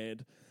in your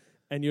hand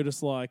and you're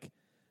just like,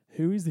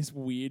 who is this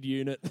weird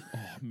unit?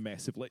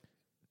 Massively.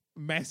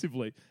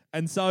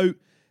 And so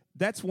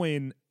that's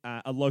when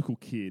a local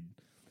kid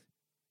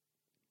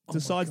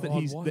decides that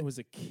he's... Why was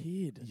a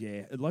kid?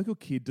 Yeah, a local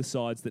kid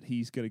decides that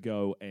he's going to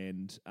go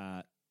and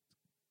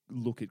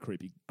look at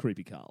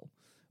creepy Carl.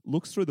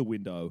 Looks through the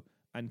window,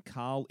 and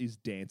Carl is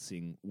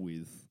dancing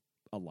with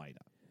Elena.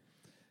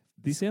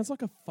 This sounds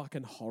like a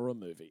fucking horror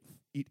movie.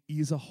 It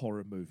is a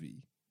horror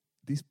movie.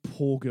 This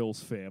poor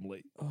girl's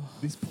family.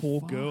 This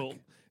poor girl.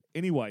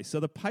 Anyway,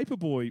 so the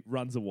paperboy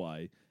runs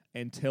away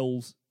and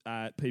tells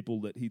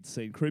people that he'd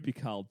seen creepy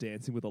Carl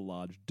dancing with a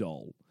large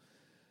doll.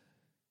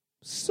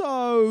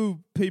 So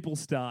people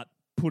start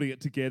putting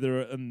it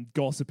together and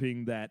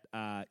gossiping that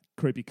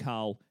creepy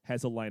Carl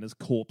has Elena's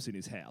corpse in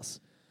his house,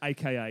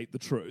 a.k.a. the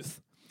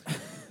truth.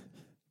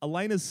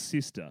 Elena's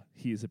sister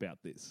hears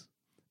about this,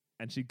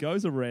 and she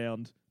goes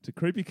around to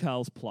creepy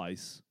Carl's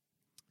place,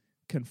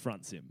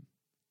 confronts him.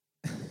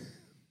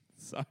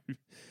 So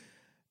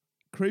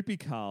creepy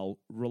Carl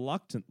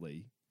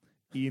reluctantly,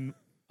 in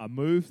a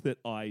move that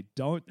I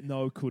don't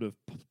know could have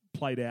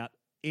played out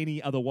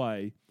any other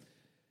way,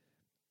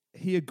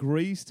 he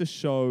agrees to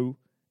show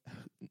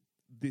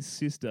this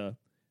sister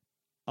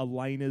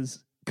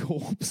Elena's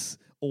corpse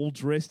all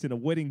dressed in a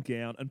wedding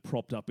gown and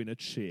propped up in a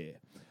chair.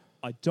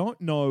 I don't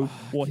know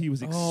what he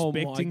was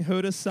expecting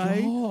her to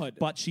say,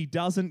 but she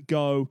doesn't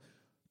go,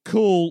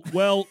 cool,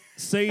 well,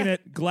 seen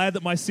it, glad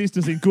that my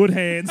sister's in good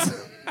hands.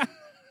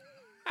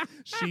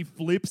 She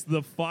flips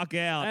the fuck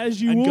out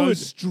As you and would.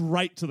 goes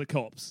straight to the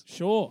cops.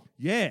 Sure.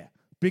 Yeah,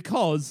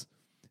 because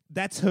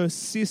that's her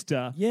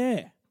sister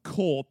Yeah.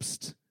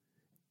 corpsed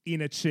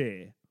in a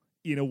chair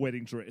in a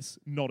wedding dress,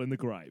 not in the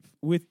grave.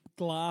 With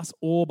glass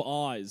orb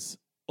eyes.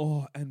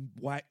 Oh, and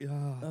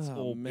it's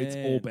all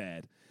man.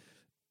 bad.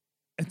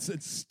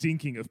 It's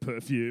stinking of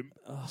perfume.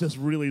 Just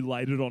really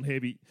laid it on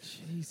heavy.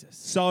 Jesus.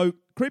 So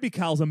Creepy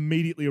Carl's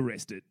immediately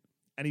arrested,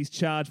 and he's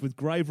charged with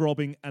grave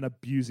robbing and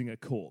abusing a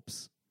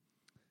corpse.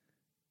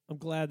 I'm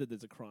glad that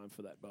there's a crime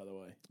for that, by the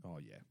way. Oh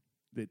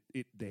yeah,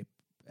 there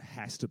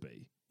has to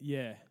be.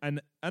 Yeah.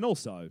 And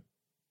also,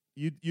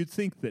 you'd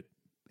think that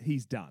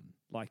he's done.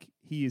 Like,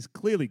 he is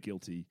clearly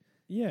guilty.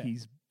 Yeah.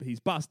 He's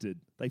busted.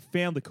 They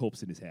found the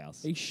corpse in his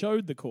house. He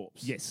showed the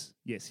corpse. Yes.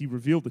 He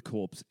revealed the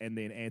corpse and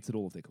then answered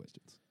all of their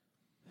questions.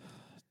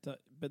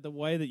 But the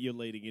way that you're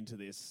leading into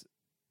this,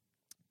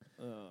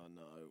 oh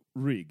no.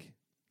 Rig.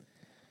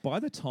 By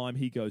the time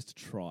he goes to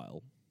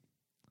trial,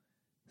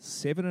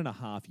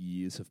 7.5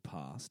 years have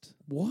passed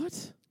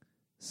What?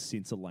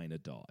 since Elena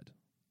died.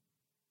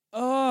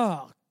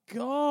 Oh Yeah,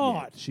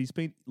 God. she's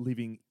been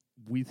living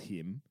with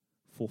him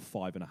for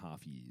 5.5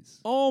 years.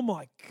 Oh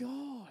my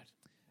God.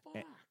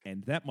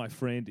 And that, my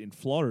friend, in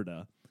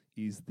Florida,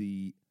 is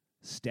the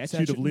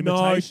statute of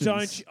limitations. No,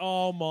 don't you?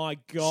 Oh my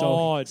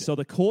God. So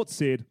the court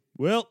said,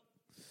 well,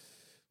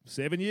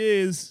 7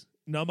 years,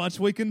 not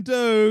much we can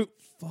do.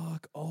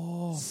 Fuck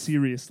off.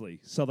 Seriously.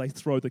 So they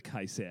throw the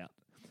case out.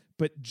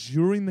 But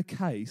during the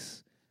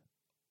case,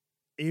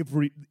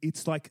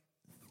 it's like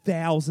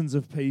thousands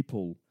of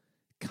people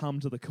come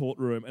to the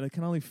courtroom, and it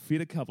can only fit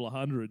a couple of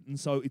hundred. And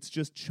so it's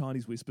just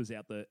Chinese whispers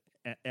out the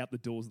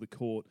doors of the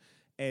court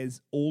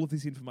as all of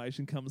this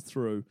information comes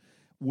through,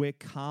 where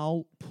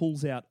Carl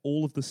pulls out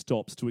all of the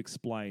stops to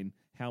explain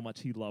how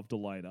much he loved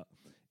Elena,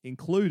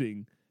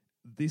 including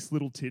this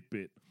little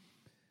tidbit.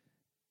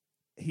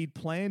 He'd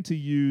planned to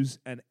use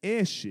an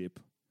airship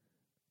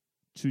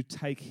to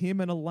take him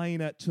and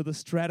Elena to the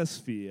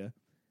stratosphere,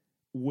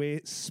 where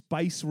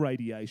space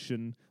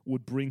radiation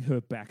would bring her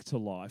back to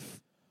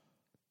life.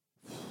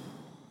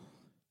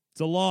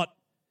 It's a lot.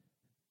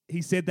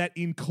 He said that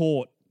in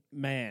court.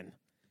 Man.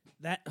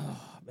 Man.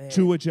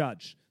 To a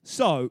judge.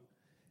 So,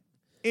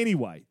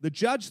 anyway, the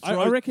judge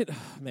I reckon,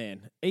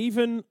 man,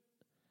 even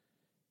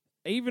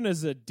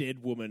as a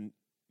dead woman,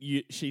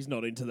 she's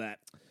not into that.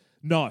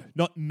 No,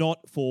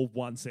 not for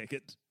 1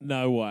 second.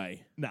 No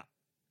way. No.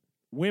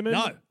 Women,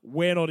 No.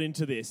 we're not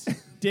into this.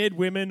 Dead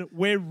women,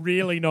 we're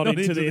really not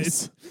into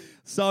this.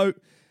 So,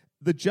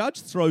 the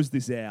judge throws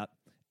this out,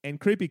 and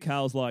Creepy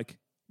Carl's like,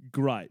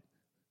 great.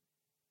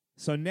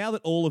 So now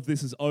that all of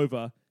this is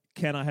over,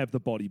 can I have the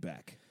body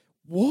back?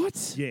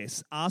 What?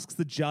 Yes, asks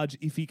the judge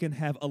if he can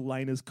have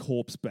Elena's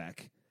corpse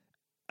back.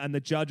 And the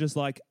judge is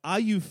like, are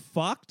you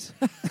fucked?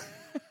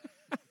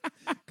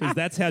 Because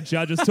that's how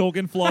judges talk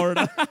in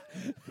Florida.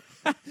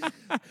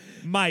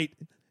 Mate,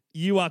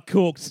 you are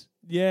cooked.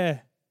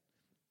 Yeah.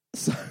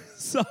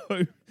 So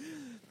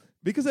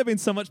because there's been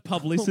so much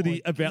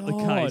publicity about the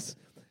case,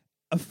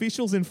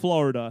 officials in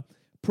Florida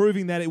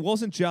proving that it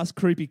wasn't just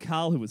Creepy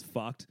Carl who was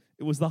fucked,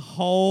 it was the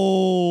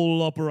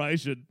whole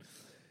operation.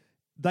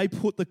 They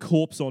put the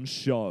corpse on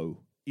show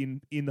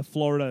in the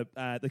Florida,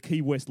 the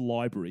Key West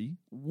Library.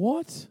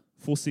 What?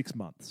 For 6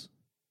 months,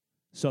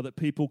 so that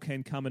people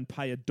can come and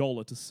pay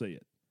 $1 to see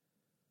it.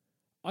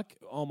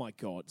 Oh my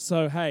God.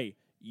 So, hey,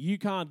 you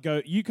can't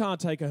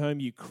take her home,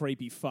 you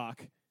creepy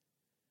fuck.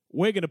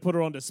 We're going to put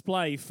her on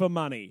display for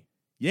money.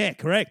 Yeah,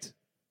 correct.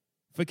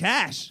 For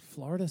cash.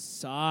 Florida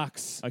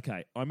sucks.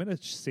 Okay, I'm going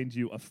to send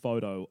you a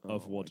photo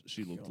of what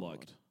she looked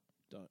like.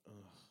 Don't,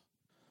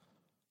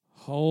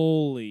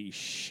 Holy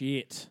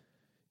shit.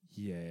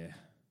 Yeah.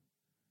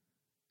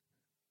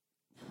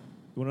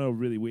 You want to know a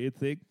really weird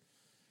thing?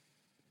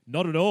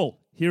 Not at all.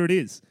 Here it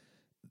is.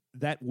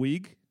 That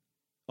wig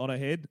on her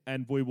head,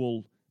 and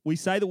we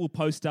say that we'll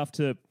post stuff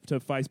to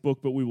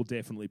Facebook, but we will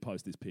definitely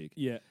post this pic.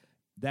 Yeah.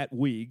 That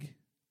wig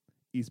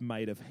is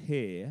made of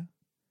hair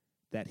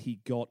that he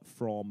got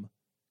from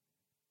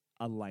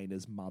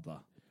Elena's mother.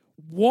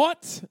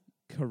 What?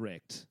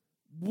 Correct.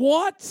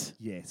 What?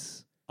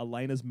 Yes.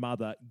 Elena's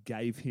mother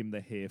gave him the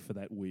hair for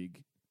that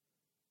wig.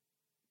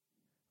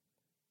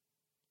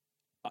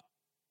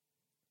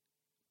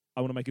 I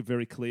want to make it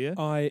very clear.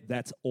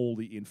 That's all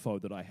the info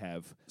that I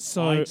have.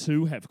 So I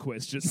too have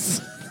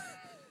questions.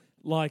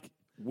 Like,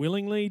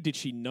 willingly, did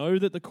she know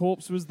that the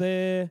corpse was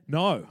there?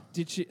 No.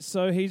 Did she?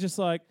 So he's just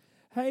like,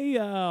 hey,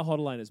 Hot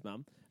Elena's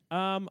mum.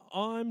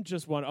 I'm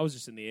just wondering. I was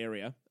just in the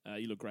area.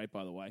 You look great,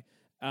 by the way.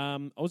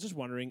 I was just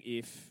wondering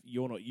if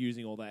you're not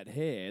using all that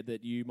hair,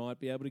 that you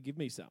might be able to give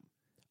me some.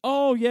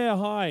 Oh yeah,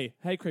 hi.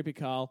 Hey, Creepy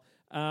Carl.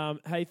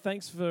 Hey,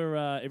 thanks for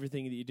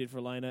everything that you did for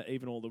Elena,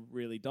 even all the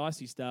really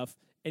dicey stuff.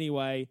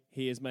 Anyway,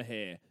 here's my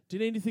hair. Do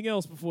you need anything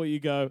else before you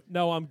go?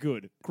 No, I'm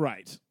good.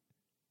 Great.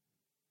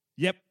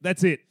 Yep,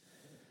 that's it.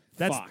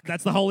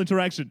 That's the whole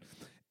interaction.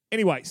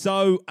 Anyway,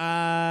 so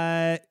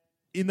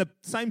in the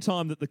same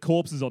time that the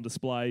corpse is on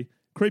display,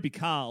 Creepy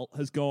Carl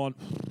has gone,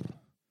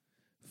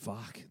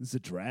 fuck, this is a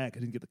drag.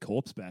 I didn't get the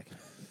corpse back.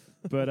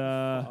 But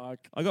I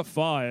got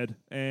fired,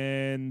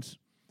 and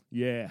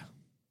yeah,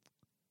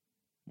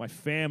 my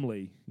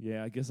family,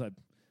 I guess I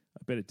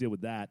better deal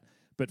with that.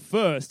 But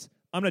first,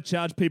 I'm going to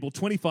charge people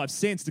 25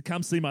 cents to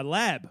come see my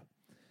lab.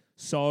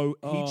 So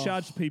he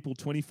charged people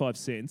 25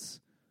 cents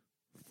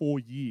for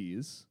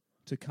years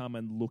to come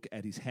and look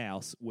at his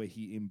house where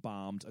he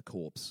embalmed a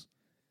corpse.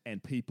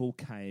 And people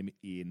came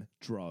in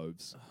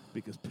droves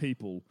because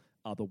people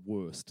are the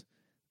worst.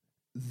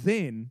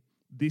 Then,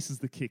 this is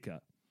the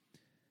kicker.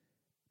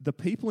 The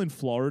people in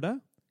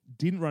Florida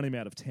didn't run him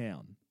out of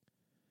town.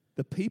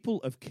 The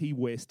people of Key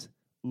West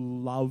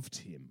loved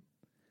him.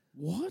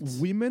 What?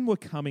 Women were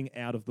coming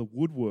out of the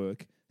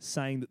woodwork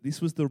saying that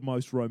this was the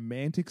most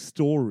romantic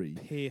story.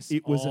 Piss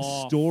It was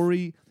off. a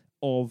story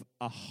of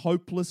a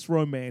hopeless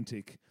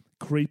romantic,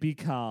 creepy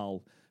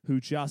Carl, who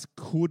just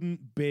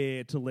couldn't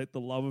bear to let the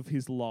love of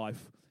his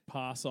life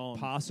Pass on.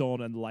 pass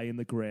on and lay in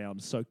the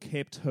ground, so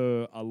kept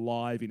her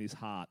alive in his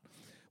heart.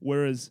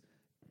 Whereas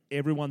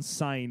everyone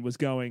sane was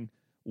going,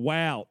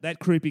 wow, that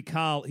creepy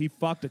Carl, he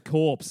fucked a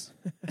corpse.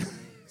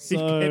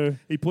 So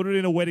he put it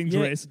in a wedding Yeah,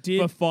 dress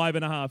for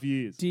 5.5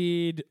 years.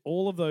 did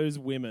all of those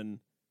women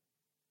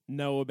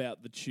know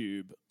about the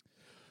tube?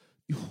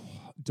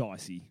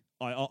 Dicey.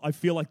 I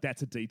feel like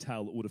that's a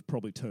detail that would have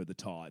probably turned the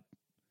tide.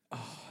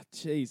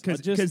 Jeez.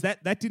 Because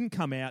that didn't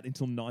come out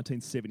until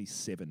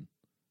 1977.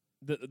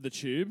 The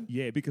tube?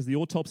 Yeah, because the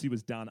autopsy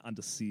was done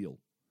under seal.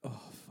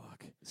 Oh,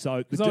 fuck.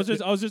 So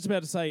Because I was just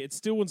about to say, it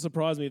still wouldn't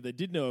surprise me if they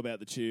did know about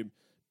the tube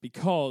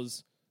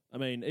because, I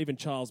mean, even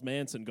Charles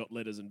Manson got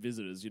letters and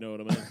visitors, you know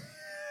what I mean?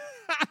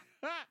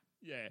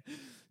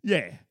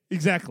 yeah,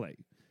 exactly.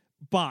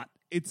 But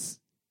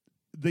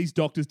these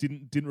doctors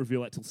didn't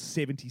reveal that till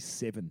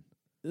 77.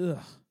 Ugh.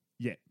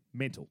 Yeah,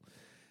 mental.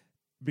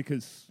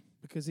 Because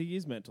Because he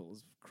is mental.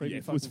 It's creepy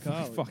it was fucking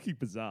Carl. fucking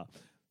bizarre.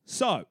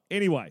 So,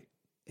 anyway,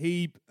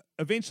 he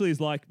eventually is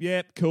like,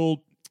 yeah,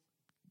 cool.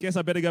 Guess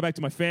I better go back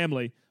to my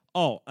family.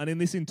 Oh, and in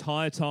this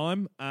entire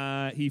time,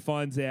 he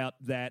finds out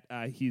that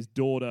his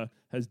daughter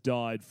has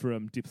died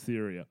from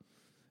diphtheria.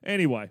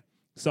 Anyway,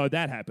 so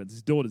that happens.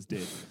 His daughter's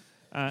dead.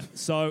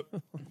 So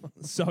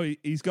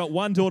he's got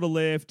one daughter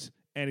left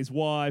and his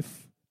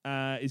wife.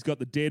 He's got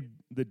the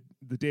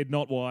dead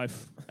not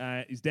wife.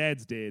 His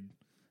dad's dead.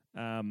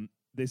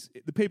 There's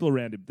the people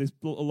around him. There's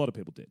a lot of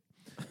people dead.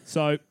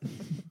 So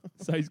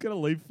he's going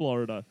to leave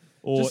Florida.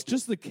 Or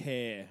Just the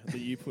care that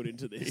you put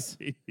into this.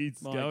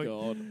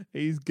 God.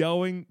 He's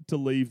going to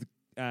leave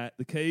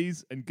the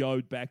Keys and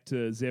go back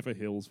to Zephyr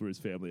Hills where his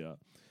family are.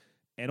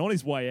 And on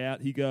his way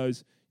out, he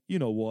goes, you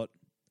know what?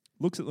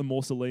 Looks at the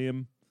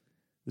mausoleum,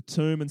 the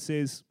tomb, and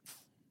says,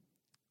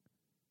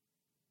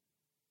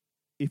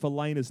 if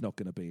Elena's not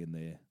going to be in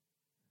there,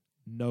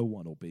 no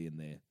one will be in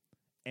there.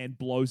 And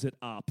blows it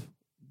up.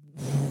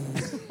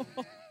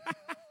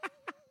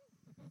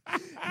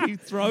 He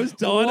throws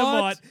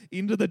dynamite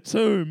into the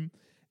tomb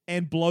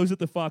and blows it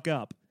the fuck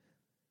up.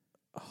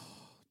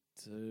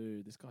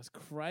 Dude, this guy's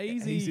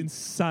crazy. He's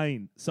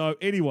insane. So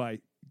anyway,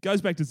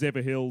 goes back to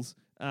Zephyr Hills.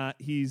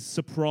 He's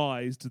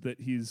surprised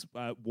that his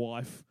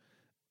wife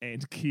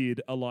and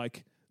kid are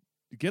like,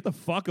 get the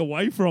fuck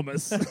away from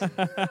us.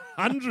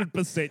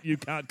 100% you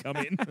can't come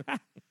in.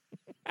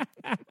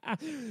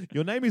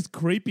 Your name is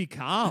Creepy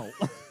Carl.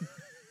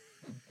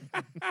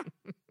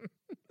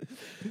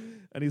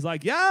 And he's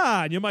like,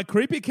 yeah, and you're my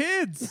creepy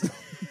kids.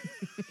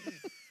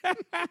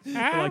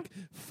 Like,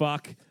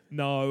 fuck,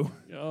 no,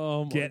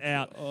 get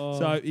out. Oh.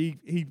 So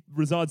he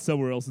resides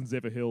somewhere else in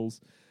Zephyr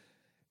Hills,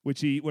 where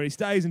he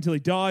stays until he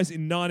dies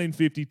in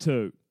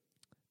 1952.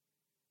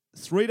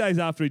 3 days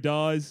after he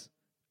dies,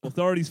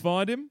 authorities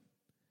find him.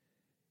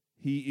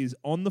 He is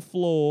on the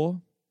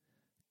floor,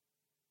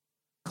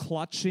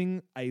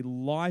 clutching a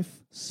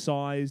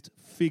life-sized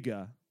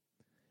figure.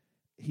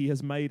 He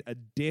has made a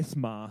death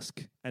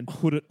mask and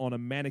put it on a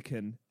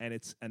mannequin, and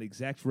it's an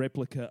exact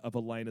replica of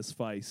Elena's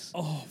face.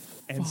 Oh,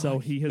 and so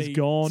he has me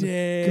gone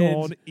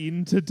dead.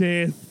 into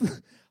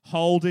death,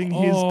 holding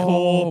his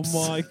corpse.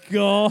 Oh my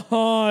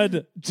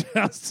god!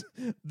 Just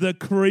the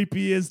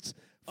creepiest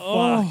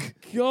Oh fuck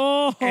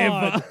god!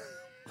 ever.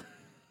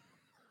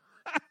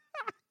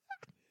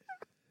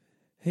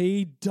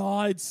 He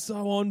died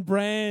so on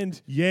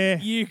brand. Yeah.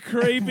 You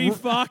creepy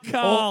fuck,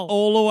 Carl.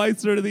 all the way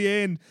through to the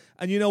end.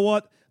 And you know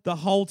what? The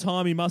whole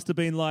time he must have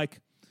been like,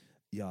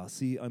 yeah,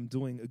 see, I'm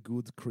doing a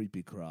good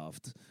creepy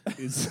craft.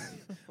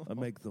 I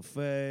make the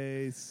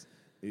face,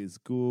 is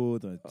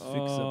good, I fix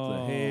up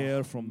the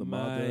hair from the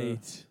mother.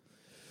 Mate.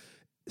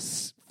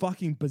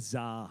 Fucking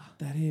bizarre.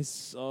 That is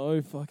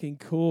so fucking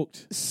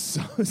cooked.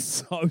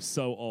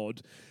 So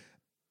odd.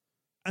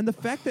 And the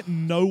fact that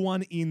no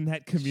one in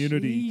that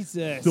community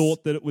Jesus.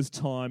 thought that it was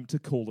time to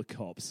call the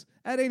cops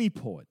at any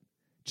point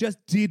just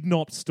did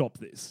not stop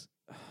this.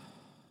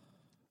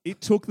 It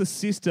took the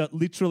sister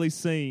literally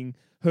seeing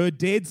her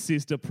dead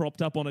sister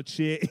propped up on a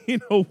chair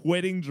in a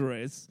wedding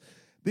dress.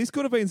 This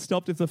could have been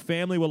stopped if the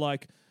family were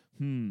like,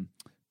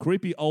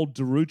 creepy old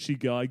Darucci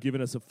guy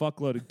giving us a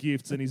fuckload of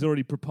gifts and he's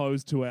already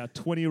proposed to our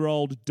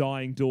 20-year-old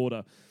dying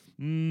daughter.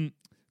 There's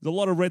a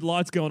lot of red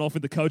lights going off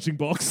in the coaching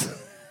box.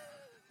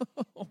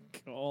 Oh,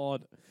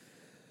 God.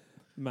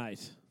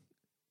 Mate.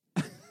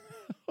 I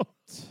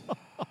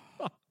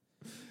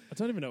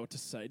don't even know what to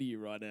say to you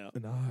right now.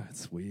 No,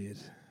 it's weird.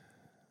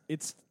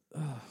 It's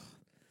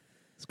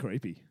It's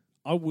creepy.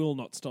 I will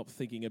not stop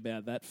thinking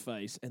about that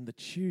face and the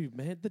tube,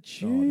 man. The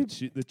Oh,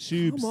 tube. the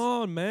tubes. Come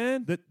on,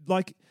 man. That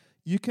like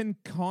you can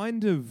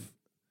kind of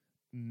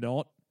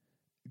not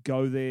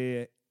go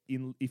there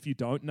in if you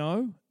don't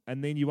know,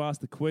 and then you ask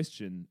the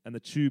question, and the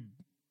tube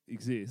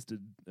exists,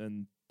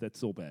 and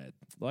that's all bad.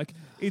 Like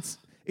it's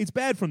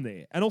bad from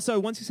there. And also,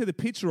 once you see the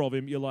picture of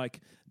him, you're like,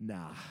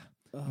 nah,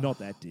 not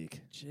that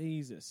dick.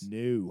 Jesus.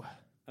 No.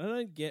 I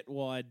don't get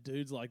why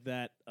dudes like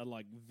that are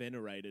like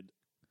venerated.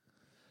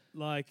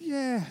 Like,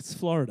 Yeah, it's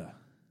Florida.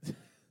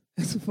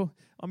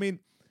 I mean,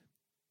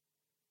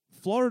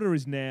 Florida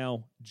is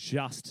now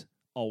just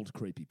old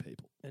creepy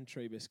people. and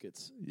tree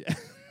biscuits. Yeah.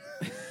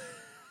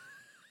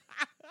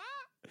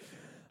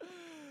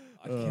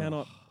 I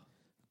cannot.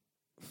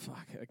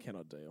 Fuck, I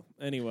cannot deal.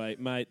 Anyway,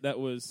 mate, that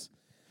was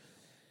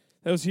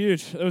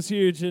huge. That was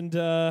huge, and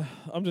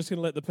I'm just going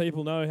to let the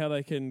people know how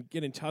they can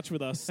get in touch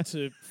with us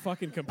to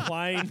fucking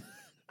complain.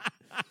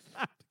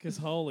 Because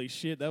holy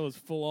shit, that was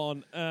full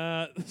on.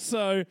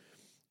 So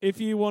if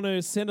you want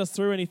to send us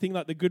through anything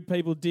like the good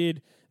people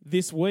did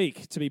this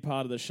week to be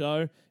part of the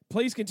show,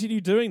 please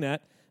continue doing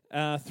that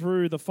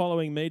through the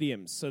following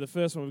mediums. So the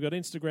first one, we've got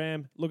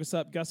Instagram. Look us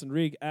up, Gus and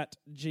Rig, at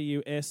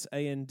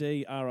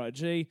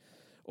GUSANDRIG.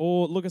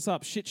 Or look us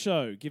up, Shit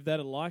Show. Give that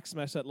a like,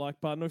 smash that like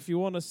button. Or if you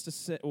want us to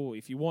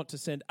if you want to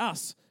send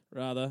us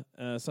rather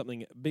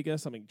something bigger,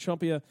 something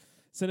chompier,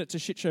 send it to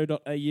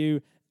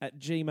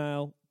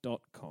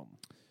shitshow.au@gmail.com.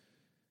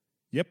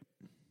 Yep.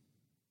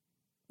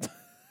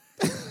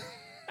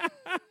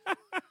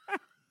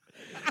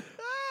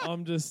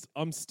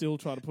 I'm still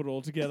trying to put it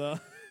all together.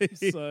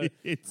 So,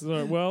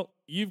 well,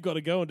 you've got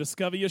to go and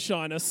discover your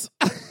shyness.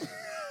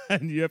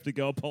 And you have to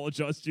go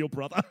apologise to your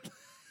brother.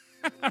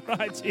 All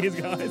right, cheers,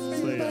 guys.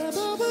 See ya.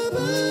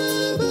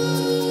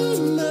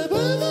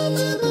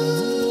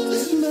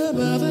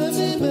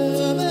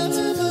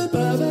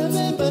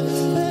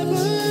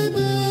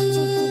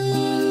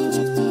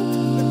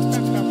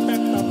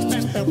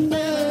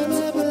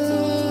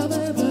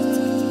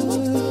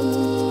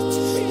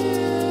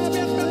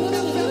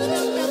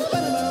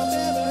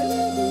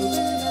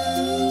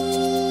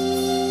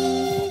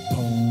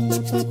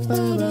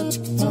 Bye.